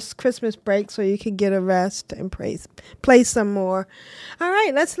get your Christmas break so you can get a rest and play some more. All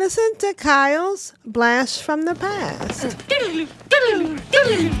right, let's listen to Kyle's Blast from the Past.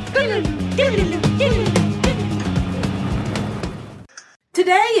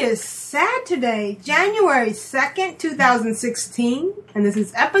 Today is Saturday, January 2nd, 2016, and this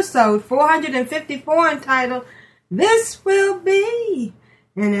is episode 454 entitled, This Will Be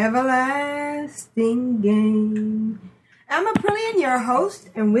an Everlasting Game. I'm Aprillian, your host,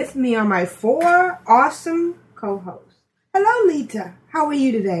 and with me are my 4 awesome co-hosts. Hello, Lita. How are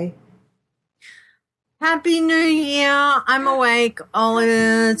you today? Happy New Year. I'm awake. All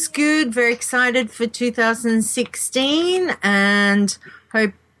is good. Very excited for 2016 and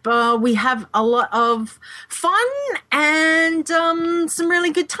hope we have a lot of fun and some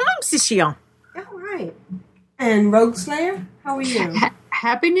really good times this year. All right. And Rogue Slayer, how are you?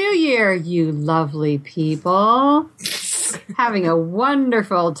 Happy New Year, you lovely people. Having a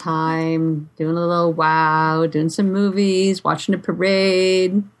wonderful time, doing a little WoW, doing some movies, watching a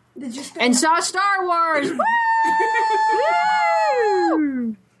parade. And saw Star Wars.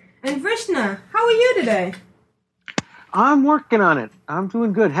 Woo! And Vrishna, how are you today? I'm working on it. I'm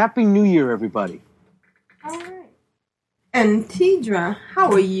doing good. Happy New Year, everybody. All right. And Tidra, how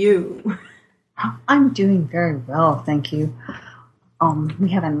are you? I'm doing very well, thank you. We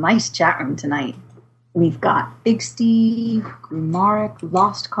have a nice chat room tonight. We've got Big Steve, Grumaric,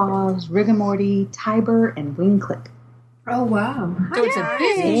 Lost Cause, Rigamorty, Tiber, and Wingclick. Oh, wow. So it's a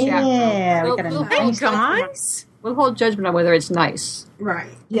busy chat room. Yeah, we got a nice guys. We'll hold judgment on whether it's nice. Right.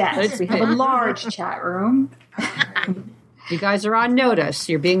 Yes, we have a large chat room. You guys are on notice.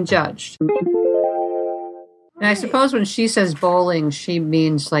 You're being judged. And I suppose when she says bowling, she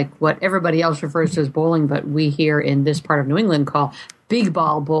means like what everybody else refers to as bowling, but we here in this part of New England call big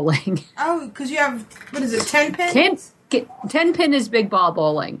ball bowling. Oh, because you have, 10 pins? 10 pin is big ball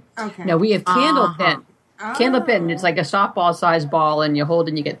bowling. Okay. No, we have candle pin. Candle pin, it's like a softball-sized ball, and you hold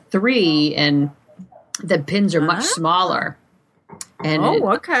and you get 3, and the pins are much smaller. And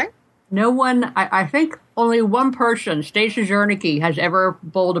okay. No one, I think only one person, Stacia Zernicke, has ever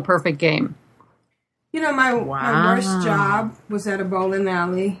bowled a perfect game. You know, my worst job was at a bowling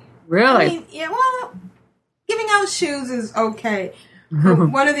alley. Really? I mean, yeah, well, giving out shoes is okay.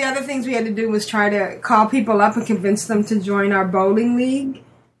 But one of the other things we had to do was try to call people up and convince them to join our bowling league.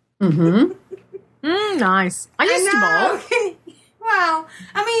 Mm-hmm. Nice. I used to bowl. Well,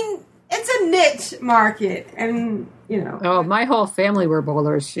 I mean, it's a niche market, and, you know. Oh, my whole family were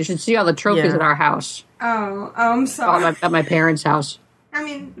bowlers. You should see all the trophies at our house. Oh, I'm sorry. At my parents' house. I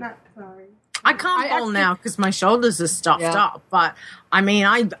mean, not sorry. I can't bowl now because my shoulders are stuffed up. But I mean,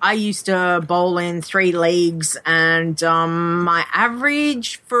 I used to bowl in 3 leagues, and my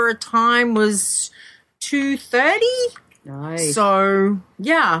average for a time was 230. Nice. So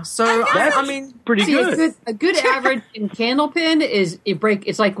yeah. So I mean, pretty good. A good average in candlepin is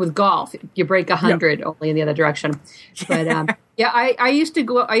it's like with golf. You break 100 only in the other direction. But I used to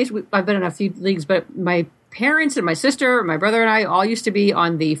go. I've been in a few leagues, but my parents and my sister, my brother and I all used to be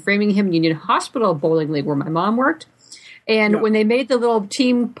on the Framingham Union Hospital Bowling League where my mom worked. And when they made the little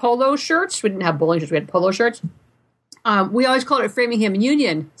team polo shirts, we didn't have bowling shirts, we had polo shirts. We always called it Framingham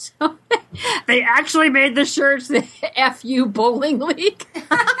Union. So they actually made the shirts the FU Bowling League.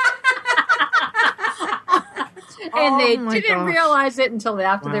 And they didn't realize it until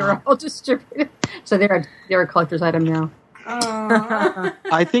after they were all distributed. So they're a collector's item now.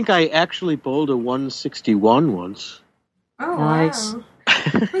 I think I actually bowled a 161 once. Oh, nice. Wow.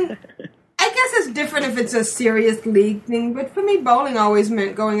 I guess it's different if it's a serious league thing, but for me, bowling always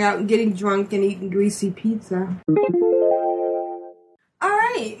meant going out and getting drunk and eating greasy pizza. All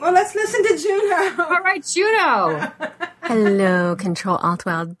right. Well, let's listen to Juno. All right, Juno. Hello, Control Alt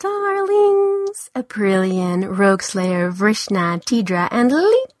WoW darlings. Aprillian, Rogueslayer, Vrishna, Tidra, and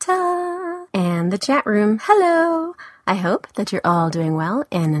Lita. And the chat room, hello. I hope that you're all doing well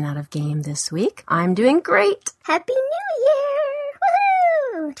in and out of game this week. I'm doing great. Happy New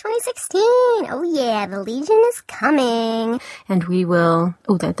Year! Woohoo! 2016! Oh yeah, the Legion is coming. And we will...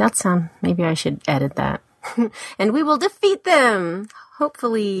 Oh, that's maybe I should edit that. And we will defeat them!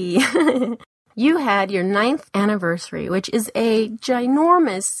 Hopefully. You had your 9th anniversary, which is a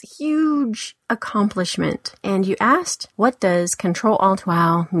ginormous, huge accomplishment. And you asked, what does Control Alt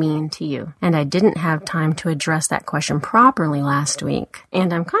WoW mean to you? And I didn't have time to address that question properly last week.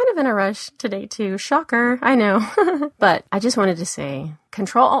 And I'm kind of in a rush today too. Shocker, I know. But I just wanted to say,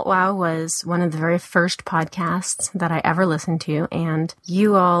 Control Alt WoW was one of the very first podcasts that I ever listened to. And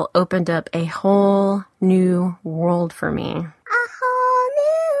you all opened up a whole new world for me.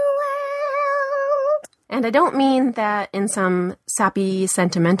 And I don't mean that in some sappy,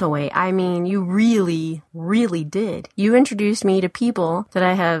 sentimental way. I mean, you really, really did. You introduced me to people that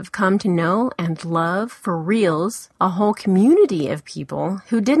I have come to know and love for reals, a whole community of people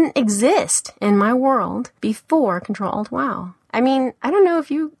who didn't exist in my world before Control Alt WoW. I mean, I don't know if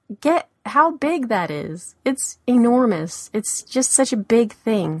you get how big that is. It's enormous. It's just such a big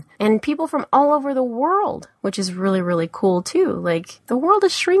thing. And people from all over the world, which is really, really cool too. Like, the world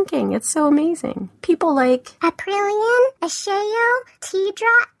is shrinking. It's so amazing. People like Aprillian, Ashayo,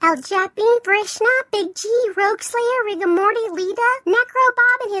 Tidra, Eljepi, Vrishna, Big G, Rogueslayer, Rigamorty, Lita,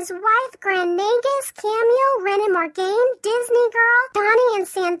 Necrobob and his wife, Grand Nagus, Cameo, Ren and Morgaine, Disney Girl, Donnie and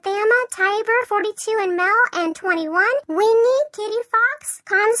Santhama, Tiber, 42 and Mel, and 21, Wingy, Kitty Fox,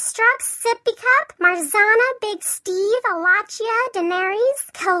 Construct, Sippy Cup, Marzana, Big Steve, Alachia,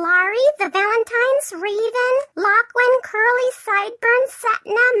 Daenerys, Kalari, The Valentines, Raven, Lachlan, Curly, Sideburn,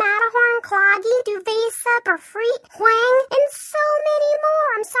 Setna, Matterhorn, Cloggy, Duvesa, Berfreet, Huang, and so many more.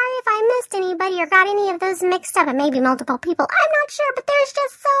 I'm sorry if I missed anybody or got any of those mixed up. It may be multiple people. I'm not sure, but there's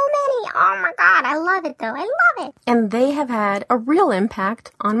just so many. Oh my God, I love it though. I love it. And they have had a real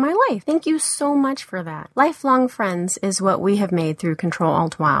impact on my life. Thank you so much for that. Lifelong friends is what we have made through Control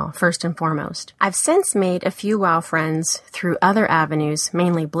Alt WoW, first and foremost. I've since made a few WoW friends through other avenues,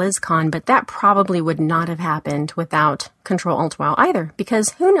 mainly BlizzCon, but that probably would not have happened without Control Alt WoW either,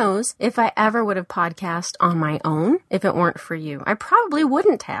 because who knows if I ever would have podcast on my own if it weren't for you. I probably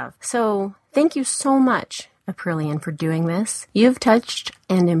wouldn't have. So thank you so much, Aprillian, for doing this. You've touched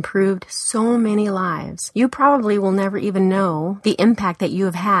and improved so many lives. You probably will never even know the impact that you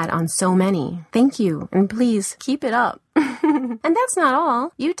have had on so many. Thank you, and please keep it up. And that's not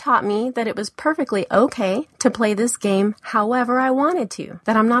all. You taught me that it was perfectly okay to play this game however I wanted to.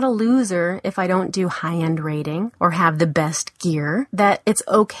 That I'm not a loser if I don't do high-end raiding or have the best gear. That it's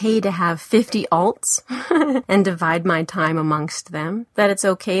okay to have 50 alts and divide my time amongst them. That it's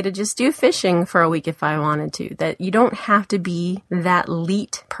okay to just do fishing for a week if I wanted to. That you don't have to be that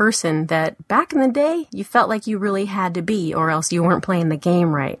elite person that back in the day you felt like you really had to be, or else you weren't playing the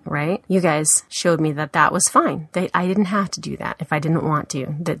game right? You guys showed me that that was fine. That I didn't have to do that if I didn't want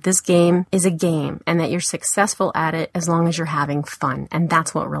to. That this game is a game and that you're successful at it as long as you're having fun. And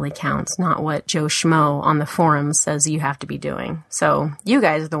that's what really counts, not what Joe Schmo on the forums says you have to be doing. So you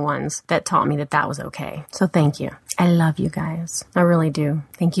guys are the ones that taught me that that was okay. So thank you. I love you guys. I really do.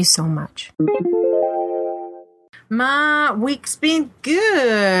 Thank you so much. My week's been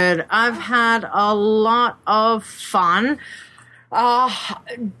good. I've had a lot of fun.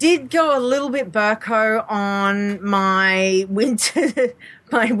 Did go a little bit Burko on my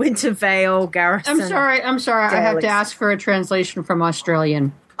winter Vale Garrison. I'm sorry. I have to ask for a translation from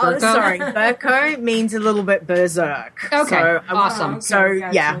Australian. Oh, sorry. Burko means a little bit berserk. Okay, so, awesome. So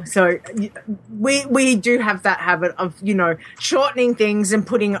we do have that habit of, shortening things and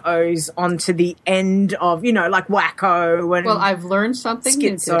putting O's onto the end of, like wacko and well, I've learned something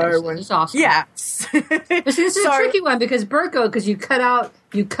new today. This is awesome. Yeah. This is a tricky one because Burko, because you cut out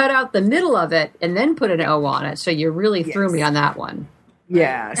the middle of it and then put an O on it. So you really threw me on that one.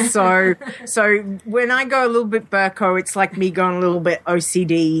 Yeah, so when I go a little bit Burko, it's like me going a little bit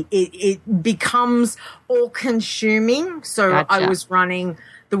OCD. It becomes all consuming. So Gotcha. I was running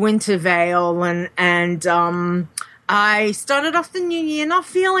the Winter Vale and I started off the new year not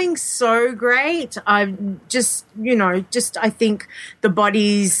feeling so great. I just I think the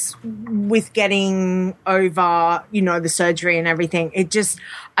body's with getting over, the surgery and everything.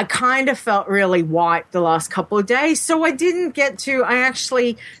 I kind of felt really white the last couple of days. So I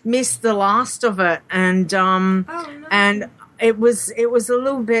actually missed the last of it. And, and it was a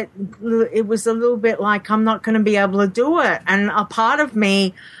little bit like I'm not going to be able to do it, and a part of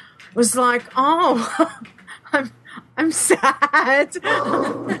me was like, oh, I'm sad,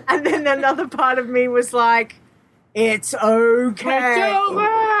 and then another part of me was like, it's okay. It's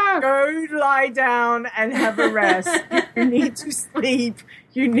over. Go lie down and have a rest. You need to sleep.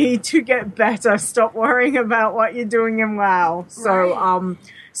 You need to get better. Stop worrying about what you're doing in WoW. So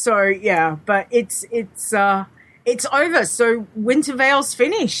yeah, but it's over. So Winter Veil's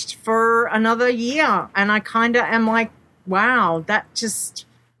finished for another year, and I kind of am like, wow, that just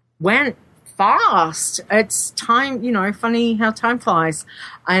went fast. It's time, funny how time flies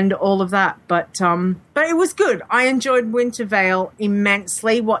and all of that. But it was good. I enjoyed Winter Veil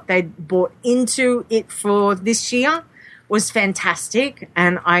immensely. What they brought into it for this year was fantastic,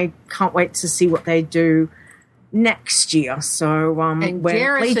 and I can't wait to see what they do next year. So and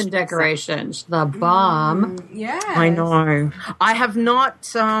garrison decorations, the bomb. Yeah, I know. I have not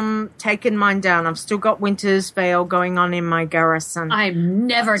taken mine down. I've still got Winter's Veil going on in my garrison. I'm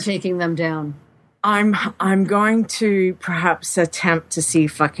never taking them down. I'm going to perhaps attempt to see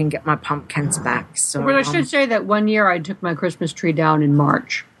if I can get my pumpkins back. So, but I should say that one year I took my Christmas tree down in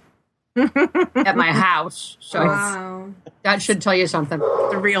March at my house. So that should tell you something.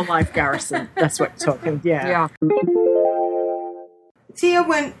 The real life garrison. That's what we're talking. Yeah. Tia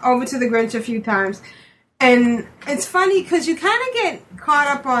went over to the Grinch a few times, and it's funny because you kind of get caught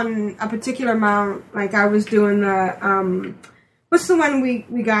up on a particular amount. Like I was doing the what's the one we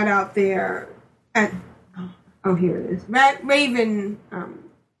got out there at? Oh, here it is.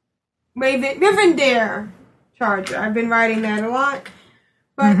 Rivendare Charger. I've been writing that a lot.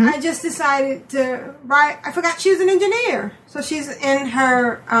 But I just decided to write. I forgot she was an engineer. So she's in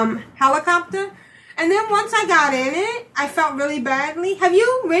her helicopter. And then once I got in it, I felt really badly. Have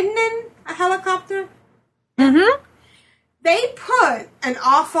you ridden in a helicopter? Mm-hmm. They put an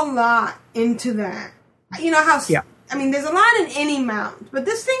awful lot into that. You know how... Yeah. I mean, there's a lot in any mount. But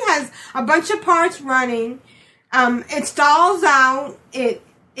this thing has a bunch of parts running. It stalls out. It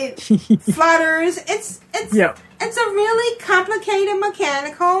flutters. It's a really complicated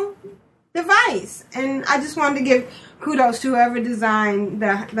mechanical device, and I just wanted to give kudos to whoever designed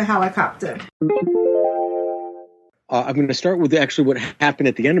the helicopter. I'm going to start with actually what happened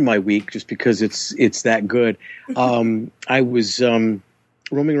at the end of my week, just because it's that good. I was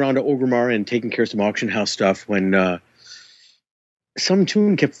roaming around to Orgrimmar and taking care of some auction house stuff when some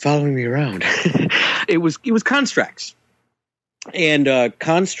tune kept following me around. It was Constrax. And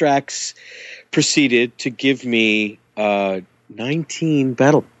Constrax proceeded to give me 19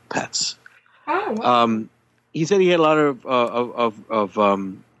 battle pets. Oh, wow. He said he had a lot of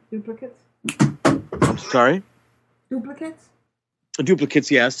duplicates. I'm sorry. Duplicates.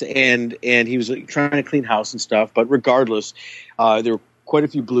 Duplicates, yes, and he was trying to clean house and stuff. But regardless, there were quite a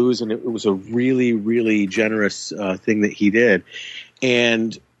few blues, and it was a really, really generous thing that he did.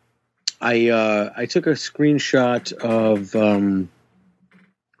 And I took a screenshot of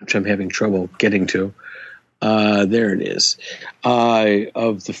which I'm having trouble getting to. There it is.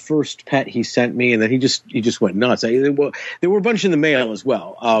 Of the first pet he sent me, and then he just went nuts. There were a bunch in the mail as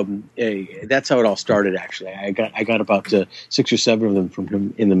well. That's how it all started. Actually, I got about 6 or 7 of them from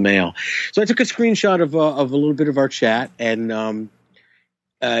him in the mail. So I took a screenshot of a little bit of our chat, and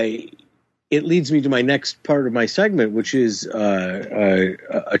it leads me to my next part of my segment, which is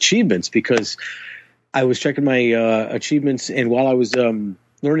achievements, because I was checking my achievements, and while I was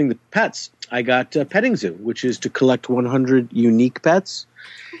learning the pets, I got Petting Zoo, which is to collect 100 unique pets.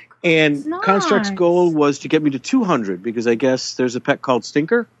 And nice. Construct's goal was to get me to 200, because I guess there's a pet called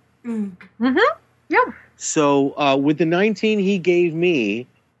Stinker. Mm-hmm. Yeah. So with the 19 he gave me,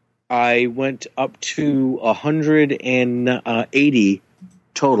 I went up to 180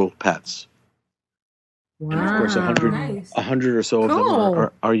 total pets. Wow. And of course, 100 or so Cool. of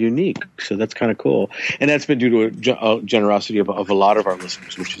them are unique. So that's kind of cool. And that's been due to a generosity of a lot of our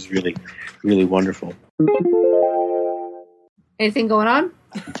listeners, which is really, really wonderful. Anything going on?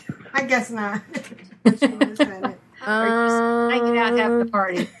 I guess not. Hanging out, having the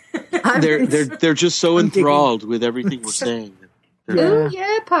party. They're just so enthralled with everything we're saying. Ooh,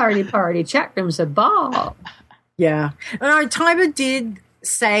 yeah, party. Chat room's a ball. Yeah. Tiber did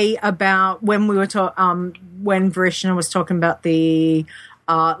say about when we were when Varishna was talking about the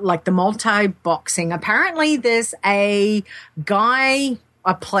like the multi-boxing. Apparently there's a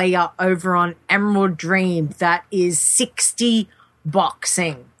player over on Emerald Dream that is 60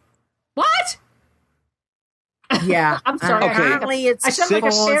 boxing. What? Yeah. I'm sorry. Okay. Apparently it's I sound like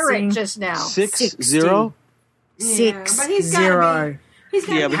a parrot just now. 60. Yeah, but he's gotta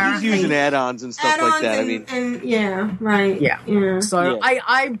Yeah, but he's using add-ons and stuff like that. And yeah, right. Yeah. So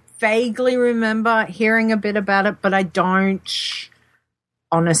I vaguely remember hearing a bit about it, but I don't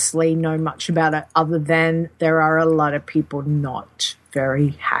honestly know much about it other than there are a lot of people not very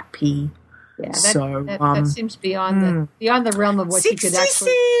happy. Yeah, so that seems beyond the realm of what you could actually.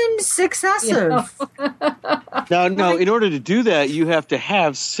 Seems excessive. No. In order to do that, you have to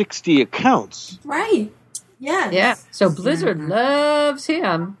have 60 accounts. Right. Yes. Yeah. So Blizzard loves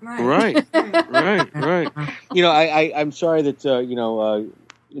him. Right. You know, I'm sorry that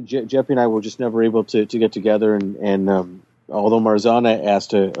Jeppy and I were just never able to get together, and although Marzana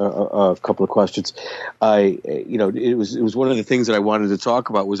asked a couple of questions, it was one of the things that I wanted to talk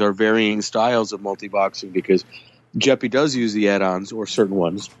about was our varying styles of multi-boxing, because Jeppy does use the add-ons or certain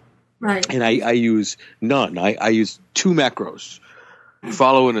ones, right? And I use none. I use 2 macros,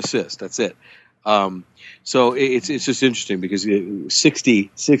 follow and assist. That's it. So it's just interesting because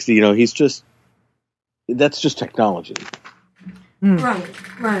 60, that's just technology.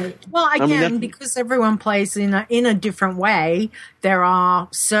 Right. Well, again, because everyone plays in a different way, there are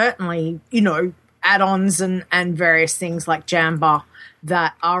certainly, add-ons and various things like Jamba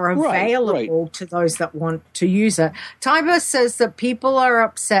that are available to those that want to use it. Tiber says that people are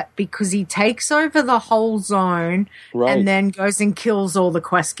upset because he takes over the whole zone and then goes and kills all the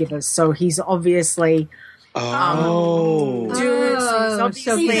quest givers. So he's obviously... So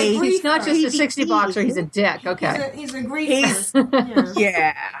he's not just a 60 boxer, he's a dick. Okay. He's a griefer.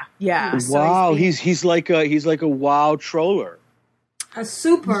 Yeah. Wow, he's like a WoW troller. A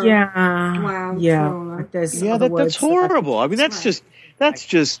super WoW troller. That's horrible. I mean, that's just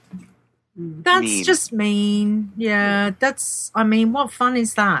mean. Yeah, what fun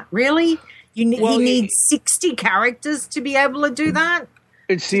is that? Really? He needs 60 characters to be able to do that?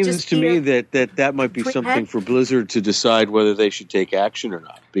 It seems to me that might be something for Blizzard to decide whether they should take action or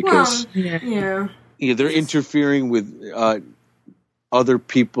not, because they're interfering with other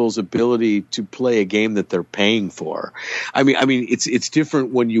people's ability to play a game that they're paying for. I mean, it's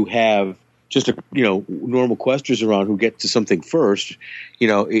different when you have just normal questers around who get to something first.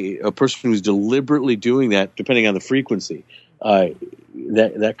 A person who's deliberately doing that, depending on the frequency,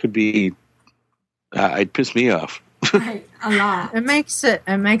 that could be it'd piss me off. Right, a lot. It makes it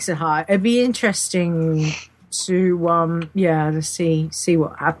hard. It'd be interesting to see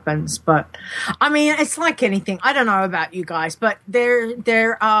what happens. But I mean, it's like anything. I don't know about you guys, but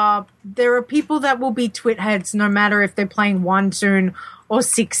there are people that will be twit heads no matter if they're playing 1 toon or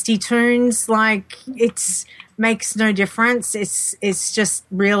 60 toons. Like, it's makes no difference. It's just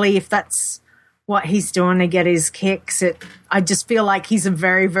really, if that's what he's doing to get his kicks, I just feel like he's a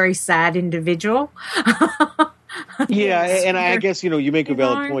very, very sad individual. Yeah, and I guess, you make a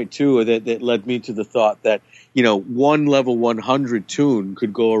valid point, too, that led me to the thought that, one level 100 toon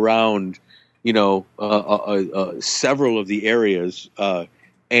could go around, several of the areas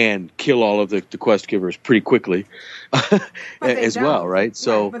and kill all of the quest givers pretty quickly as well, right?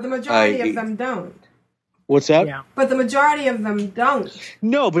 So, but the majority of them don't. What's that? Yeah. But the majority of them don't.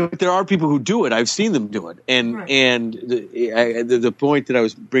 No, but there are people who do it. I've seen them do it. And the point that I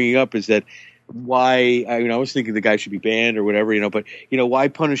was bringing up is that why, I was thinking the guy should be banned or whatever, but, why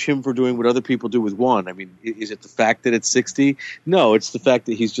punish him for doing what other people do with 1? I mean, is it the fact that it's 60? No, it's the fact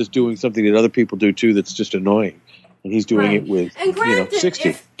that he's just doing something that other people do too that's just annoying. And he's doing it with, and granted,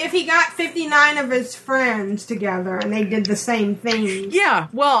 60. If he got 59 of his friends together and they did the same thing. Yeah,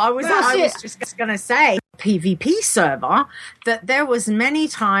 well, I was just going to say, PvP server, that there was many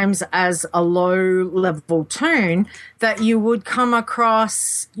times as a low-level toon that you would come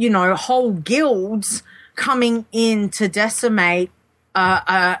across, whole guilds coming in to decimate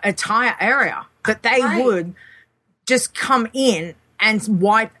a entire area. That they would just come in and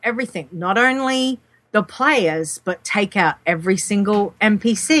wipe everything. Not only the players, but take out every single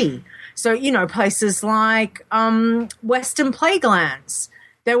NPC. So, places like Western Plaguelands.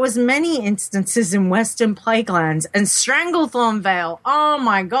 There was many instances in Western Plaguelands, and Stranglethorn Vale. Oh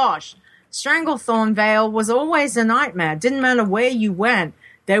my gosh. Stranglethorn Vale was always a nightmare. Didn't matter where you went.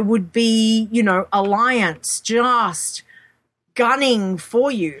 There would be, Alliance just gunning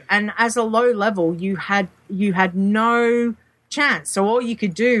for you. And as a low level, you had no chance. So all you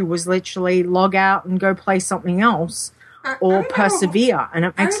could do was literally log out and go play something else or persevere, and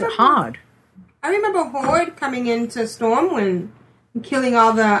it makes it hard. I remember Horde coming into Stormwind and killing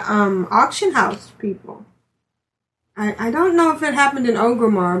all the auction house people. I don't know if it happened in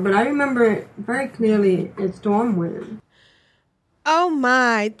Orgrimmar, but I remember it very clearly in Stormwind. Oh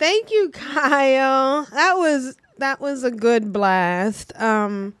my, thank you, Kyle. That was a good blast.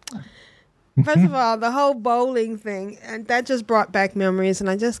 First of all, the whole bowling thing, and that just brought back memories, and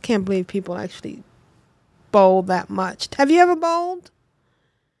I just can't believe people actually bowl that much. Have you ever bowled?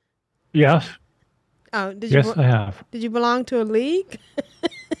 Yes. Oh, did Yes, you? I have. Did you belong to a league?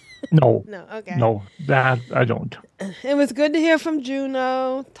 No. No, okay. No, that I don't. It was good to hear from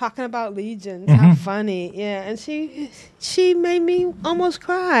Juno talking about legions. How Mhm. funny, yeah. And she made me almost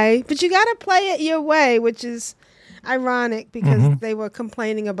cry. But you got to play it your way, which is ironic because Mhm. they were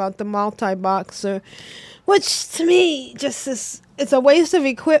complaining about the multi-boxer, which to me just is it's a waste of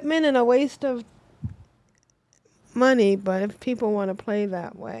equipment and a waste of money. But if people want to play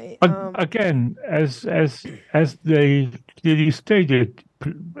that way, Again, as they clearly stated,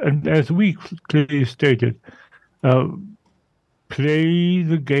 and as we clearly stated, play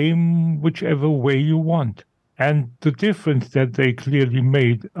the game whichever way you want. And the difference that they clearly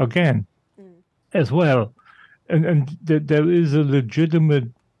made again, as well, and there is a legitimate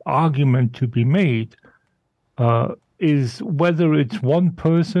argument to be made, is whether it's one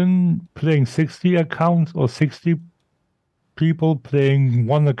person playing 60 accounts or 60 people playing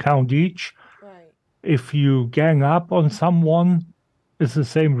one account each. If you gang up on someone, it's the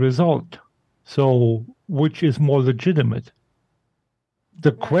same result. So, which is more legitimate?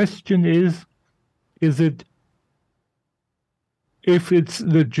 The question is it, if it's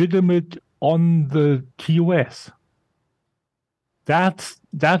legitimate on the TOS? That's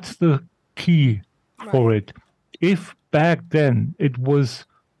the key for it. If back then it was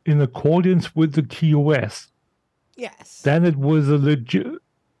in accordance with the TOS, yes, then it was a legitimate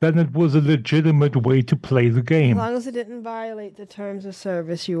way to play the as game. long as it didn't violate the terms of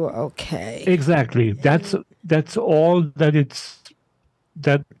service, you were okay. Exactly. That's all that's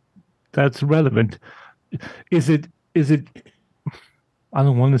relevant. Is it I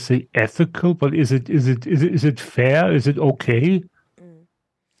don't want to say ethical, but is it fair? Is it okay?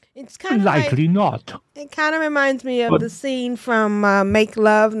 It's kind of likely not. It kind of reminds me of But- the scene from Make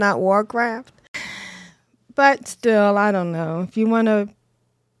Love, Not Warcraft. But still, I don't know. If you want to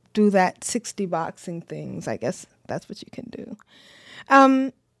do that 60 boxing things, I guess that's what you can do.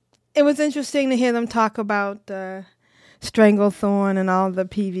 It was interesting to hear them talk about Stranglethorn and all the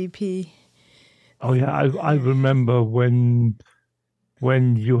PvP. Oh yeah, I remember when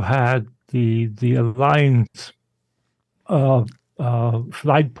you had the Alliance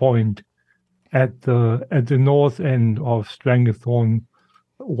flight point at the north end of Stranglethorn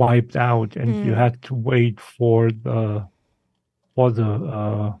wiped out, and you had to wait for the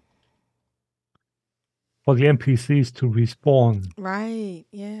NPCs to respawn. Right,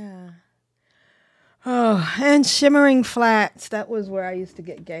 yeah. Oh, and Shimmering Flats. That was where I used to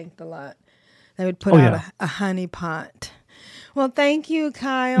get ganked a lot. They would put out a honey pot. Well, thank you,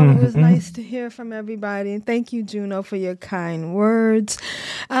 Kyle. It was nice to hear from everybody. And thank you, Juno, for your kind words.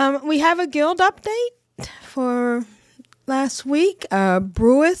 We have a guild update for last week.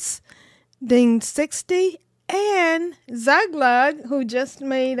 Brewis dinged 60. And Zuglug, who just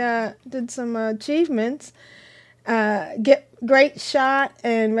did some achievements, get great shot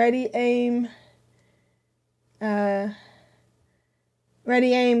and ready aim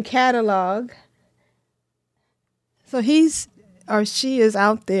catalog. So he's or she is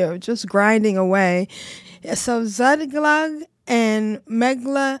out there just grinding away. So Zuglug and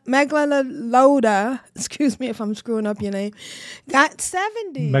Megaloloda, excuse me if I'm screwing up your name, got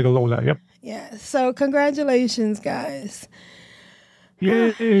 70. Megalola, yep. Yeah, so congratulations, guys.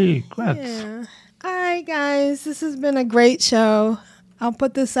 Yay, congrats. Yeah. All right, guys, this has been a great show. I'll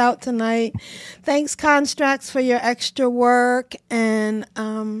put this out tonight. Thanks, Constructs, for your extra work. And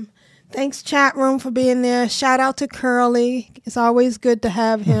thanks, chat room, for being there. Shout out to Curly. It's always good to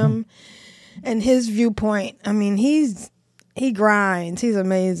have him and his viewpoint. I mean, he grinds. He's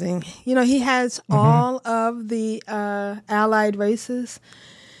amazing. You know, he has all of the allied races.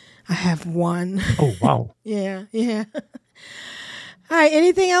 I have one. Oh, wow. Yeah. All right,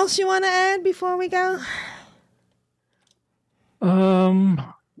 anything else you want to add before we go?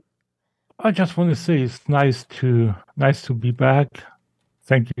 I just want to say it's nice to be back.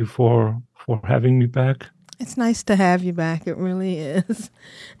 Thank you for having me back. It's nice to have you back. It really is.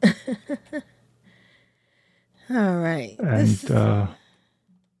 All right. And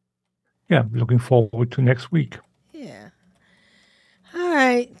looking forward to next week. Yeah. All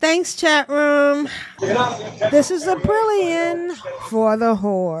right. Thanks, chat room. This is Aprillian for the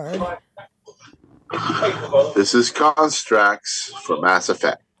Horde. This is Constrax for Mass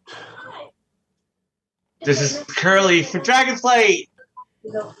Effect. This is Curly for Dragonflight.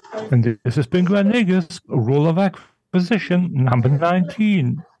 And this has been Grand Nagus, Rule of Acquisition number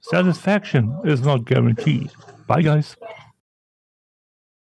 19. Satisfaction is not guaranteed. Bye, guys.